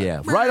by. Oh and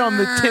yeah, right on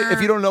the tip.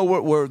 If you don't know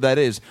where that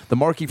is, the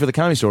marquee for the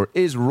Comedy Store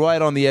is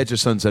right on the edge of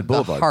Sunset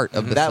Boulevard. heart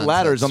of the that Sunset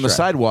ladder is on the Strip.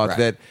 sidewalk Right.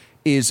 that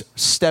is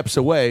steps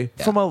away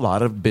from a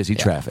lot of busy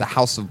traffic. The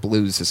House of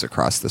Blues is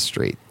across the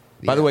street.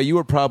 By the way, you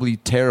were probably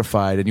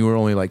terrified, and you were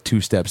only like 2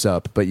 steps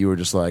up, but you were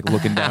just like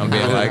looking down,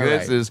 being like,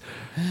 "This is."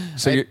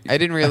 So I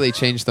didn't really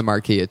change the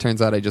marquee. It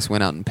turns out I just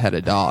went out and pet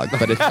a dog,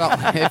 but it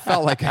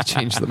felt like I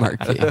changed the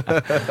marquee.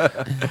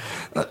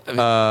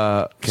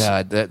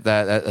 God,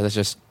 that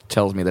just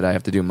tells me that I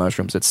have to do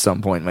mushrooms at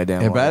some point in my damn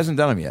Yeah, life. but hasn't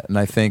done them yet, and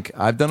I think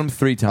I've done them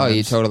 3 times. Oh,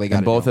 you totally gotta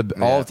and both do have,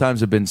 'em. all Yeah. times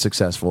have been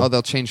successful. Oh,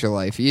 they'll change your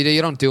life.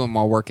 You don't do them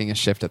while working a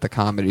shift at the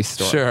Comedy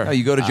Store. Sure. Oh,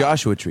 you go to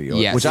Joshua Tree,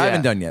 yes. which I Yeah.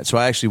 haven't done yet. So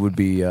I actually would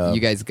be. You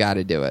guys got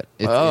to do it.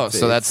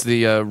 So that's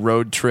the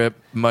road trip,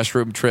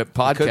 mushroom trip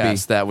could be.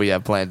 podcast that we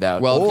have planned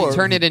out. Well, if Or- you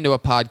turn it into a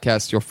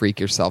podcast, you'll freak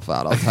yourself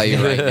out. I'll tell you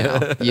right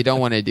now. You don't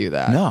want to do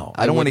that. No,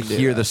 I don't want to wouldn't do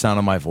hear that. the sound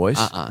of my voice.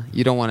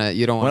 You don't want to.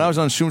 You don't want. When I was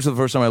on shrooms for the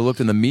first time, I looked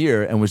in the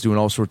mirror and was doing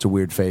all sorts of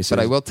weird faces. But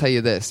I will tell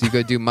you this: you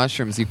go do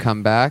mushrooms, you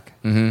come back.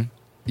 Mm-hmm.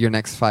 Your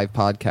next 5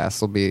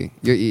 podcasts will be.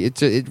 It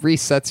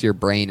resets your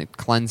brain. It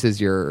cleanses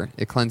your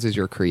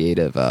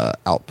creative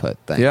output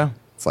thing. Yeah.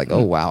 It's like,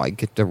 oh wow, I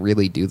get to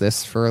really do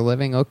this for a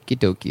living. Okie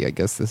dokie. I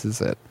guess this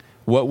is it.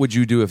 What would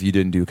you do if you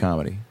didn't do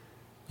comedy?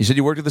 You said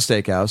you worked at the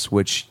steakhouse,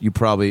 which you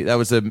probably that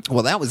was a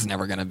Well, that was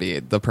never going to be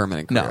the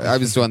permanent No. career. I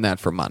was doing that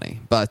for money.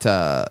 But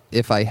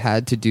if I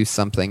had to do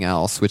something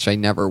else, which I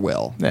never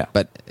will. Yeah.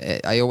 But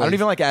I always I don't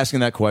even like asking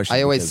that question.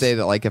 I always because say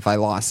that like if I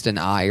lost an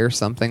eye or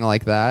something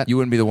like that, you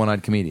wouldn't be the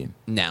one-eyed comedian.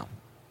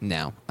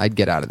 No, I'd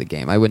get out of the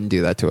game. I wouldn't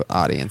do that to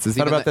audiences,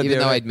 Thought even, about that even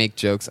the though other- I'd make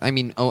jokes. I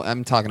mean,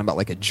 I'm talking about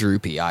like a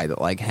droopy eye that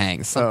like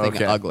hangs, something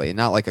okay. ugly,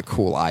 not like a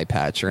cool eye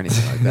patch or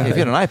anything like that. If you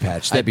had an eye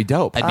patch, that'd be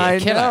dope. I'd be a I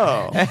killer.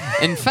 know.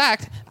 In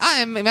fact,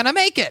 I'm gonna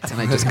make it, and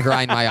I just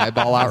grind my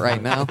eyeball out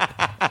right now.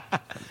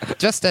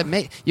 Just to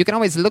make, you can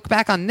always look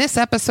back on this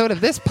episode of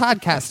this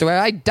podcast where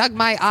I dug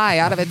my eye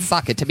out of its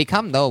socket to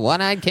become the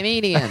one-eyed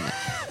comedian,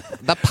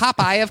 the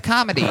Popeye of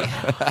comedy.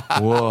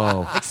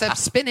 Whoa. Except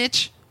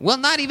spinach will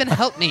not even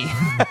help me.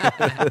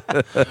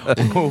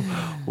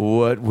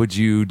 What would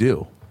you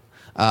do?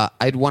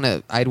 I'd want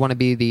to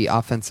be the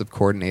offensive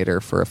coordinator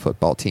for a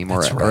football team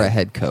or a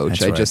head coach.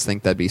 That's I right. just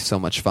think that'd be so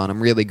much fun.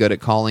 I'm really good at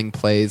calling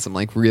plays. I'm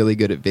like really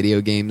good at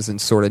video games and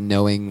sort of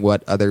knowing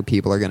what other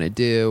people are going to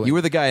do. You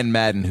were the guy in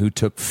Madden who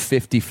took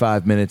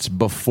 55 minutes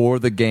before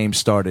the game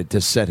started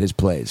to set his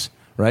plays,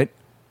 right?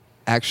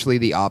 Actually,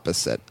 the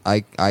opposite.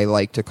 I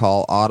like to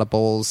call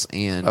audibles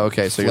and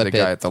Okay, so you're the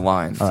flip guy it- at the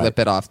line. Flip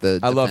it off the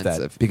I love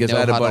defensive. that because No I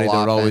had a buddy that would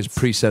huddle always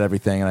offense. preset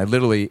everything, and I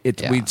literally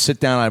Yeah. we'd sit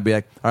down and I'd be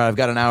like, "All right, I've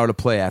got an hour to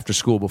play after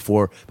school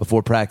before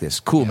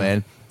practice." Cool,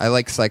 man. I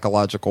like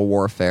psychological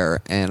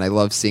warfare, and I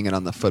love seeing it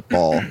on the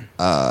football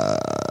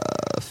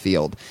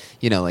field.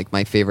 You know, like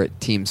my favorite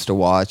teams to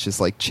watch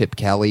is like Chip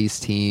Kelly's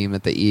team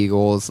at the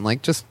Eagles, and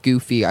like just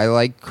goofy. I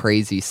like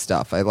crazy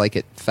stuff. I like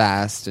it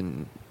fast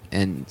and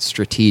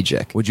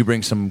strategic. Would you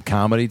bring some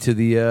comedy to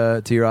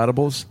the to your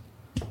audibles?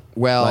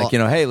 Well, Like,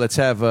 hey, let's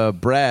have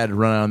Brad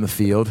run out on the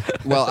field.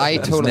 well, I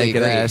His totally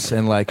naked agree. ass,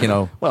 and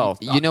Well,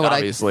 You know what I-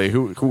 obviously,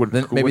 who would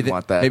then who maybe wouldn't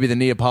want that? maybe the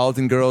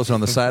Neapolitan girls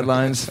on the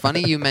sidelines.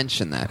 Funny you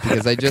mentioned that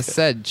because I just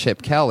said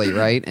Chip Kelly,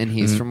 right? And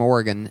he's from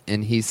Oregon,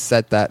 and he's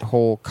set that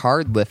whole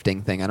card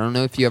lifting thing. I don't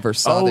know if you ever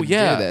saw them do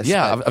this.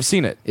 yeah, but I've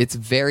seen it. it's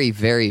very,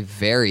 very,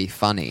 very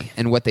funny.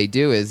 And what they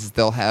do is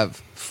they'll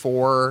have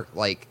 4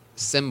 like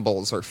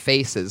symbols or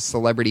faces,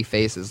 celebrity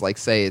faces. Like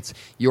say it's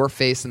your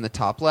face in the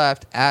top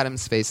left,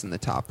 Adam's face in the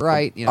top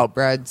right. You know, A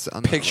Brad's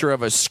on the Picture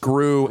of a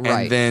screw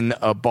Right. and then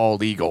a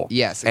bald eagle.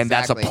 Yes, and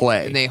that's a exactly.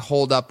 play. And they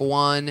hold up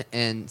one,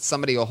 and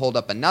somebody will hold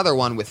up another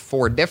one with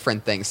 4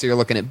 different things. So you're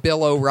looking at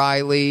Bill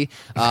O'Reilly,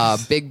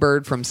 Big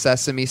Bird from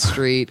Sesame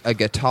Street, a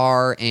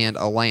guitar, and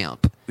a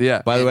lamp.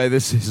 yeah. By the way,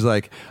 this is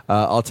like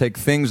I'll take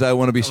things I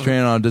want to be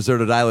stranded on a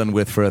deserted island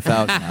with for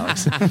 $1,000,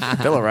 Alex.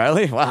 Bill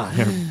O'Reilly. Wow,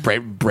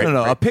 you're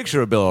No, a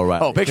picture of Bill O'Reilly.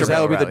 Oh, picture of Because that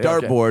Bill would be the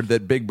O'Reilly, dartboard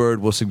that Big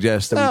Bird will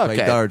suggest that we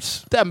play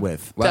darts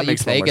with. Well, That you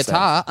makes play more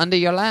guitar under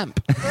your lamp.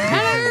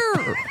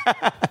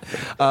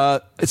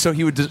 So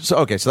he would.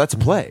 So that's a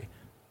play.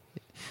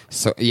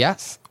 So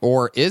yes,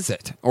 or is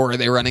it? Or are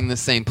they running the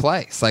same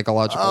play?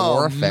 Psychological Oh,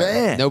 warfare.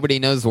 man. Nobody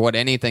knows what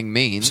anything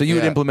means. So you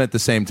would Yeah. implement the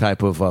same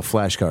type of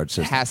flashcard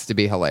system. has to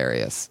be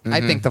hilarious. Mm-hmm. I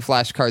think the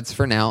flashcards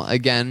for now.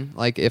 Again,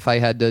 like if I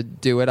had to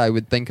do it, I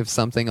would think of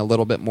something a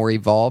little bit more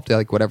evolved,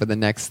 like whatever the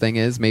next thing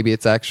is. Maybe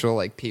it's actual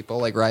like people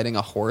like riding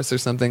a horse or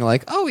something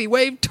like, oh, he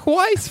waved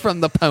twice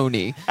from the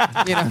pony.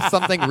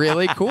 Something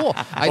really cool.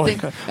 I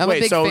think I'm a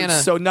big fan of.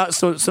 so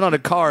not a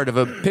card of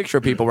a picture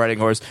of people riding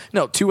a horse.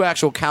 No, 2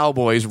 actual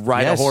cowboys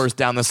ride Yes. a horse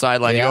down the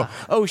sideline. Yeah. You go,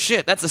 oh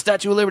shit, that's the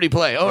Statue of Liberty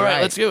play. All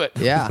right, let's do it.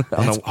 Yeah.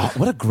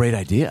 What a great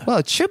idea. Well,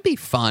 it should be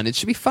fun. It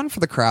should be fun for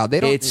the crowd. They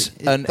don't. It's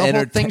an the whole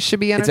entertain- thing should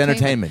be it's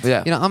entertainment.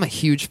 entertainment. Yeah. I'm a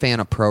huge fan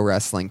of pro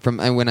wrestling from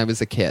when I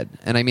was a kid,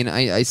 and I mean,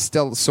 I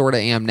still sort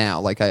of am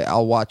now. Like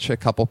I'll watch a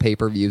couple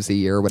pay-per-views a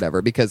year or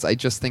whatever because I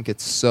just think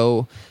it's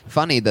so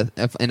funny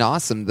and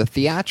awesome. The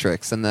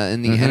theatrics and the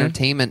Mm-hmm.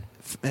 entertainment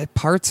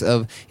parts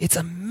of it's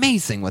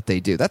amazing what they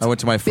do. That's I went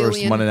to my first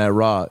billion- Monday Night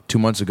Raw 2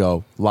 months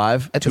ago,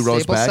 live, At 2 the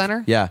rows Staples back.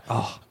 Center?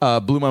 Yeah,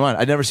 blew my mind.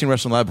 I'd never seen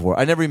wrestling live before.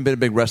 I'd never even been a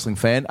big wrestling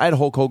fan. I had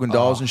Hulk Hogan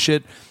dolls and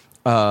shit.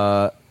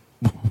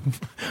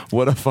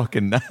 What a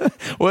fucking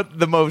what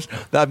the most.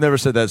 I've never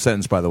said that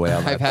sentence, by the way.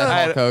 I've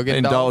had Hulk Hogan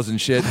and dolls.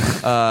 and shit.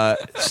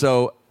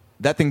 So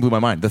that thing blew my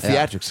mind. The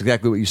theatrics,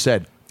 exactly what you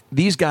said.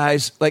 These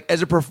guys, like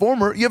as a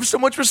performer, you have so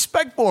much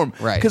respect for them,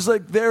 Right? Because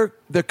like their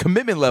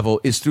commitment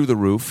level is through the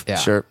roof. Yeah.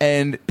 Sure.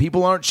 And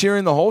people aren't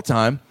cheering the whole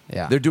time.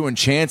 Yeah. They're doing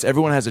chants.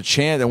 Everyone has a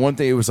chant. And one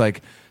thing it was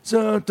like,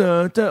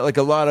 like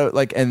a lot of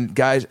like, and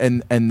guys,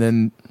 and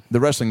then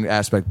the wrestling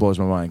aspect blows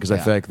my mind because I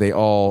Yeah. feel like they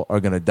all are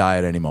going to die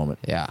at any moment.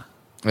 Yeah.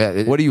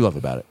 What do you love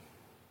about it?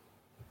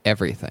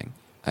 Everything.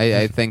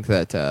 I think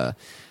that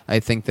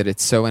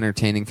it's so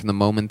entertaining from the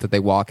moment that they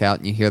walk out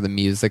and you hear the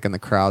music and the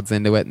crowd's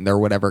into it and they're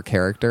whatever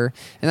character.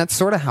 And that's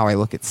sort of how I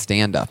look at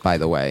stand-up, by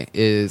the way,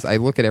 is I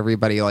look at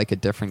everybody like a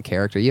different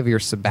character. You have your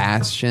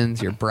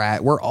Sebastians, your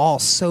Brad. We're all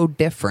so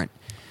different.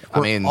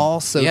 We're all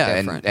so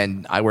different.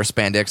 And I wear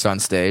spandex on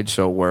stage,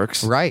 so it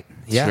works. Right.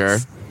 Yes. Sure.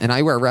 And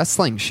I wear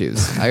wrestling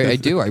shoes. I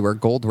do. I wear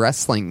gold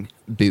wrestling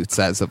boots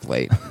as of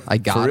late. I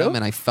got real? them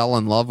and I fell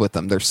in love with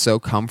them. They're so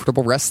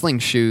comfortable. Wrestling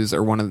shoes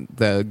are one of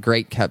the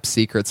great kept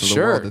secrets of the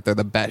Sure. world, that they're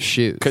the best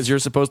shoes. Because you're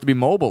supposed to be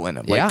mobile in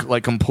them. Yeah.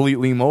 Like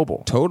completely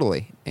mobile.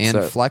 Totally. And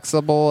So-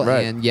 flexible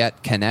Right. and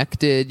yet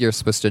connected. You're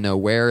supposed to know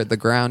where the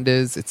ground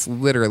is. It's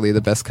literally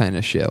the best kind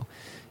of shoe.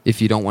 If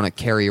you don't want to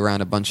carry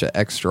around a bunch of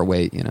extra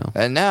weight, you know.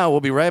 And now we'll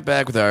be right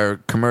back with our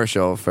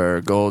commercial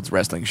for Gold's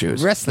wrestling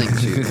shoes. Wrestling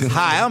shoes.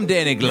 Hi, I'm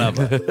Danny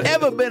Glover.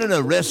 Ever been in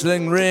a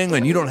wrestling ring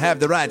and you don't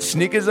have the right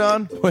sneakers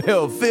on?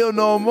 Well, feel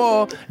no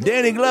more.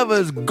 Danny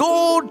Glover's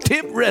gold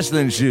tip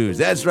wrestling shoes.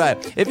 That's right.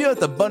 If you're at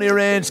the Bunny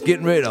Ranch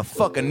getting ready to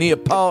fuck a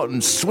Neapolitan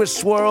Swiss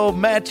swirl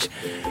match,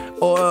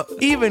 or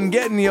even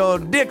getting your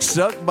dick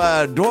sucked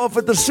by a dwarf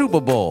at the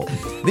Super Bowl,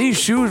 these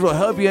shoes will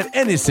help you in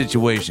any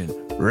situation.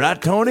 Right,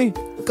 Tony?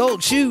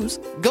 Gold shoes.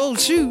 Gold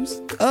shoes.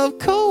 Of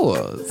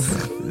course.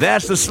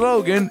 That's the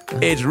slogan.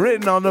 It's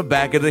written on the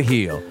back of the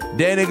heel.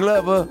 Danny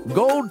Glover,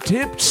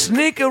 gold-tipped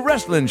sneaker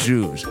wrestling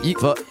shoes. You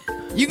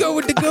go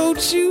with the gold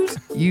shoes?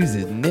 You's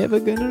is never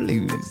gonna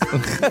lose.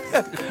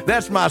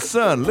 That's my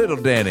son, little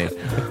Danny.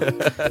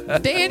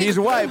 Danny, He's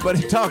white, but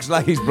he talks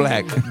like he's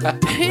black.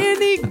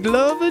 Danny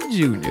Glover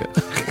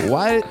Jr.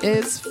 White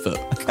as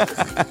fuck.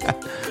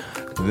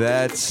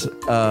 That's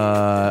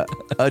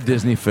a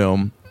Disney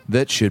film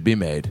that should be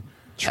made.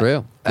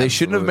 True. They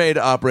shouldn't have made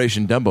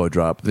Operation Dumbo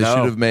Drop. They No.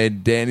 should have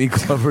made Danny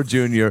Glover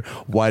Jr.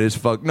 white as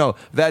fuck. No,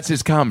 that's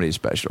his comedy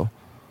special.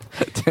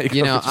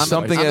 You know,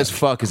 Something as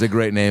fuck is a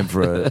great name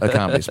for a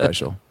comedy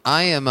special.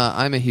 I'm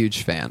a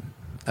huge fan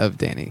of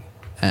Danny,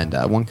 and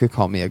one could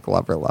call me a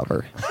Glover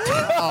lover.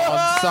 Oh,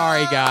 I'm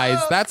sorry, guys.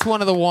 That's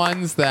one of the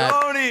ones that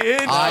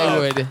I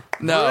would.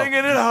 No.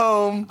 Bringing it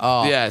home.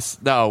 Oh. Yes.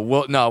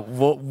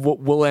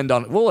 We'll end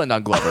on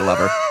Glover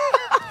Lover.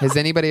 Has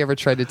anybody ever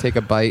tried to take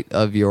a bite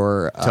of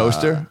your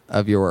Toaster?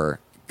 Of your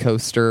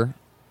coaster?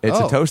 It's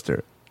Oh. a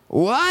toaster.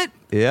 What?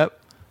 Yep.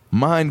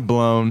 Mind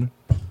blown.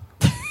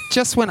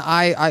 Just when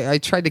I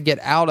tried to get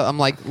out of, I'm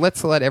like,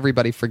 let's let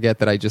everybody forget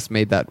that I just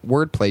made that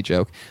wordplay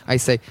joke. I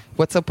say,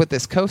 what's up with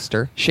this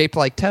coaster shaped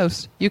like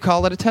toast? You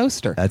call it a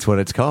toaster. That's what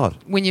it's called.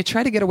 When you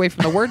try to get away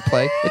from the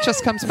wordplay, it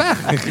just comes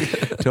back.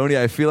 Tony,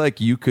 I feel like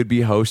you could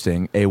be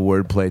hosting a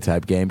wordplay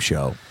type game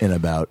show in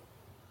about,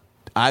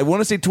 I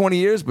want to say 20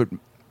 years, but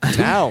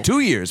Now.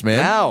 2 years, man.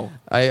 Now.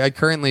 I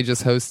currently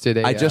just hosted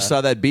a. I just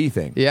saw that bee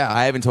thing. Yeah.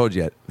 I haven't told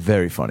you yet.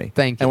 Very funny.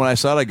 Thank you. And when I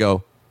saw it, I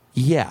go,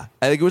 yeah.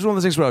 I think it was one of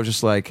those things where I was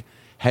just like,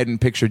 hadn't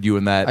pictured you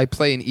in that I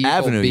play an evil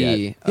avenue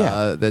bee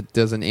yet. that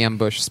does an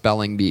ambush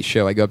spelling bee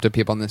show. I go up to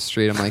people on the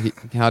street. I'm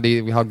like, how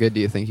good do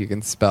you think you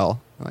can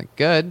spell? I'm like,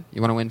 good. You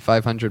want to win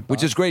 $500?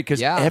 Which is great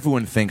because Yeah.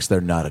 everyone thinks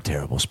they're not a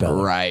terrible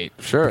speller. Right.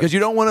 Sure. Because you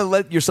don't want to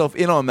let yourself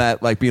in on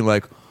that, like being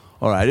like,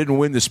 all right, I didn't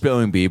win the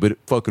spelling bee, but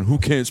fucking who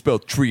can't spell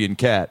tree and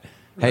cat?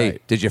 Hey,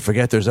 Right. did you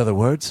forget there's other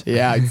words?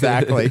 Yeah,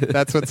 exactly.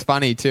 That's what's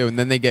funny too. And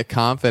then they get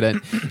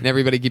confident, and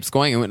everybody keeps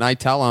going. And when I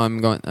tell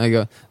them, I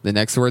go, the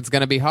next word's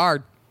going to be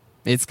hard.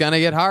 It's going to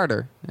get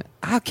harder.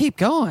 I'll keep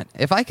going.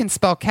 If I can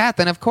spell cat,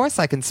 then of course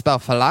I can spell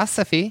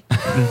philosophy.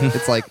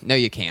 It's like, no,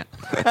 you can't.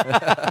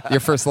 Your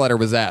first letter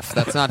was F.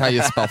 That's not how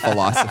you spell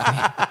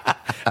philosophy.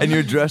 And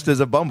you're dressed as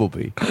a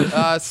bumblebee.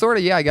 Sort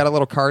of, yeah. I got a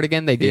little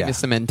cardigan. They gave Yeah. me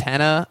some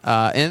antenna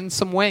and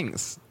some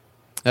wings.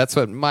 That's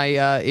what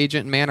my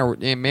agent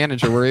and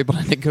manager were able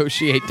to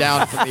negotiate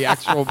down from the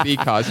actual bee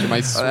costume.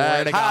 I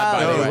swear to God,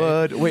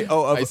 by the way.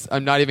 Wait,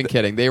 I'm not even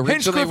kidding. They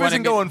originally Hinchcliffe wanted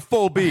isn't me- going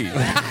full bee.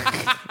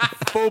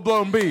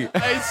 Full-blown bee.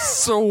 I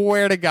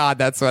swear to God,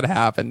 that's what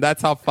happened. That's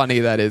how funny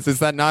that is. Is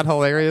that not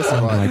hilarious?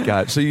 Oh my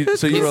God! So you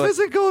were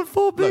like, going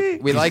full bee.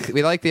 We like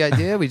the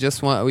idea. We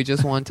just want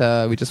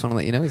to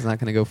let you know he's not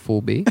going to go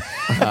full bee.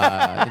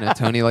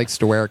 Tony likes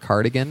to wear a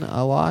cardigan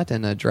a lot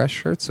and a dress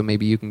shirt, so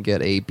maybe you can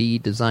get a bee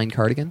design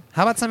cardigan.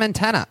 How about some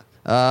antenna?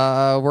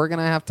 We're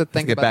gonna have to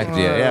think get about back to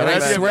you. Yeah, I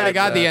let's get swear to back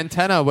God, to the that.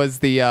 antenna was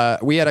the.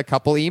 We had a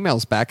couple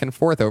emails back and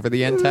forth over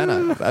the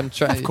antenna. I'm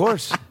trying. Of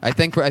course. I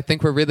think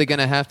we're really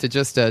gonna have to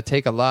just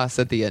take a loss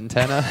at the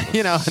antenna.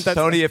 That's,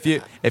 Tony, if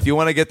you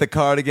want to get the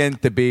cardigan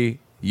to be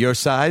your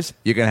size,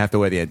 you're gonna have to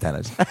wear the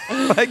antennas.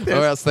 Like this.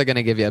 or else they're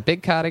gonna give you a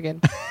big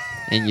cardigan.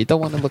 And you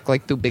don't want to look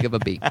like too big of a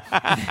bee.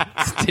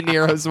 De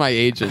Niro's my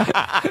agent.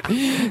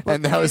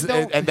 And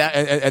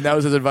that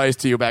was his advice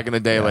to you back in the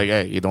day. Like,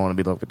 hey, you don't want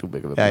to be looking too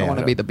big of a bee. I don't want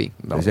to be the bee.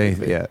 There's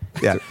anything- yeah.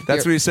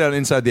 That's what he said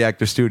inside the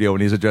actor studio when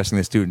he's addressing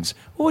the students.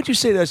 What would you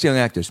say to us young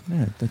actors?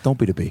 Man, don't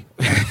be the bee.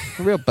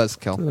 A real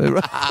buzzkill.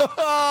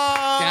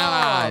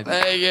 God.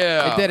 Thank you.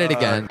 I did it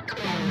again.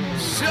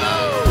 So,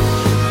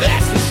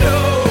 that's the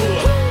show.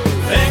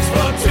 Thanks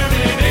for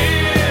tuning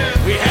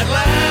in. We had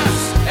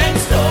laughs and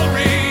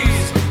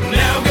stories.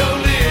 Now go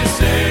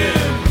listen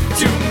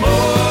to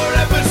more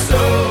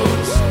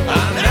episodes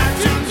on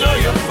iTunes or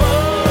your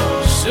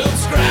phone.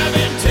 Subscribe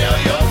and tell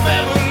your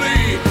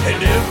family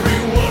and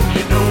everyone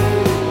you know.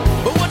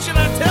 But what should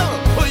I tell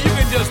them? Well, you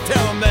can just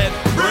tell them that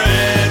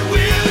Brad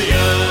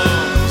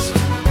Williams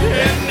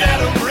and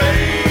Adam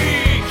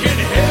Ray can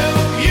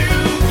help you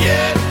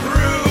get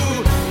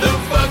through the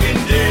fucking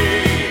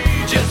day.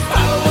 Just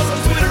follow us on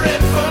Twitter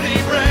at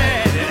Funny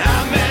Brad, and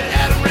I'm at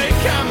Adam Ray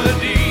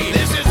Comedy.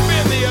 This has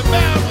been the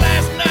About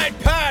Last Night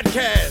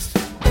podcast.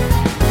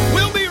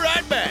 We'll be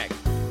right back.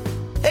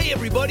 Hey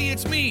everybody,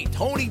 it's me,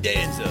 Tony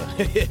Danza.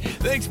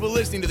 Thanks for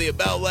listening to the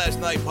About Last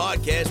Night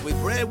podcast with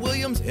Brad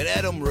Williams and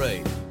Adam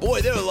Ray.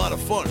 Boy, they're a lot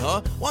of fun,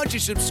 huh? Why don't you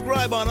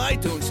subscribe on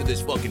iTunes to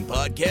this fucking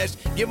podcast?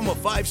 Give them a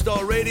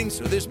 5-star rating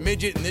so this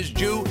midget and this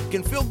Jew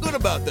can feel good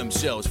about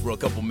themselves for a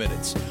couple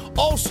minutes.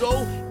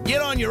 Also,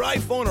 get on your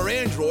iPhone or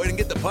Android and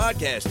get the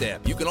podcast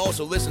app. You can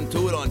also listen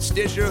to it on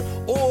Stitcher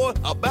or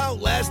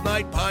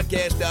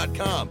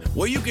AboutLastNightPodcast.com,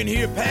 where you can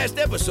hear past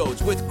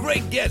episodes with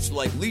great guests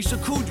like Lisa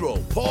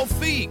Kudrow, Paul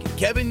Feig,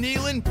 Kevin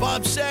Nealon,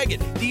 Bob Saget,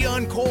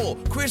 Dion Cole,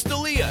 Chris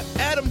D'Elia,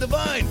 Adam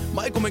Devine,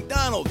 Michael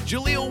McDonald,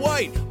 Jaleel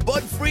White,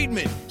 Bud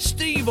Friedman,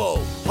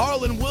 Steve-O,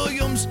 Harlan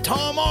Williams,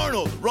 Tom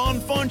Arnold, Ron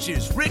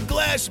Funches, Rick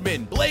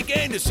Glassman, Blake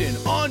Anderson,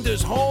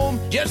 Anders Holm,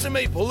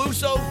 Jessime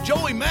Peluso,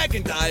 Joey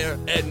McIntyre,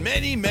 and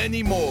many,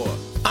 many more.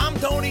 I'm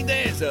Tony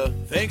Danza.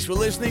 Thanks for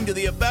listening to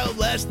the About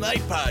Last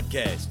Night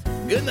podcast.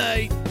 Good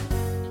night.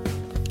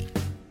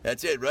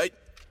 That's it, right?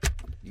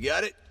 You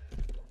got it?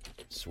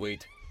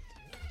 Sweet.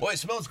 Boy, it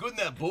smells good in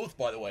that booth,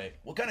 by the way.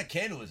 What kind of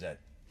candle is that?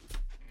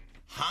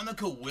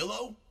 Hanukkah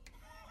willow?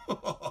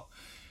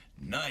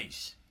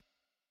 Nice.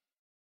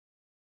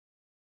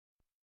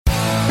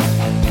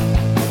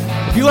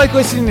 If you like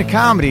listening to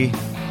comedy,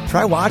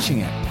 try watching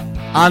it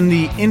on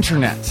the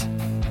internet.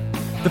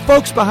 The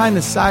folks behind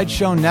the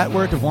Sideshow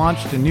Network have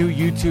launched a new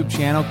YouTube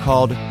channel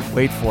called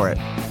Wait For It.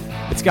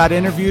 It's got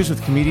interviews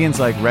with comedians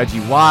like Reggie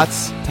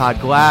Watts, Todd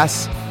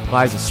Glass,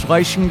 Liza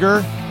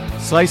Schlesinger.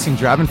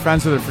 I've been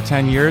friends with her for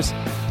 10 years.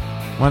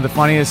 One of the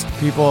funniest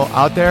people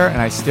out there,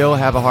 and I still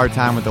have a hard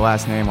time with the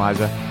last name,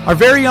 Liza. Our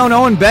very own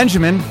Owen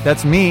Benjamin,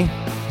 that's me,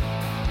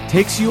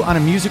 takes you on a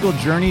musical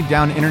journey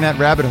down internet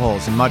rabbit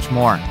holes and much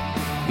more.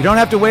 You don't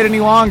have to wait any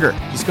longer.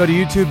 Just go to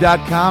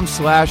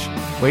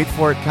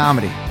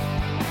youtube.com/waitforitcomedy.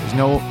 There's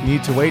no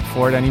need to wait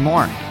for it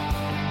anymore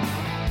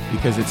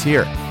because it's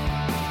here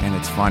and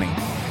it's funny.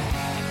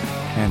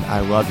 And I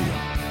love you.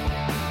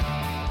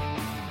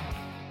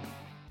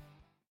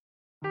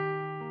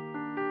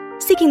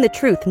 Seeking the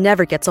truth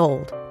never gets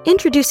old.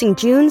 Introducing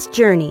June's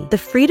Journey, the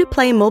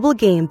free-to-play mobile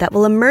game that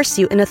will immerse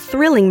you in a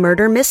thrilling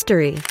murder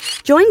mystery.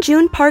 Join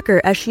June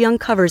Parker as she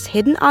uncovers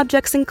hidden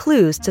objects and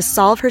clues to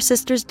solve her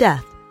sister's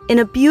death in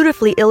a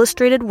beautifully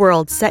illustrated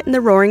world set in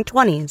the Roaring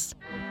 '20s.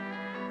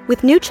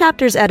 With new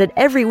chapters added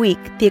every week,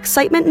 the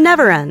excitement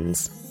never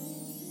ends.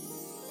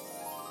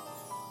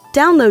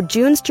 Download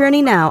June's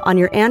Journey now on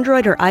your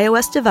Android or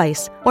iOS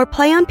device, or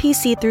play on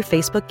PC through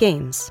Facebook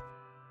Games.